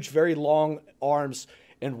huge, very long arms,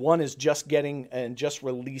 and one is just getting and just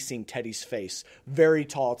releasing Teddy's face. Very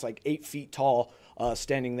tall. It's like 8 feet tall,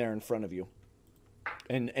 standing there in front of you.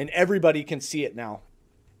 And everybody can see it now.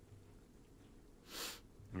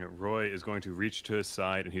 Roy is going to reach to his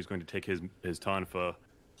side, and he's going to take his tonfa,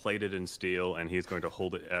 plated in steel, and he's going to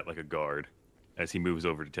hold it at like a guard as he moves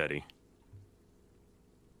over to Teddy.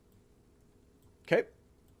 Okay.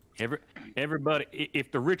 Everybody,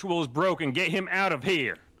 if the ritual is broken, get him out of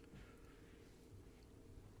here.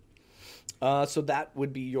 So that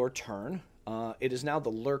would be your turn. It is now the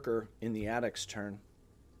lurker in the addict's turn.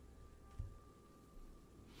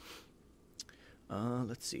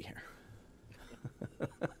 Let's see here.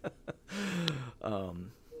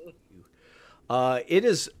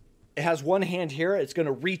 It has one hand here. It's going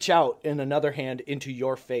to reach out in another hand into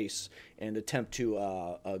your face and attempt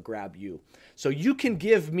to grab you. So you can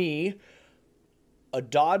give me a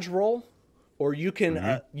dodge roll, or you can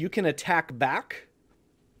attack back.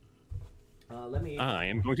 I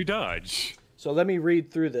am going to dodge. So let me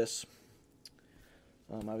read through this.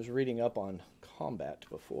 I was reading up on combat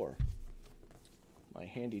before. My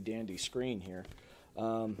handy dandy screen here.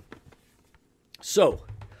 So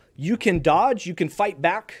you can dodge, you can fight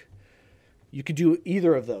back, you could do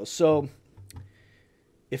either of those. So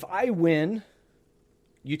if I win,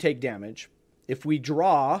 you take damage. If we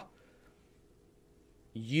draw,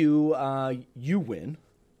 you win.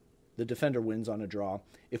 The defender wins on a draw.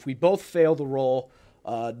 If we both fail the roll,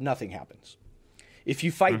 nothing happens. If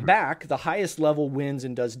you fight back, the highest level wins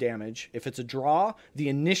and does damage. If it's a draw, the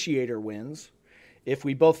initiator wins. If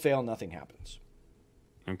we both fail, nothing happens.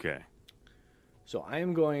 Okay. So I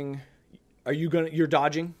am going... You're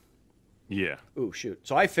dodging? Yeah. Ooh, shoot.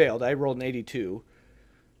 So I failed. I rolled an 82,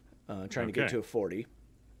 trying to get to a 40.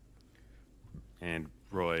 And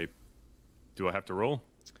Roy, do I have to roll?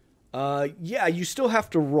 Yeah, you still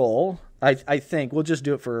have to roll. I think. We'll just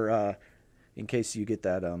do it for... in case you get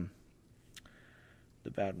that...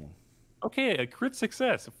 the bad one. Okay, a crit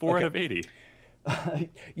success. 4 out of 80.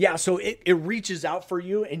 Yeah, so it reaches out for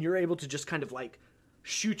you, and you're able to just kind of like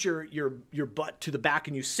shoot your butt to the back,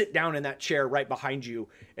 and you sit down in that chair right behind you,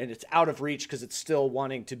 and it's out of reach because it's still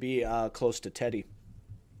wanting to be close to Teddy.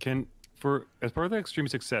 As part of the extreme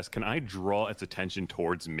success, can I draw its attention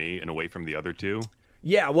towards me and away from the other two?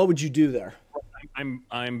 Yeah, what would you do there?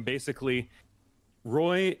 I'm basically...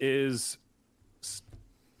 Roy is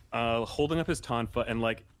holding up his tonfa, and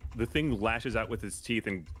like the thing lashes out with his teeth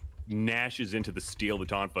and gnashes into the steel of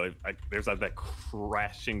the tonfa. There's like that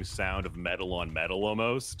crashing sound of metal on metal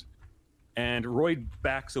almost. And Roy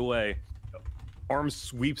backs away. Arm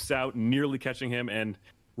sweeps out, nearly catching him, and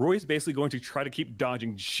Roy's basically going to try to keep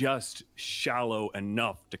dodging just shallow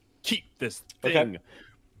enough to keep this thing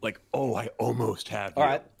like, oh, I almost have you. All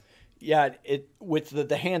right. Yeah, with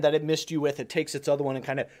the hand that it missed you with, it takes its other one and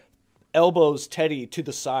kind of elbows Teddy to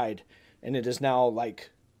the side, and it is now like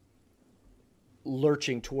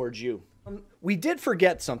lurching towards you. We did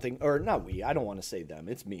forget something, or not we, I don't want to say them,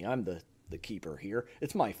 it's me, I'm the keeper here,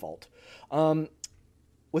 it's my fault.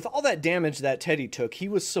 With all that damage that Teddy took, he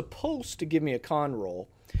was supposed to give me a con roll,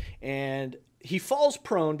 and he falls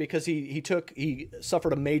prone because he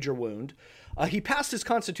suffered a major wound. He passed his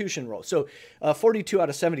constitution roll, so 42 out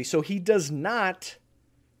of 70, so he does not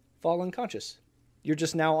fall unconscious. You're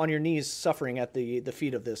just now on your knees suffering at the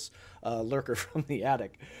feet of this lurker from the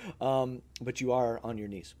attic. But you are on your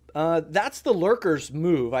knees. That's the lurker's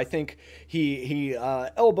move. I think he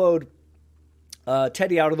elbowed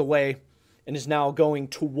Teddy out of the way and is now going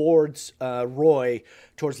towards Roy,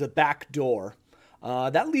 towards the back door.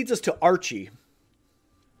 That leads us to Archie.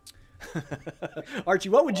 Archie,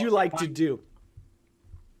 what would you like to do?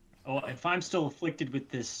 Well, if I'm still afflicted with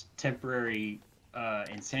this temporary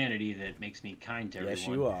insanity that makes me kind to everyone. Yes,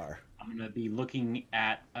 you are. I'm going to be looking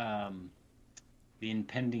at the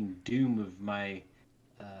impending doom of my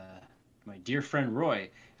my dear friend Roy,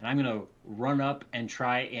 and I'm going to run up and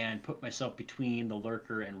try and put myself between the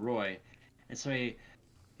lurker and Roy, and say,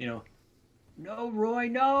 no, Roy,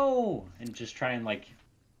 no, and just try and like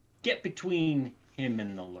get between him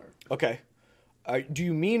and the lurker. Okay. Do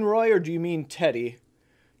you mean Roy or do you mean Teddy?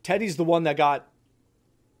 Teddy's the one that got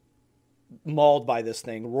mauled by this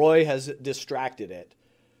thing. Roy has distracted it,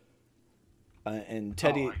 and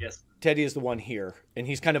Teddy. I guess. Teddy is the one here, and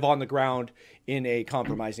he's kind of on the ground in a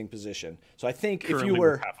compromising position. So I think Currently if you with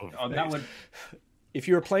were half of Oh, face. that would. if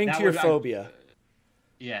you were playing That to your would- I- phobia,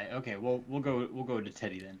 Yeah. Okay. Well, we'll go to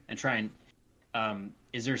Teddy then, and try and.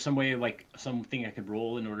 Is there some way, like something I could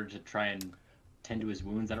roll in order to try and tend to his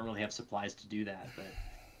wounds? I don't really have supplies to do that,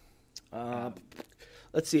 but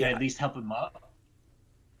let's see. can I at least help him up.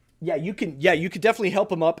 Yeah, you can. Yeah, you could definitely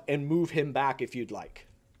help him up and move him back if you'd like.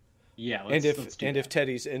 Yeah. And if let's do and that. if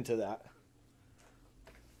Teddy's into that.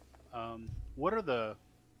 What are the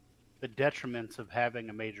detriments of having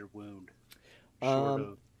a major wound? Short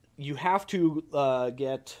of You have to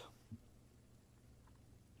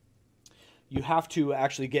you have to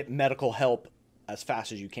actually get medical help as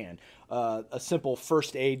fast as you can. A simple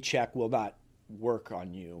first aid check will not work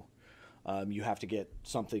on you. You have to get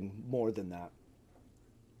something more than that.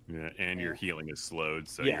 Yeah, and your healing is slowed,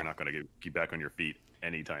 so Yeah. you're not going to get back on your feet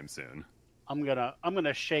anytime soon. I'm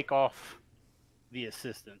gonna shake off the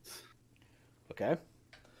assistance. Okay.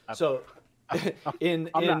 So in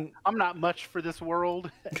I'm not much for this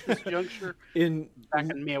world at this juncture. in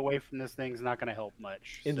Backing me away from this thing's not gonna help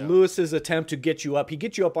much. in so. Lewis's attempt to get you up, he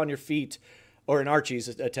gets you up on your feet, or in Archie's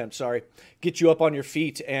attempt, sorry, get you up on your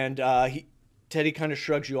feet, and Teddy kind of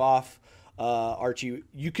shrugs you off. Archie,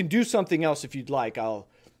 you can do something else if you'd like. I'll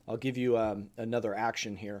give you another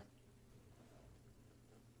action here.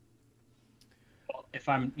 If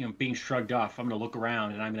I'm being shrugged off, I'm gonna look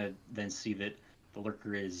around and I'm gonna then see that the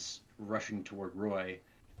lurker is rushing toward Roy,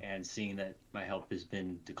 and seeing that my help has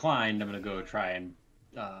been declined, I'm gonna go try and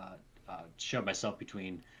shove myself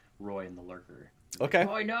between Roy and the lurker. Okay.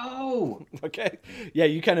 Oh no! Okay. Yeah,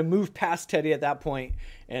 you kind of move past Teddy at that point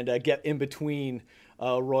and get in between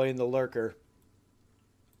Roy and the lurker.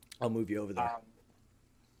 I'll move you over there.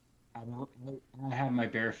 I have my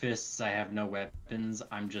bare fists. I have no weapons.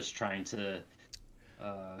 I'm just trying to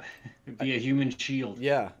be a human shield.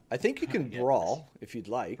 Yeah, I think you can get brawl if you'd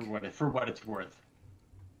like. For what it's worth.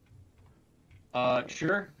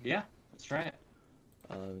 Sure. Yeah. Let's try it.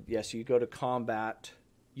 Yes, you go to combat.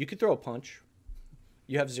 You could throw a punch.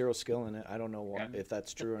 You have 0 skill in it. I don't know Okay. if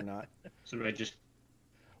that's true or not. So do I just?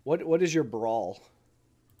 What is your brawl?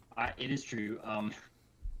 It is true.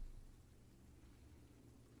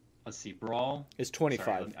 Let's see. Brawl. It's 25.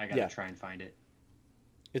 Sorry, I gotta Yeah, try and find it.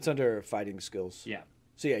 it's under fighting skills. Yeah.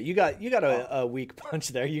 So yeah, you got a weak punch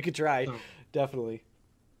there. You could try, So- definitely.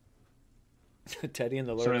 Teddy and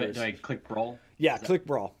the So lurkers. do I click brawl? Yeah, Is that- click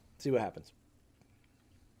brawl. See what happens.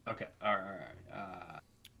 Okay. All right.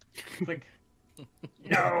 Click.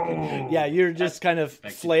 No. Yeah, you're just kind of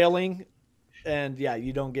Thank you. flailing, and yeah,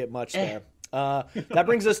 you don't get much there. That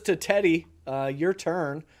brings us to Teddy. Your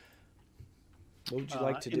turn. What would you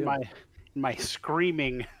like to do? In my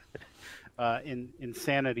screaming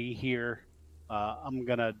insanity here, I'm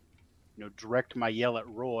gonna direct my yell at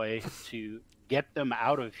Roy to get them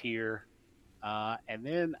out of here, and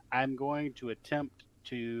then I'm going to attempt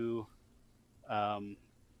to, I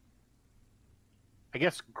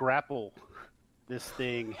guess, grapple this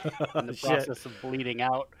thing in the Shit. process of bleeding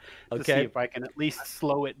out to see Okay. if I can at least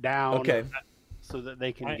slow it down, Okay. so that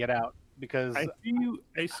they can I- get out. Because I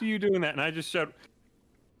see you doing that, and I just shout,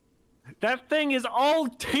 "That thing is all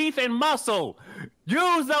teeth and muscle!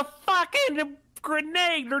 Use a fucking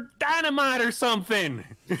grenade or dynamite or something!"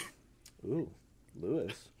 Ooh,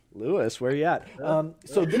 Lewis, where you at?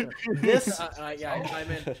 So this. Yeah,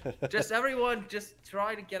 I'm in. Just everyone, just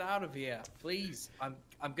try to get out of here, please. I'm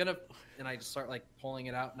gonna, and I just start like pulling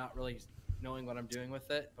it out, not really knowing what I'm doing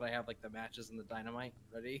with it, but I have like the matches and the dynamite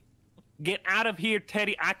ready. Get out of here,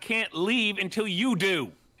 Teddy. I can't leave until you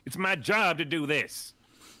do. It's my job to do this.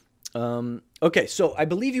 Okay, so I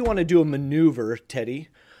believe you want to do a maneuver, Teddy.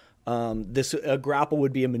 This grapple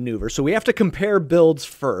would be a maneuver. So we have to compare builds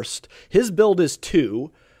first. His build is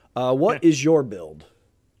 2. What is your build?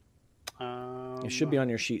 It should be on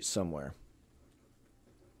your sheet somewhere.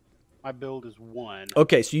 my build is 1.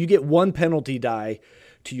 Okay, so you get 1 penalty die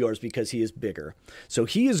to yours because he is bigger. So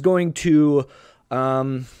he is going to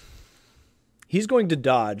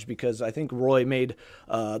dodge because I think Roy made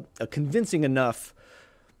a convincing enough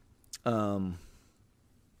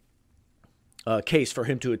case for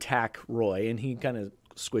him to attack Roy, and he kind of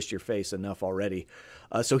squished your face enough already.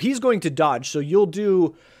 So he's going to dodge. So you'll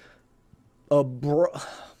do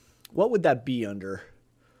what would that be under?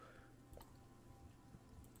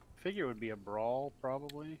 Figure it would be a brawl,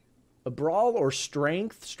 probably. A brawl or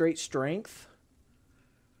strength? Straight strength?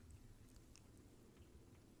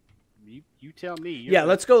 You tell me. Yeah,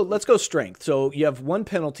 let's go strength. So you have 1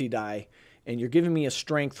 penalty die, and you're giving me a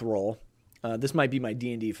strength roll. This might be my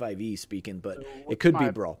D&D 5e speaking, but So it what's could be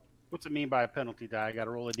my- Brawl. What's it mean by a penalty die? I got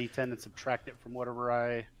to roll a d10 and subtract it from whatever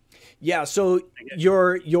I. Yeah, so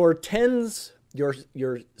your tens,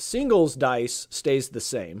 your singles dice stays the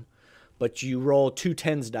same, but you roll 2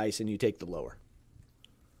 tens dice and you take the lower.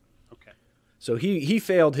 Okay. So he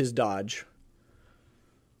failed his dodge.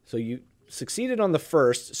 So you succeeded on the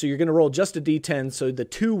first, so you're going to roll just a d10, so the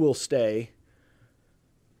 2 will stay.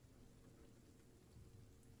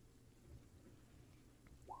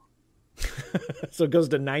 So it goes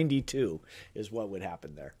to 92 is what would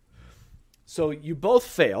happen there. So you both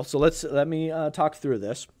fail. So let me talk through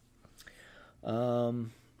this.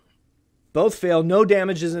 Both fail. No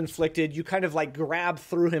damage is inflicted. You kind of like grab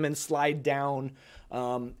through him and slide down,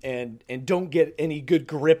 and don't get any good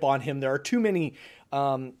grip on him. There are too many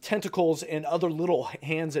tentacles and other little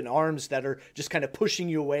hands and arms that are just kind of pushing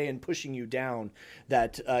you away and pushing you down.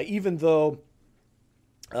 That even though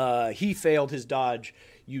he failed his dodge,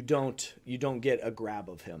 you don't get a grab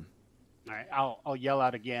of him. All right. I'll yell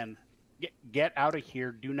out again. Get out of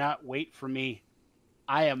here. Do not wait for me.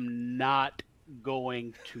 I am not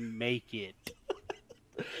going to make it.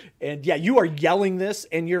 And yeah, you are yelling this,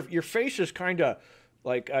 and your face is kind of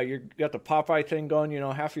like you got the Popeye thing going. You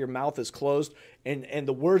know, half of your mouth is closed, and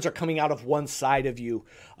the words are coming out of one side of you.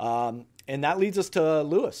 And that leads us to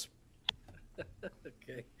Lewis.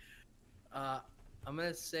 Okay. I'm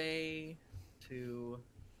gonna say to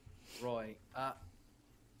Roy.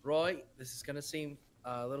 Roy, this is gonna seem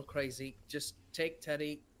a little crazy. Just take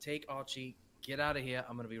Teddy, take Archie, get out of here.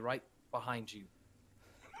 I'm gonna be right behind you.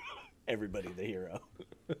 Everybody, the hero.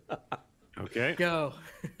 Okay. Go.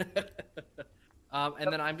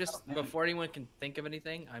 And then I'm just before anyone can think of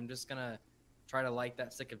anything, I'm just gonna try to light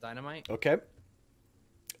that stick of dynamite. Okay.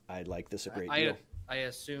 I like this a great deal. I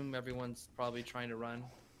assume everyone's probably trying to run.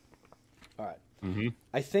 All right. Mm-hmm.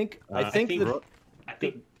 I think I think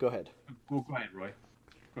Go ahead. Go ahead, Roy.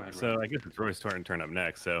 Go ahead, Roy. So I guess it's Roy's turn up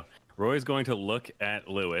next. So Roy's going to look at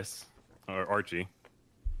Lewis or Archie.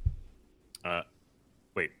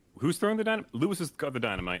 Wait, who's throwing the dynamite? Lewis has got the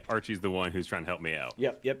dynamite. Archie's the one who's trying to help me out.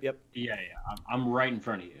 Yep. Yeah. I'm right in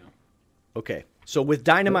front of you. Okay. So with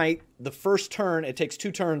dynamite, the first turn, it takes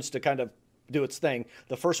 2 turns to kind of do its thing.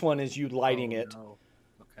 The first one is you lighting it. No.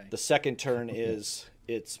 Okay. The second turn is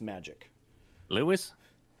its magic. Lewis,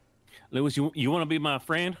 you want to be my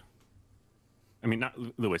friend? I mean, not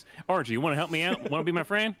Lewis. Archie, you want to help me out? Want to be my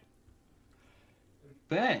friend?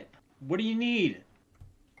 Bet. What do you need?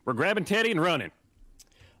 We're grabbing Teddy and running.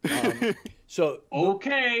 So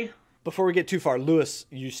Okay. before we get too far, Lewis,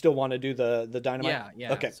 you still want to do the dynamite?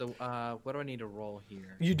 Yeah. Okay. So what do I need to roll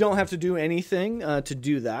here? You don't have to do anything to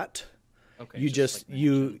do that. Okay. You just like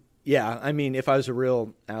you yeah. I mean, if I was a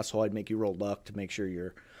real asshole, I'd make you roll luck to make sure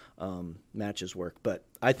your matches work. But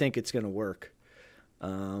I think it's going to work.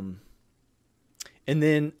 And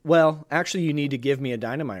then, well, actually, you need to give me a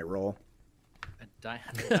dynamite roll. a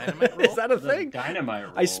dynamite roll? Is that a The thing? dynamite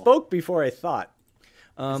roll. I spoke before I thought.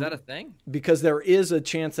 Is that a thing? Because there is a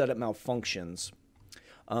chance that it malfunctions.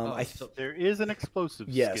 There is an explosive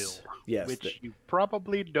Yes, skill, yes, which you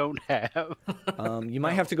probably don't have. You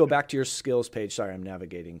might have to go back to your skills page. Sorry, I'm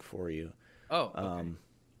navigating for you. Oh, okay.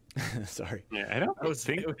 Sorry. Yeah, I don't I was-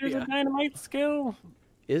 think there's yeah. a dynamite skill.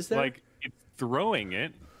 Is there? Like it's throwing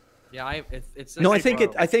it. Yeah, it's No, I a think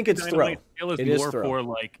throw. I think it's throw. Dynamite skill is It is more throw. for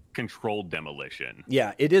like controlled demolition.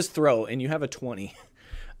 Yeah, it is throw, and you have a 20.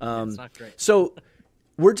 It's not great. So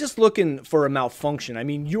we're just looking for a malfunction. I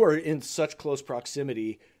mean, you are in such close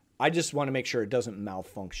proximity. I just want to make sure it doesn't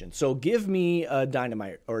malfunction. So give me a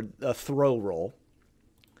dynamite or a throw roll.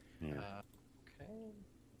 Okay.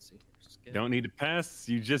 Let's see. Skill. Don't need to pass.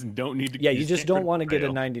 You just don't need to. Yeah, you just don't can't want to get a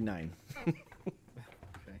fail. 99. Okay.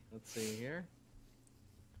 Let's see here.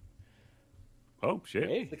 Oh shit!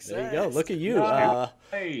 Hey, there you go. Success. Look at you.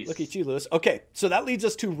 Nice. Look at you, Lewis. Okay, so that leads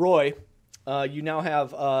us to Roy. You now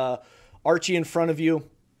have Archie in front of you.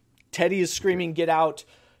 Teddy is screaming, "Get out!"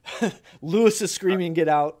 Lewis is screaming, "Get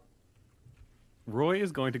out!" Roy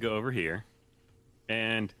is going to go over here,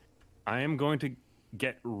 and I am going to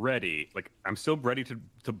get ready. Like I'm still ready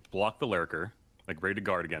to block the lurker, like ready to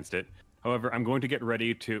guard against it. However, I'm going to get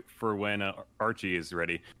ready for when Archie is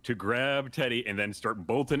ready to grab Teddy and then start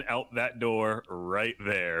bolting out that door right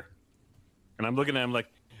there. And I'm looking at him like,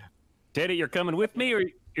 Teddy, you're coming with me, or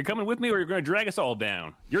you're going to drag us all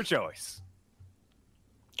down. Your choice.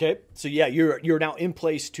 Okay, so yeah, you're now in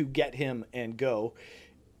place to get him and go.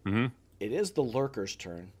 Mm-hmm. It is the lurker's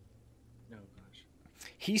turn. Oh gosh.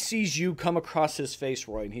 He sees you come across his face,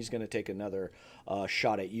 Roy, and he's going to take another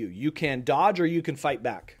shot at you. You can dodge or you can fight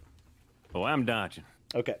back. Oh, I'm dodging.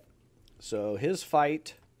 Okay, so his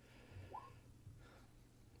fight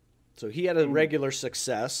So he had a regular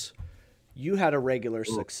success. You had a regular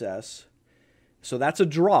success. So that's a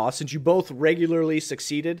draw. Since you both regularly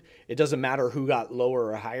succeeded, it doesn't matter who got lower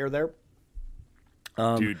or higher there.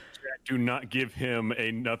 Dude, do not give him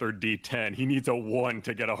another D10. He needs a 1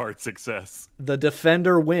 to get a hard success. The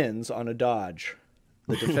defender wins on a dodge.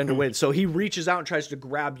 The defender wins. So he reaches out and tries to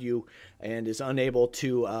grab you and is unable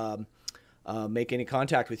to make any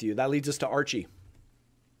contact with you. That leads us to Archie.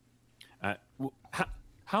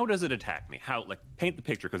 How does it attack me? How, like, paint the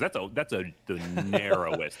picture, because that's the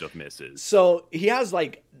narrowest of misses. So he has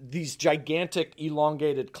like these gigantic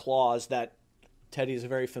elongated claws that Teddy is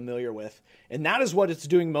very familiar with, and that is what it's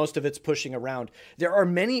doing most of its pushing around. There are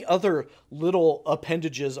many other little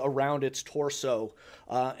appendages around its torso,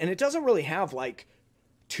 and it doesn't really have like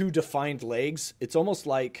 2 defined legs. It's almost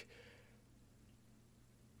like,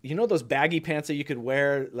 you know, those baggy pants that you could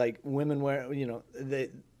wear, like women wear, you know,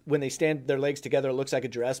 when they stand their legs together, it looks like a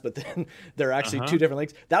dress, but then they're actually 2 different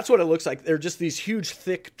legs. That's what it looks like. They're just these huge,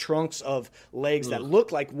 thick trunks of legs that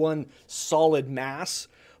look like one solid mass.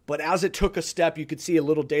 But as it took a step, you could see a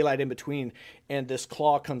little daylight in between, and this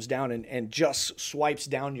claw comes down and just swipes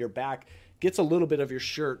down your back, gets a little bit of your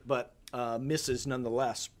shirt, but misses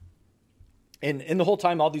nonetheless. And the whole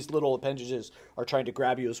time, all these little appendages are trying to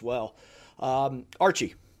grab you as well.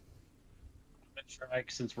 Archie. Try,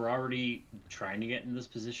 since we're already trying to get in this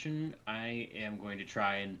position, I am going to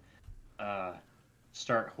try and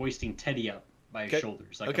start hoisting Teddy up by his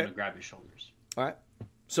shoulders. Like I'm going to grab his shoulders. All right.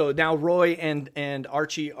 So now Roy and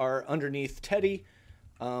Archie are underneath Teddy.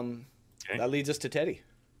 That leads us to Teddy.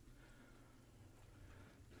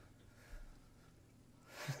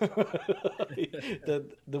 The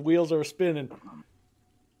wheels are spinning.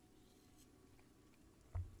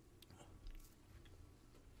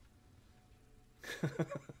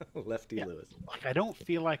 Lefty Lewis. Like, I don't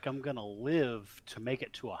feel like I'm gonna live to make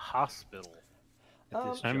it to a hospital. At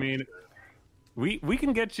this I juncture. mean, we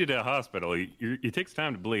can get you to a hospital. It takes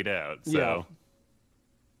time to bleed out. So. Yeah.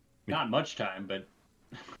 Not much time, but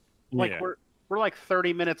like Yeah. we're like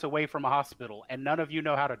 30 minutes away from a hospital, and none of you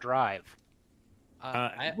know how to drive.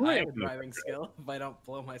 I Roy have knows driving skill if I don't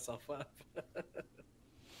blow myself up.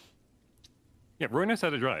 Yeah, Roy knows how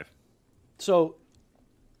to drive. So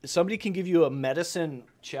somebody can give you a medicine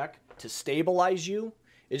check to stabilize you.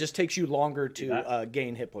 It just takes you longer to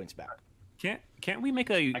gain hit points back. Can't we make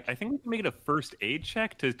I think we can make it a first aid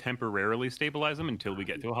check to temporarily stabilize them until we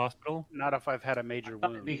get to a hospital? Not if I've had a major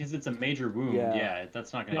wound. because it's a major wound, Yeah.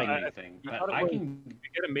 that's not going to do anything. I But thought it I was- can. If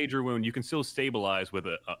you get a major wound, you can still stabilize with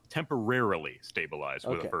temporarily stabilize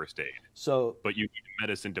with Okay. a first aid, So but you need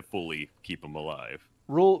medicine to fully keep them alive.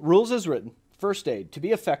 rules as written. First aid. To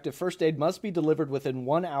be effective, first aid must be delivered within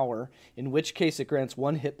 1 hour, in which case it grants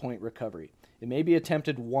 1 hit point recovery. It may be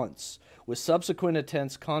attempted once, with subsequent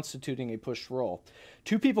attempts constituting a push roll.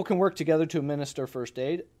 2 people can work together to administer first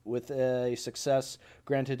aid, with a success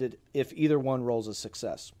granted if either one rolls a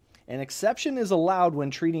success. An exception is allowed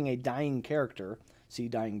when treating a dying character, see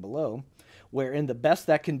dying below, wherein the best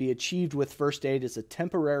that can be achieved with first aid is to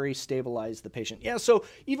temporarily stabilize the patient. Yeah, so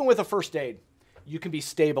even with a first aid, you can be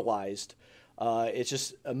stabilized. It's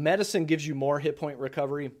just medicine gives you more hit point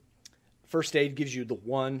recovery. First aid gives you the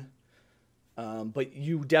 1, but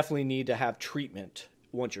you definitely need to have treatment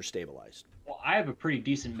once you're stabilized. Well, I have a pretty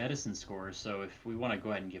decent medicine score, so if we want to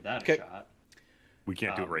go ahead and give that Okay. a shot. We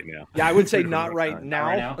can't do it right now. Yeah, I would say not right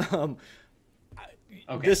now. Not right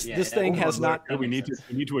Okay, This yeah, thing that- has not. that we makes need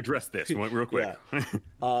sense. to address this real quick.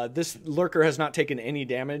 This lurker has not taken any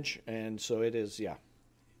damage, and so it is. Yeah,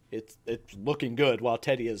 it's looking good. While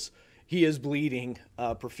Teddy is bleeding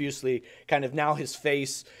profusely. Kind of now his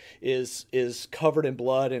face is covered in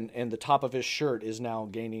blood, and the top of his shirt is now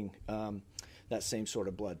gaining that same sort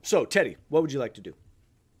of blood. So Teddy, what would you like to do?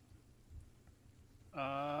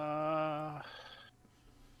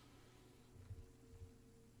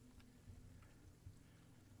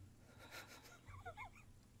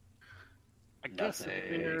 I guess if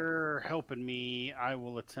they're helping me, I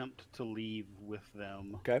will attempt to leave with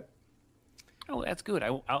them. Okay. Oh, that's good.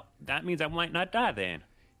 That means I might not die then.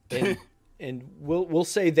 And we'll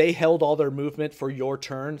say they held all their movement for your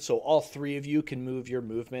turn, so all 3 of you can move your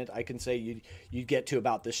movement. I can say you'd get to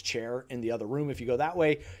about this chair in the other room if you go that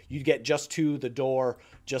way. You'd get just to the door,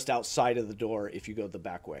 just outside of the door if you go the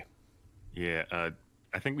back way. Yeah,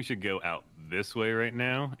 I think we should go out this way right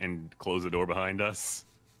now and close the door behind us.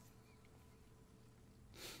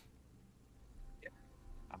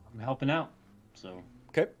 I'm helping out, so.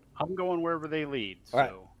 Okay. I'm going wherever they lead. So. All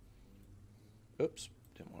right. Oops,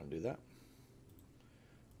 didn't want to do that.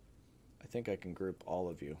 I think I can group all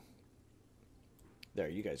of you. There,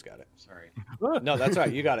 you guys got it. Sorry. No, that's all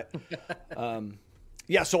right. You got it.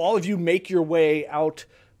 Yeah, so all of you make your way out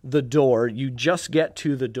the door. You just get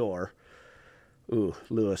to the door. Ooh,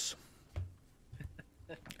 Lewis.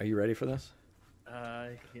 Are you ready for this? Yeah.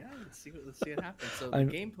 Let's see what happens. So the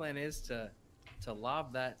game plan is to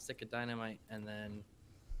lob that stick of dynamite and then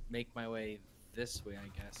make my way this way, I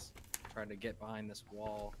guess. Try to get behind this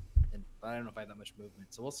wall, but I don't know if I have that much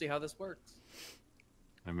movement. So we'll see how this works.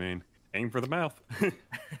 I mean, aim for the mouth.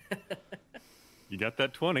 You got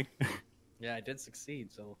that 20. Yeah, I did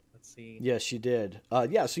succeed. So let's see. Yes, you did.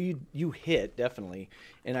 Yeah, so you hit definitely,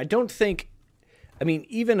 and I don't think. I mean,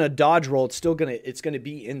 even a dodge roll, it's gonna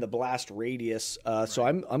be in the blast radius. So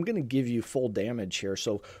I'm gonna give you full damage here.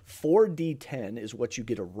 So 4d10 is what you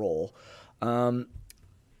get a roll.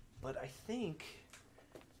 But I think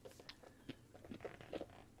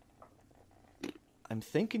I'm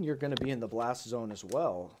thinking you're gonna be in the blast zone as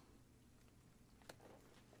well.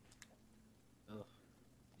 Ugh.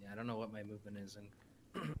 Yeah, I don't know what my movement is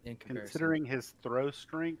in comparison. Considering his throw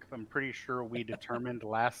strength, I'm pretty sure we determined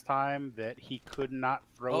last time that he could not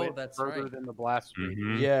throw it that's further right. than the blast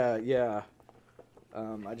radius. Mhm. Yeah.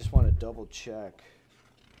 I just want to double check.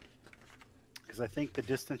 Because I think the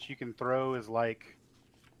distance you can throw is like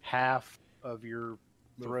half of your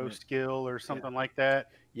throw Movement. skill or something like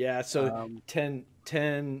that. Yeah, so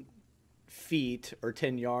 10 feet or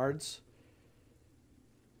 10 yards.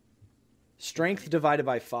 Strength divided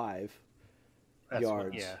by 5 That's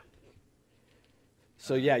yards. yeah.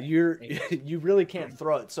 So yeah, you really can't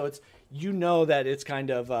throw it. So that it's kind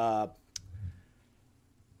of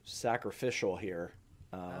sacrificial here.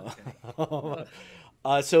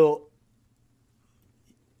 So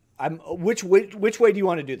which way do you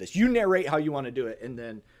want to do this? You narrate how you want to do it, and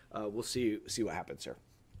then we'll see what happens here.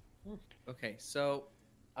 Okay, so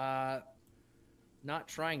not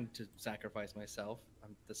trying to sacrifice myself.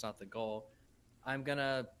 That's not the goal. I'm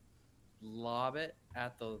gonna lob it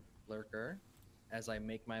at the lurker as I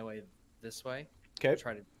make my way this way. Okay.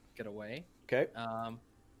 Try to get away. Okay.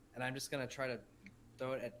 And I'm just gonna try to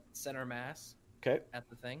throw it at center mass Okay. at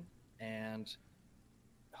the thing and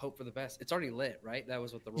hope for the best. It's already lit, right? That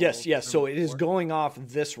was what the roll. Yes. So it is before? going off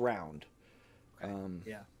this round. Okay.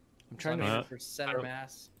 Yeah. I'm trying So I'm to aiming for center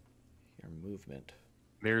mass. your movement.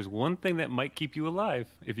 There's one thing that might keep you alive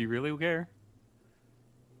if you really care.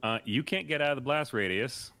 You can't get out of the blast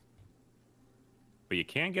radius, but you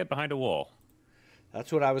can get behind a wall.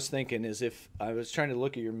 That's what I was thinking. Is if I was trying to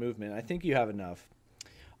look at your movement, I think you have enough.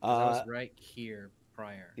 I was right here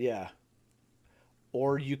prior. Yeah.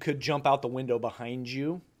 Or you could jump out the window behind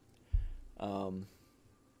you.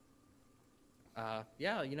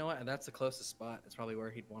 Yeah, you know what? That's the closest spot. It's probably where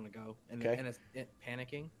he'd want to go. And, Okay. and it's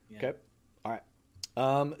panicking. Yeah. Okay. All right.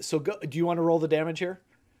 So do you want to roll the damage here?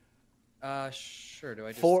 Sure. Do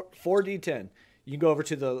I just 4d10. You can go over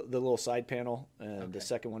to the little side panel and the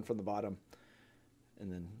second one from the bottom,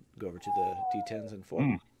 and then go over to the d10s and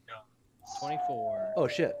 4. 24? Oh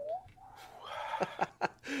shit.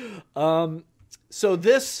 So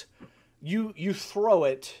this, you throw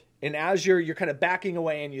it, and as you're kind of backing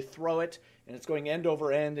away, and you throw it, and it's going end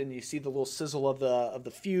over end, and you see the little sizzle of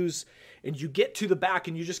the fuse, and you get to the back,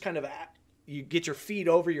 and you just kind of you get your feet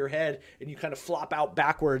over your head, and you kind of flop out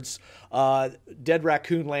backwards. Dead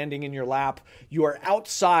raccoon landing in your lap. You are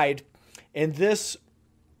outside, and this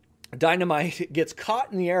dynamite gets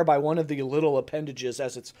caught in the air by one of the little appendages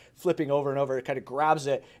as it's flipping over and over. It kind of grabs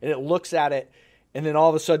it, and it looks at it, and then all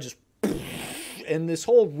of a sudden just, and this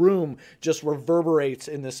whole room just reverberates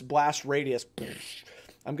in this blast radius.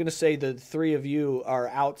 I'm going to say the three of you are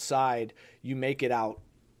outside. You make it out.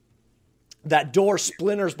 That door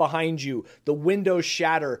splinters behind you. The windows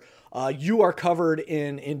shatter. You are covered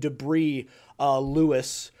in debris,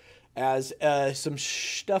 Lewis, as some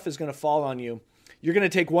stuff is going to fall on you. You're going to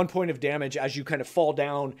take 1 point of damage as you kind of fall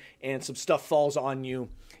down and some stuff falls on you.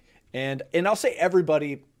 And I'll say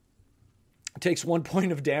everybody takes 1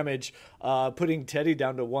 point of damage, putting Teddy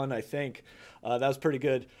down to 1, I think. That was pretty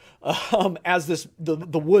good. As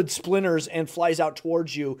the wood splinters and flies out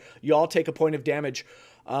towards you, you all take a point of damage.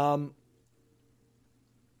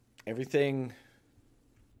 Everything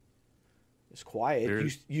is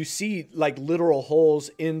quiet. You see like literal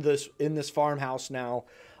holes in this farmhouse now,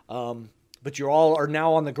 but you all are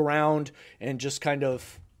now on the ground and just kind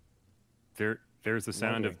of. There's the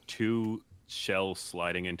sound of 2 shells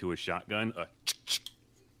sliding into a shotgun,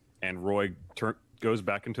 and Roy goes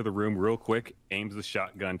back into the room real quick, aims the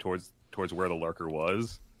shotgun towards where the lurker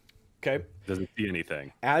was. Okay. Doesn't see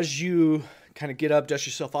anything. As you kind of get up, dust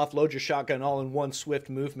yourself off, load your shotgun all in one swift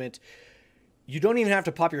movement, you don't even have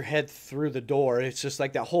to pop your head through the door. It's just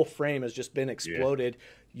like that whole frame has just been exploded.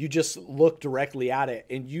 You just look directly at it,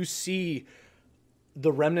 and you see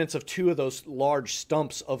the remnants of 2 of those large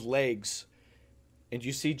stumps of legs, and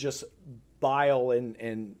you see just bile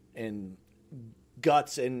and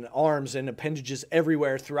guts and arms and appendages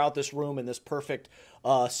everywhere throughout this room in this perfect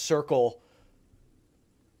circle.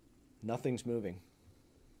 Nothing's moving.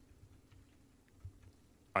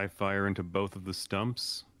 I fire into both of the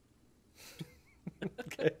stumps.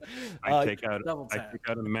 Okay. I take out double I tap. take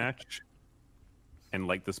out a match and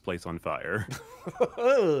light this place on fire.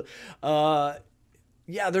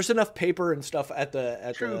 Yeah, there's enough paper and stuff at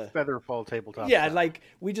True the Featherfall tabletop. yeah, style. like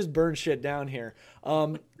we just burn shit down here.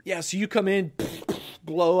 Yeah, so you come in,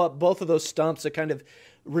 blow up both of those stumps. It kind of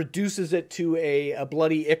reduces it to a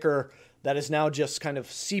bloody ichor that is now just kind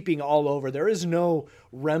of seeping all over. There is no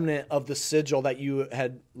remnant of the sigil that you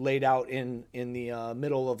had laid out in the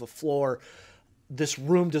middle of the floor. This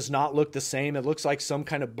room does not look the same. It looks like some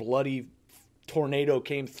kind of bloody tornado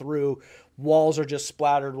came through. Walls are just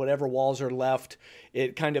splattered, whatever walls are left.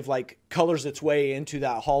 It kind of like colors its way into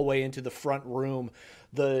that hallway, into the front room.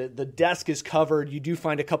 The desk is covered. You do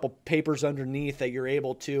find a couple papers underneath that you're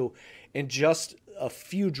able to, and just a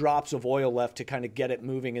few drops of oil left to kind of get it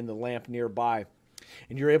moving in the lamp nearby.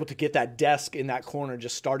 And you're able to get that desk in that corner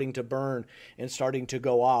just starting to burn and starting to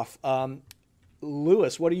go off.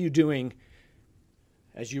 Lewis, what are you doing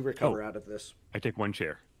as you recover out of this? I take 1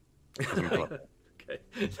 chair. Okay,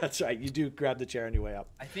 that's right. You do grab the chair on your way up.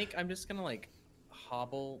 I think I'm just gonna like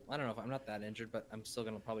hobble. I don't know if I'm not that injured, but I'm still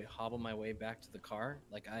gonna probably hobble my way back to the car.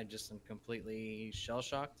 Like I just am completely shell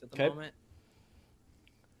shocked at the Okay. moment.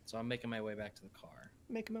 So I'm making my way back to the car.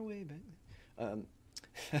 Making my way back.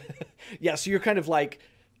 Yeah, so you're kind of like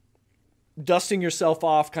dusting yourself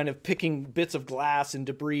off, kind of picking bits of glass and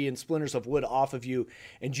debris and splinters of wood off of you,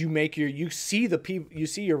 and you see the people, you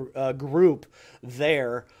see your group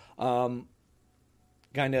there.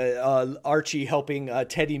 Kind of Archie helping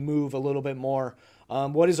Teddy move a little bit more.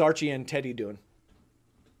 What is Archie and Teddy doing?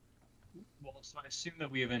 Well, so I assume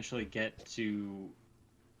that we eventually get to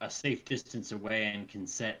a safe distance away and can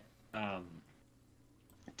set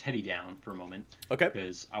Teddy down for a moment. Okay.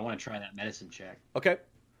 Because I want to try that medicine check. Okay.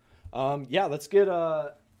 Yeah, let's get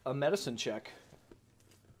a medicine check.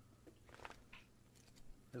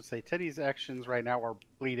 I'd say Teddy's actions right now are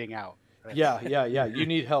bleeding out. Right? Yeah. You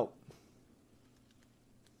need help.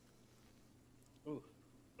 Ooh.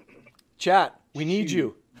 Chat, we need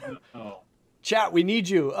you. Oh, Chat, we need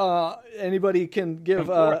you. Anybody can give.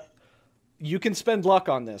 You can spend luck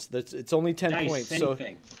on this. It's only 10 nice. points.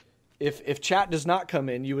 Anything. So if chat does not come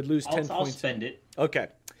in, you would lose 10 I'll points. spend it. Okay.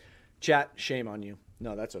 Chat, shame on you.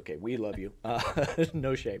 No, that's okay. We love you.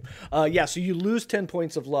 No shame. Yeah, so you lose 10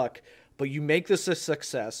 points of luck, but you make this a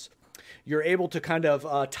success. You're able to kind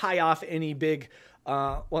of tie off any big...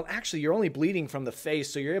 well, actually, you're only bleeding from the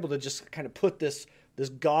face, so you're able to just kind of put this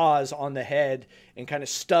gauze on the head and kind of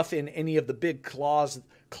stuff in any of the big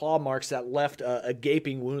claw marks that left a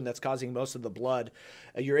gaping wound that's causing most of the blood.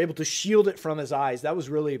 You're able to shield it from his eyes. That was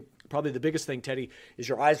really probably the biggest thing, Teddy, is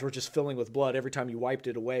your eyes were just filling with blood every time you wiped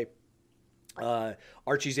it away.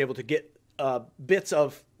 Archie's able to get bits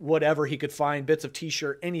of whatever he could find, bits of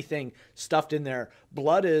t-shirt, anything stuffed in there.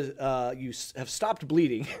 Blood is you have stopped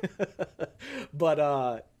bleeding,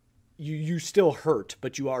 but you still hurt,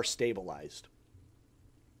 but you are stabilized.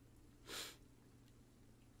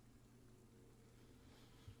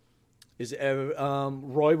 Is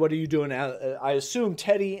Roy, what are you doing? I assume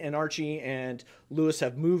Teddy and Archie and Lewis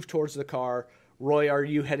have moved towards the car. Roy, are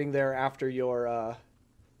you heading there after your?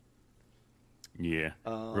 Yeah,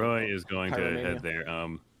 Roy is going to Pyromania. head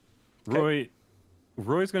there.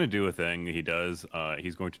 Roy's going to do a thing he does.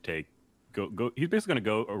 He's going to go. He's basically going to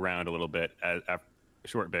go around a little bit, a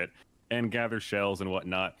short bit, and gather shells and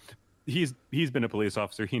whatnot. He's been a police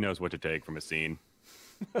officer. He knows what to take from a scene.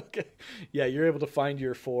 Okay, yeah, you're able to find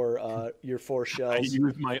your four I shells.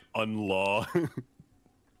 use my unlaw,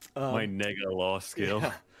 my nega law skill.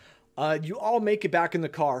 Yeah. You all make it back in the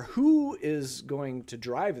car. Who is going to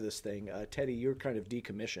drive this thing? Teddy, you're kind of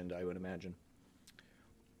decommissioned, I would imagine.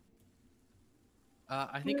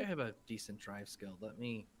 I think I have a decent drive skill. Let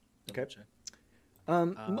me double Okay. check.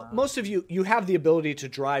 Most of you have the ability to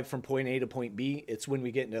drive from point A to point B. It's when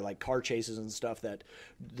we get into like car chases and stuff that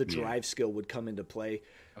the drive skill would come into play.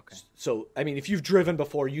 Okay. So, I mean, if you've driven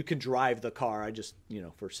before, you can drive the car. I just,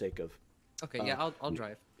 for sake of... Okay, yeah, I'll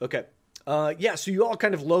drive. Okay. Yeah, so you all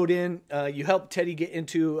kind of load in. You help Teddy get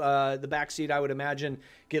into the back seat, I would imagine.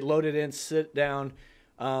 Get loaded in, sit down.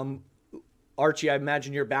 Archie, I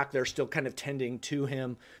imagine you're back there still kind of tending to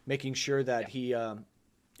him, making sure that he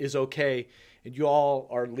is okay. and you all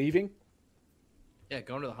are leaving. Yeah,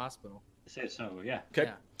 going to the hospital. Say so, yeah. Okay.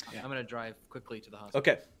 Yeah. I'm gonna drive quickly to the hospital.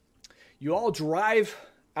 Okay. You all drive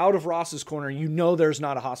out of Ross's Corner. You know there's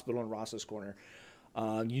not a hospital in Ross's Corner.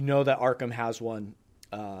 You know that Arkham has one.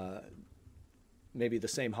 Maybe the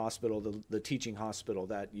same hospital, the teaching hospital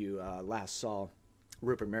that you last saw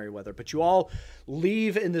Rupert Merriweather. But you all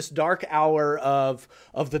leave in this dark hour of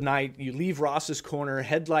the night. You leave Ross's Corner,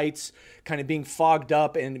 headlights kind of being fogged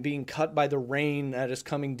up and being cut by the rain that is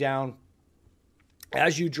coming down.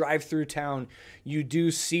 As you drive through town, you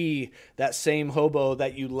do see that same hobo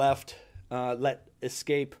that you let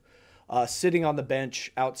escape, sitting on the bench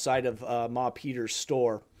outside of Ma Peter's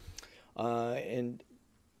store, and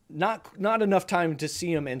not enough time to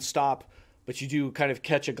see him and stop, but you do kind of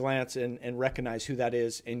catch a glance and recognize who that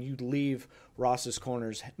is, and you leave Ross's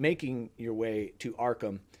Corners, making your way to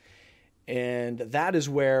Arkham, and that is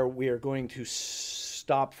where we are going to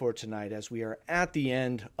stop for tonight, as we are at the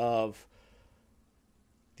end of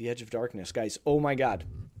The Edge of Darkness, guys. Oh my God.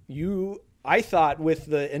 I thought with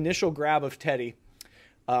the initial grab of Teddy,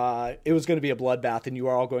 it was going to be a bloodbath and you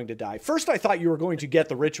are all going to die. First, I thought you were going to get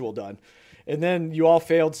the ritual done, and then you all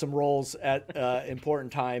failed some rolls at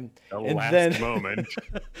important time. Last moment.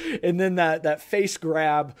 And then that face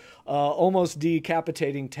grab, almost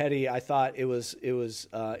decapitating Teddy. I thought it was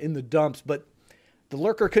in the dumps, but the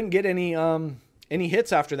lurker couldn't get any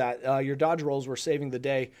hits after that. Your dodge rolls were saving the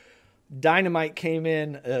day. Dynamite came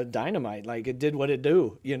in, dynamite, like it did what it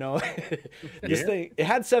do, you know. This thing, it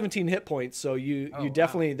had 17 hit points, so you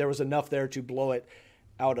definitely, there was enough there to blow it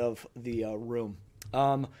out of the room.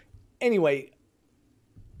 Anyway,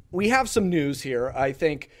 we have some news here, I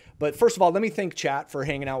think, but first of all, let me thank chat for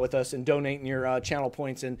hanging out with us and donating your channel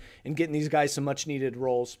points and getting these guys some much needed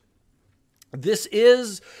rolls. This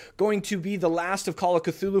is going to be the last of Call of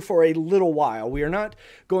Cthulhu for a little while. We are not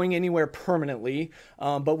going anywhere permanently,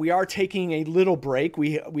 but we are taking a little break.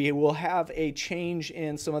 We will have a change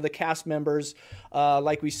in some of the cast members.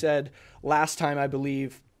 Like we said last time, I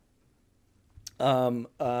believe,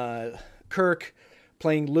 Kirk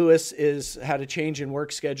playing Lewis had a change in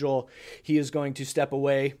work schedule. He is going to step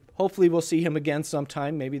away. Hopefully we'll see him again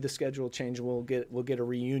sometime. Maybe the schedule change and we'll get a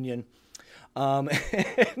reunion. And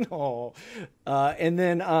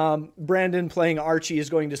then Brandon playing Archie is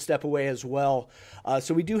going to step away as well.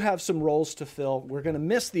 So we do have some roles to fill. We're going to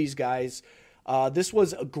miss these guys. This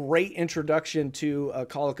was a great introduction to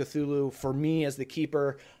Call of Cthulhu for me as the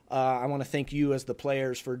keeper. I want to thank you as the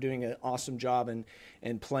players for doing an awesome job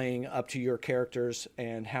and playing up to your characters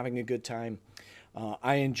and having a good time.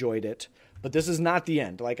 I enjoyed it, but this is not the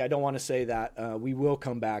end. Like, I don't want to say that. We will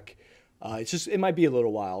come back. It's just, it might be a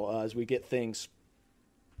little while as we get things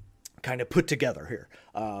kind of put together here.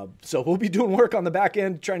 So we'll be doing work on the back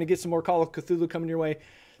end, trying to get some more Call of Cthulhu coming your way.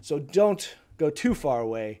 So don't go too far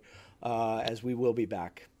away, as we will be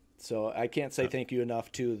back. So I can't say thank you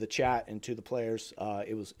enough to the chat and to the players.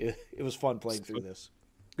 It was fun playing through this.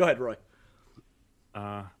 Go ahead, Roy.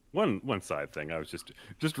 One side thing. I was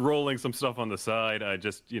just rolling some stuff on the side. I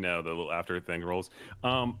just, the little after thing rolls.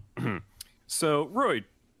 So Roy,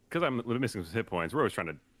 because I'm missing some hit points, Roy's trying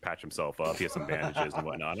to patch himself up. He has some bandages and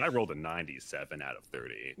whatnot. And I rolled a 97 out of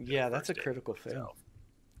 30. Yeah, that's a critical fail.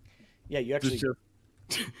 Yeah, you actually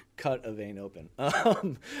cut a vein open.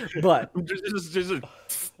 But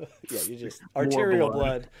yeah, you just arterial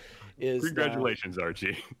blood is. Congratulations,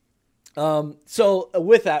 Archie. So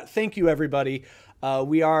with that, thank you everybody.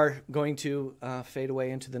 We are going to fade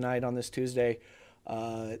away into the night on this Tuesday.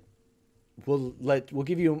 We'll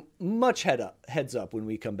give you much heads up when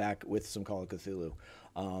we come back with some Call of Cthulhu.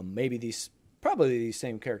 Maybe probably these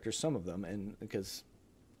same characters, some of them, and because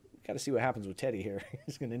got to see what happens with Teddy here.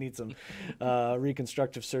 He's going to need some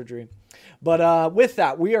reconstructive surgery. But with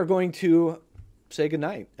that, we are going to say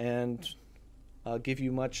goodnight and give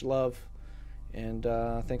you much love. And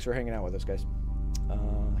thanks for hanging out with us, guys.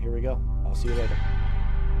 Here we go. I'll see you later.